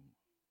stream.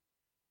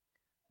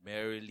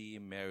 Merrily,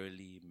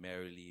 merrily,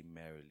 merrily,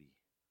 merrily.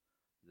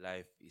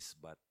 Life is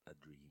but a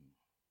dream.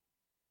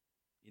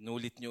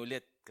 Inulit niyo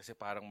ulit kasi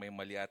parang may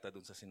mali ata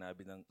dun sa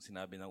sinabi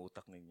ng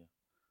utak ninyo.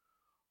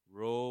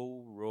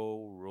 Row,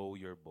 row, row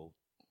your boat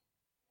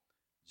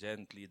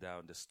gently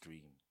down the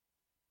stream.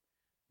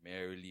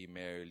 Merrily,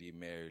 merrily,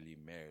 merrily,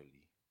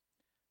 merrily.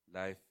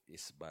 Life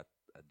is but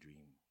a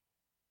dream.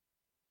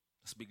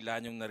 Tapos bigla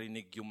niyong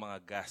narinig yung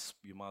mga gasp,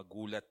 yung mga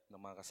gulat ng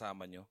mga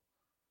kasama nyo.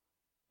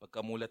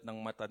 Pagkamulat ng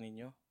mata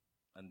ninyo,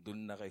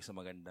 andun na kayo sa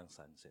magandang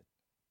sunset.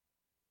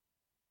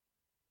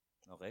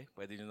 Okay?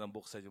 Pwede nyo nang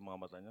buksan yung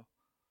mga mata nyo.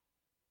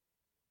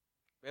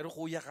 Pero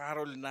Kuya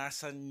Carol,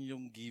 nasan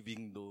yung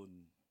giving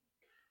doon?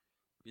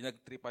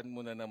 Pinagtripan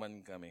mo na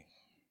naman kami.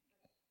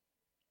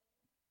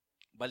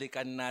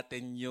 Balikan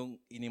natin yung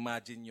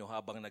inimagine nyo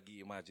habang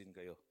nag-i-imagine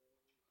kayo.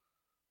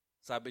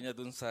 Sabi niya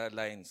doon sa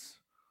lines,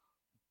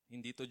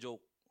 hindi to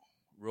joke.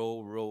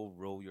 Row, row,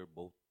 row your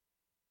boat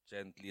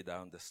gently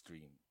down the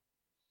stream.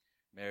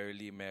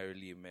 Merrily,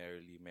 merrily,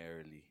 merrily,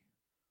 merrily.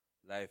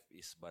 Life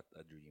is but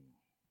a dream.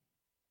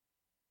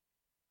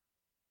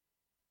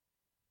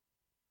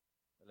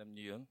 Alam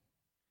niyo yun?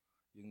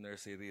 Yung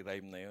nursery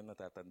rhyme na yun,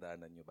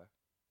 natatandaan niyo ba?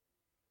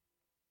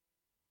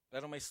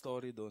 Pero may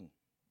story doon.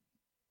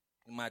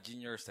 Imagine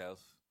yourself,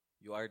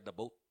 you are the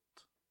boat.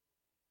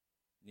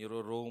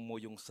 Niro-row mo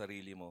yung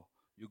sarili mo.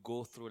 You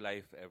go through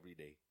life every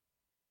day.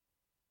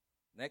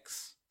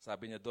 Next,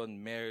 sabi niya doon,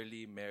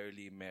 merrily,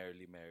 merrily,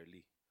 merrily,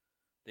 merrily.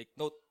 Take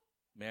note,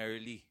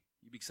 merrily.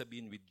 Ibig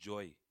sabihin with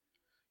joy.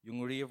 Yung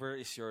river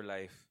is your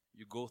life.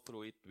 You go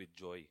through it with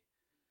joy.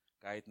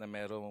 Kahit na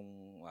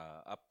merong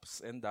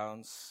ups and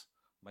downs,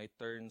 may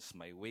turns,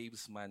 may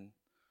waves man,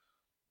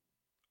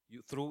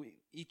 through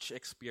each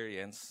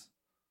experience,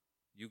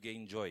 you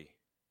gain joy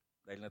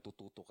dahil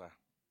natututo ka.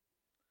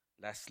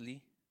 Lastly,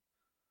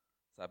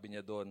 sabi niya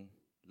doon,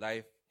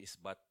 life is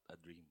but a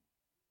dream.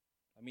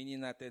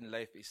 Aminin natin,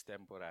 life is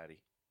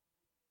temporary.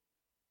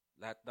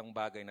 Lahat ng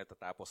bagay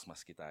natatapos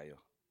maski tayo.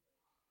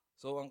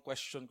 So, ang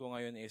question ko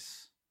ngayon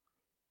is,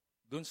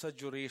 dun sa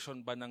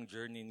duration ba ng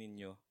journey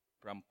ninyo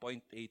from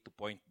point A to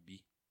point B,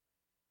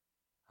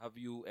 have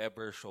you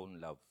ever shown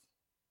love?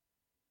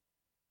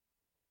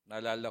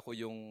 Naalala ko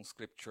yung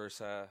scripture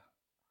sa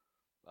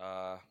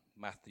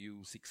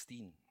Matthew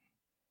 16,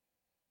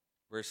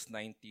 verse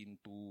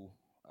 19 to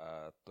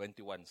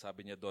 21.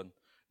 Sabi niya doon,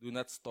 do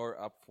not store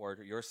up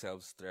for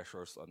yourselves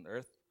treasures on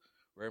earth,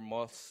 where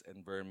moths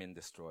and vermin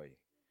destroy,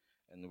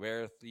 and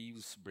where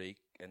thieves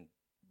break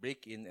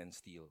in and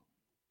steal.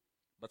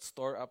 But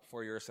store up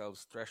for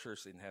yourselves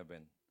treasures in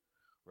heaven,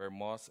 where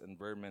moths and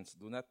vermin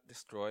do not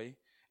destroy,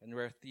 and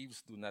where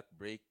thieves do not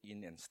break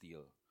in and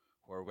steal.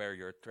 For where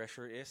your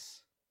treasure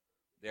is,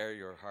 there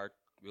your heart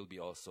will be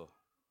also.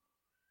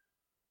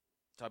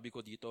 Sabi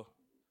ko dito,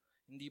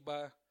 hindi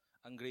ba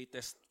ang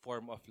greatest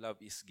form of love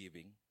is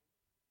giving?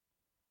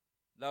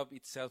 Love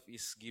itself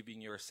is giving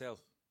yourself.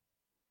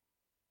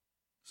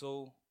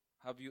 So,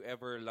 have you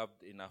ever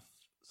loved enough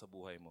sa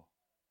buhay mo?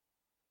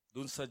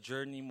 Dun sa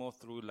journey mo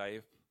through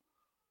life,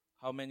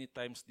 how many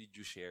times did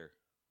you share?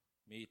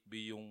 May it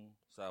be yung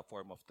sa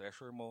form of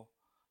treasure mo,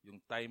 yung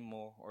time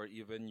mo, or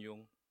even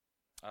yung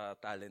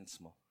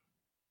talents mo.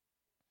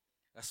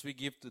 As we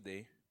give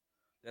today,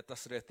 let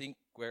us rethink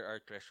where our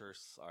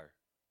treasures are.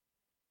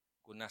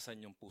 kung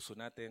nasan yung puso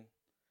natin.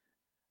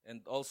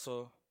 And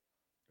also,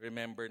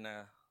 remember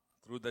na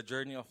through the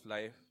journey of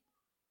life,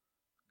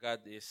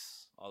 God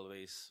is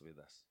always with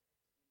us.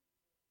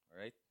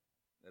 Alright?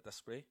 Let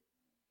us pray.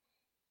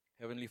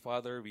 Heavenly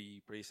Father,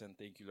 we praise and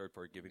thank you, Lord,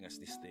 for giving us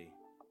this day.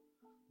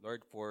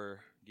 Lord, for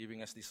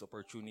giving us this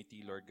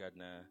opportunity, Lord God,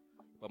 na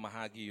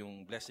pamahagi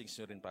yung blessings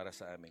nyo rin para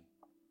sa amin.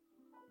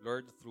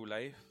 Lord, through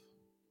life,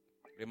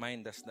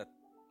 remind us that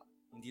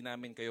hindi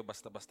namin kayo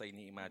basta-basta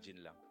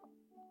ini-imagine lang.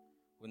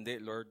 Kundi,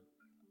 Lord,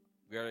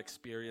 we are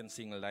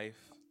experiencing life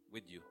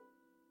with you.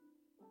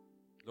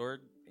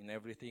 Lord, in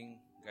everything,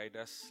 guide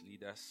us,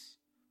 lead us,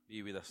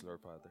 be with us,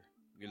 Lord Father.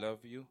 We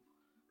love you.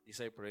 This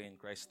I pray in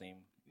Christ's name.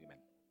 Amen.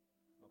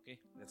 Okay,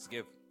 let's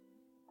give.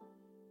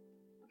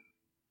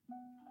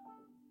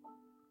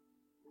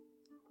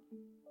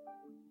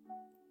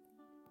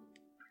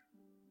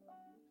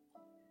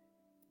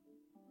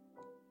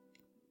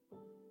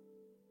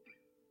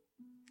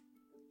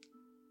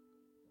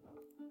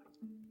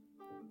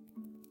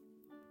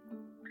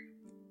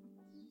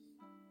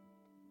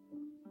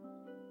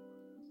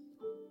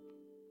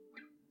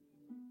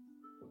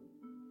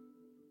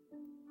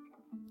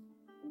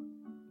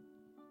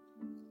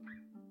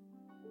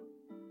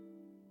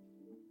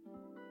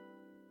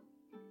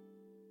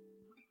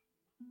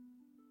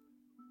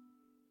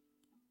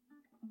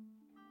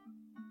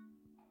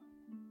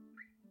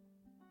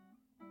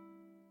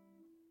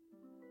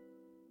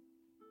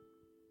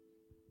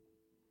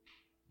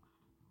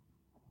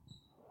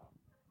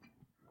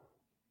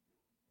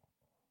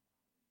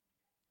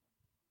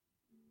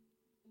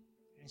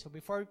 And so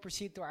before we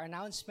proceed to our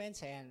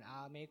announcements, and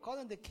may I call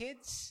on the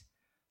kids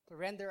to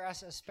render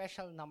us a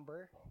special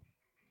number.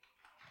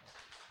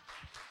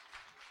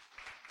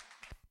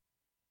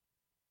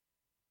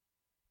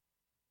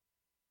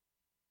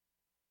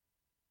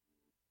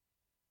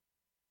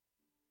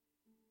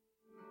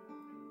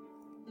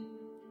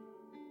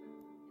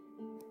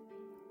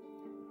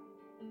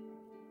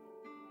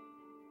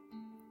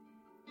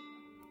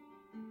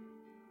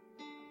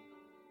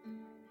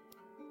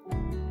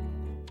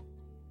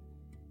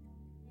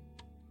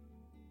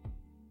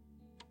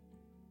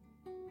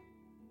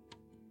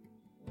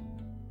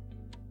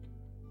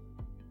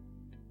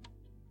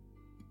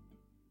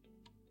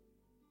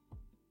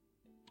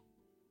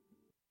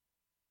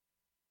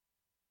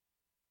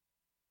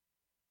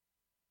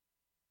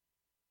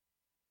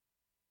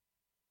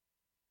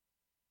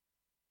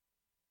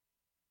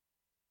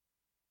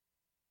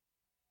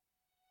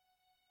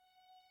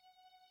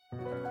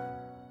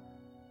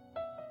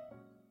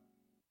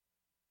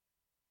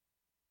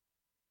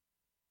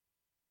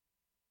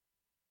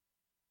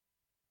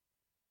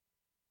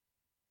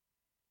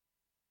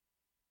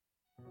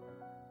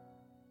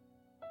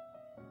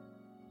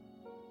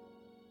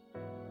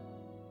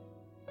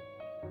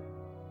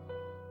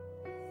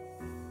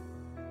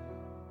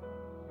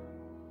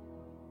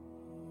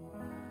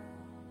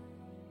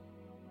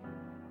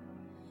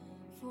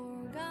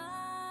 For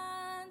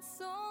God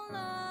so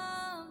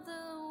loved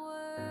the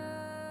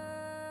world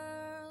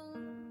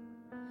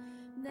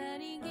that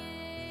He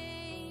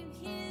gave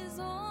His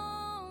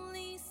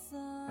only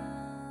Son.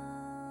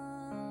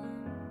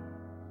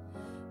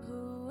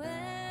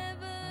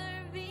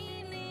 Whoever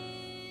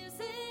believes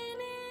in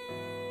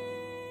Him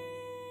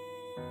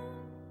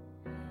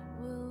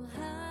will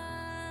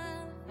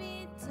have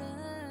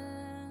eternal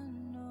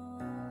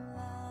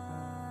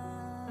life.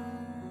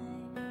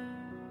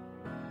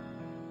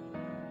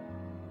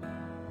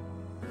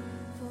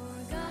 For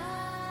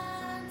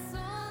God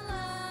so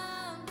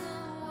loved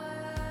the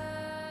world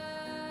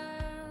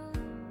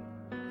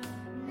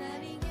that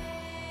He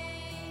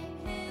gave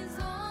His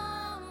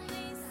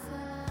only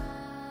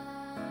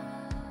Son.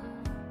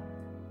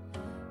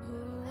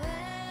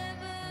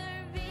 Whoever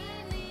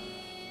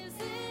believes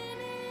in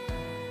Him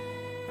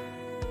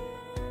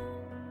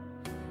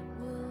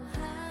will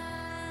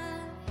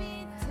have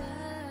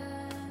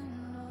eternal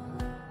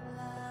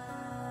life.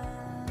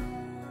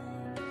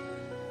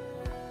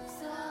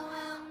 So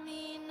help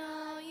me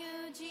know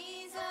you,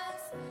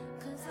 Jesus,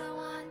 'cause I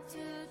want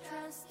to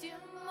trust you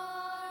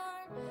more.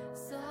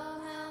 So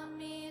help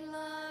me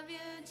love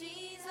you,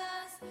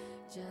 Jesus,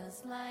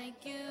 just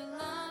like you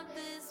love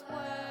this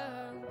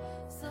world.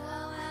 So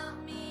help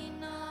me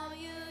know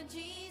you,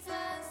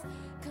 Jesus,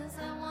 'cause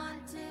I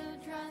want to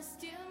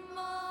trust you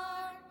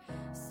more.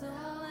 So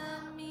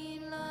help me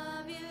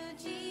love you,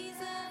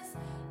 Jesus,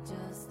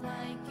 just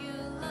like you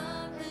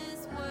love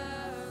this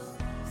world.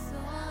 So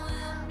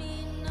help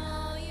me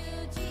know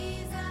you,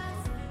 Jesus,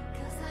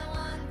 'cause I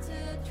want to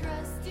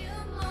trust you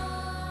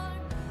more.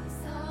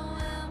 So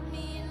help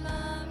me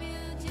love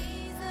you,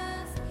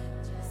 Jesus,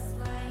 just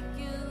like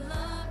you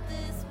love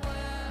this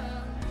world.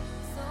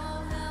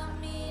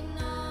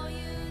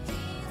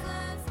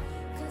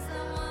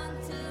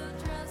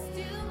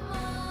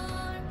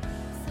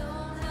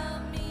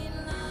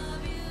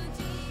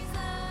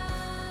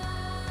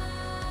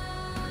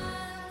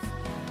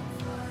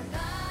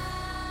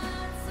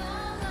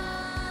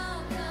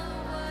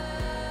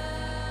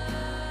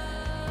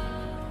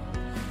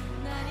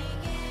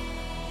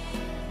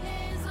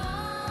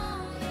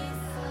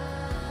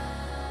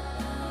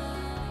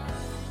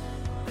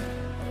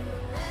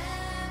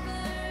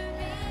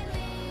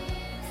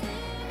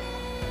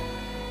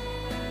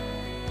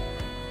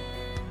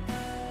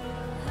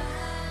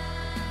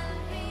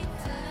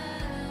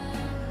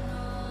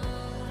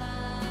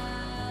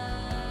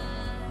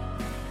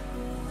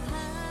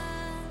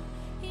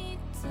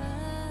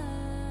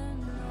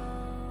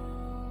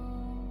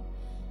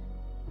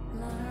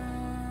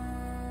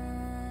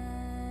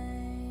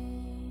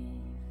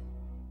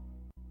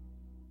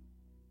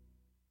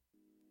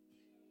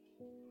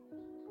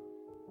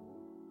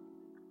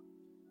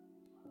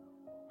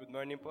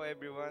 Good morning po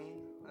everyone.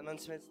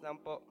 Announcements lang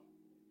po.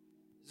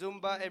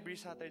 Zumba every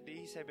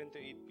Saturday, 7 to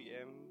 8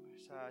 p.m.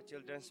 sa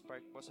Children's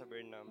Park po sa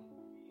Burnham.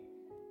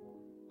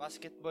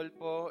 Basketball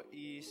po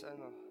is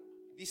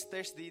this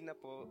Thursday na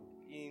po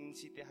in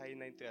City High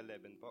 9 to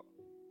 11 po.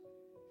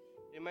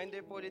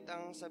 Reminder po ulit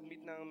ang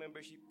submit ng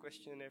membership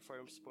questionnaire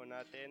forms po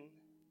natin.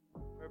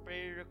 For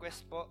prayer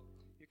request po,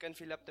 you can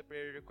fill up the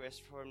prayer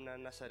request form na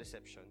nasa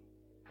reception.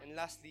 And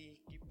lastly,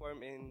 keep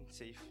warm and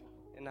safe.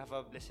 And have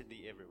a blessed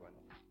day, everyone.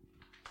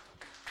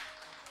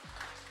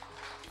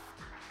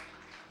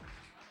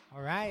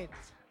 Alright.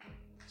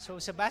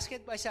 So sa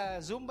basketball, sa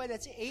Zumba,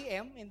 that's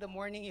AM in the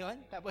morning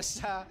yon. Tapos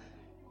sa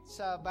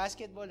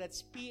basketball,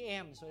 that's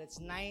PM. So that's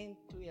 9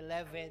 to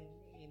 11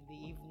 in the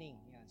evening.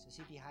 Yan, sa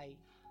City High.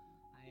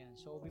 Ayan.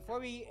 So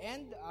before we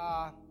end,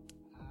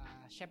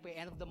 syempre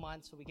end of the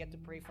month, so we get to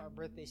pray for our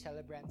birthday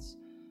celebrants.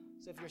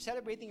 So if you're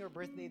celebrating your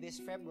birthday this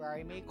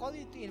February, may I call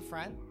you to in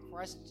front for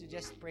us to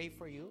just pray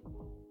for you.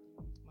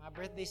 Mga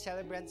birthday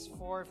celebrants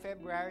for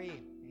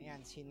February.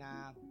 Ayan, si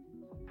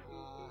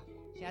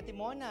Ate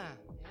Mona.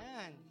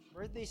 Ayan,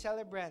 birthday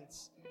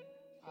celebrants.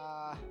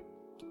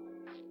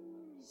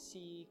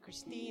 Si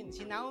Christine,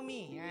 si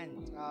Naomi.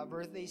 Ayan,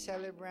 birthday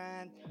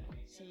celebrant.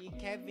 Si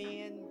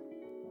Kevin.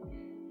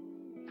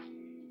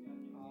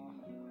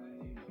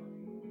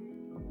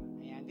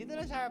 Ayan, dito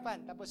lang sa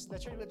harapan. Tapos the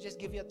church will just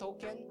give you a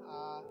token.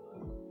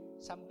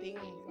 Something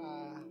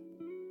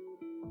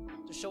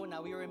to show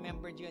na we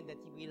remembered you and that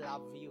we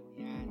love you.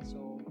 Ayan,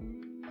 so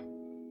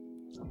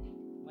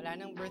wala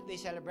nang birthday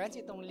celebrants.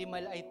 Itong 5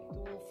 ay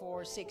 2,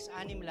 4, 6,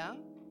 6 lang.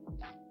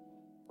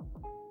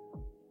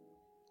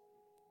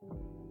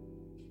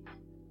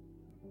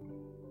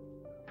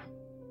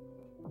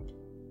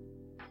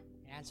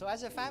 And so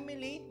as a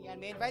family, yan,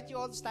 may invite you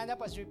all to stand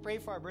up as we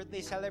pray for our birthday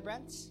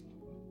celebrants.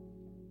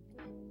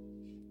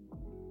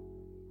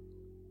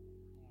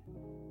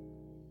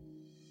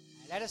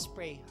 Let us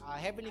pray.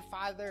 Heavenly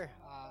Father,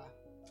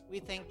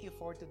 we thank you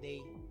for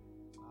today.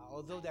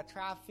 Although the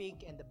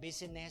traffic and the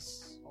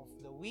busyness of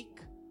the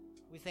week,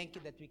 we thank you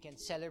that we can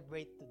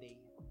celebrate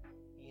today.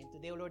 And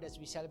today, O Lord, as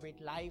we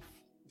celebrate life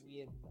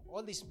with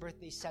all these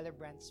birthday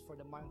celebrants for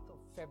the month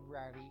of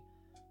February,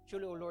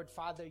 truly, O Lord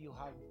Father, you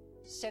have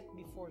set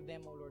before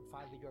them, O Lord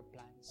Father, your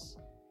plans.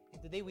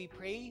 And today we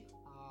pray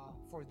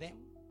for them.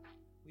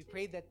 We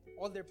pray that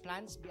all their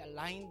plans be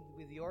aligned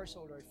with yours,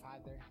 O Lord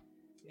Father.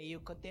 May you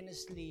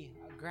continuously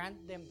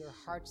grant them their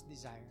heart's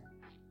desire.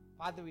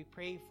 Father, we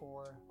pray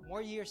for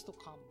more years to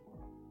come,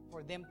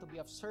 for them to be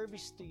of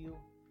service to you,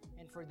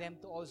 and for them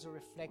to also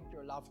reflect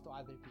your love to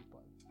other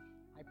people.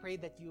 I pray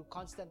that you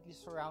constantly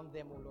surround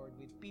them, O Lord,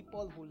 with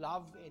people who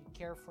love and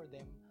care for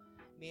them.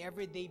 May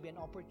every day be an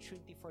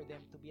opportunity for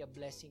them to be a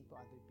blessing to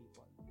other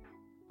people.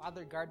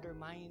 Father, guard their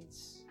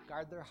minds,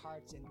 guard their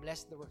hearts, and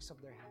bless the works of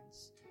their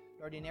hands.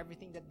 Lord, in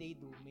everything that they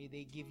do, may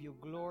they give you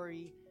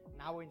glory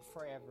now and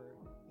forever.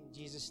 In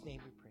Jesus' name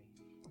we pray.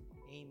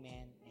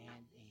 Amen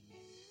and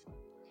amen.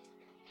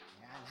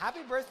 Ayan.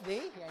 Happy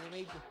birthday.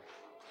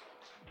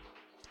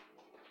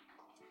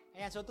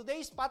 Ayan, so today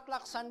is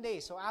Potluck Sunday.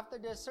 So after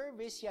the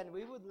service, yan,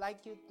 we would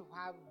like you to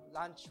have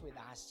lunch with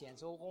us. Yan.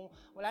 So kung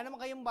wala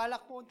naman kayong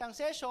balak puntang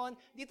session,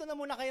 dito na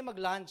muna kayo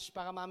mag-lunch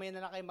para mamaya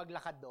na kayo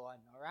maglakad doon.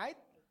 Alright?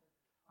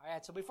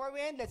 Alright, so before we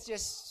end, let's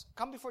just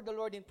come before the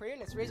Lord in prayer.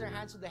 Let's raise our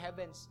hands to the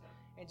heavens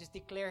and just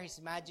declare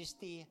His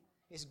majesty,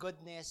 His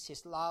goodness,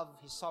 His love,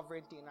 His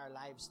sovereignty in our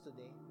lives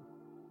today.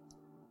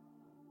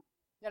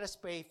 Let us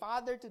pray.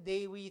 Father,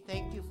 today we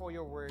thank you for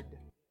your word,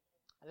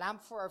 a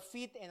lamp for our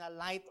feet and a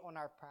light on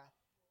our path.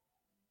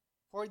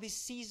 For this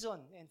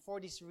season and for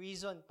this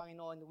reason,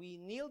 Panginoon, we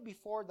kneel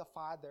before the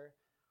Father,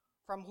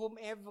 from whom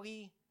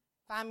every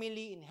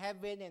family in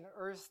heaven and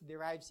earth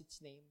derives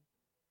its name.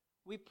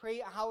 We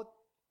pray out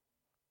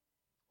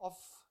of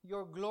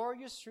your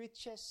glorious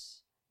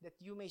riches that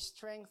you may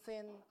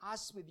strengthen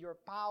us with your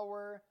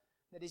power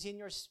that is in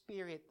your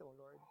Spirit, O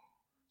Lord,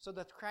 so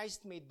that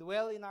Christ may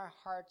dwell in our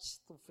hearts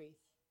through faith.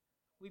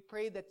 We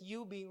pray that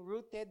you, being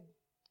rooted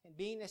and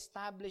being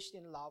established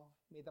in love,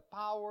 may the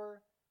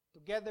power,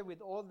 together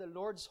with all the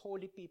Lord's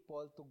holy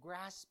people, to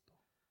grasp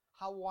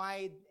how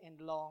wide and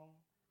long,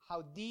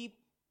 how deep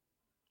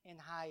and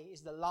high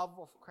is the love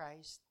of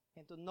Christ,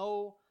 and to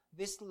know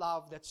this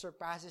love that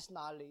surpasses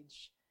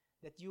knowledge,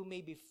 that you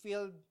may be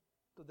filled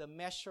to the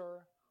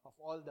measure of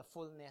all the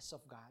fullness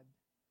of God.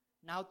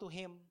 Now to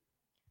Him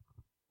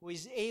who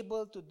is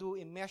able to do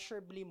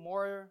immeasurably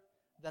more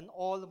than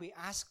all we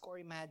ask or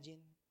imagine,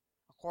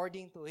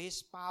 according to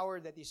His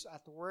power that is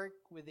at work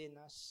within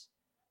us,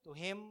 to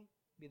Him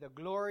be the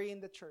glory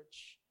in the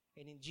church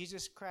and in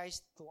Jesus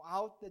Christ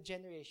throughout the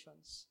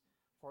generations,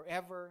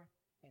 forever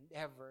and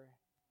ever.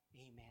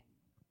 Amen.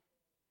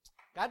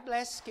 God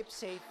bless. Keep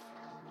safe.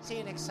 See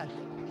you next Sunday.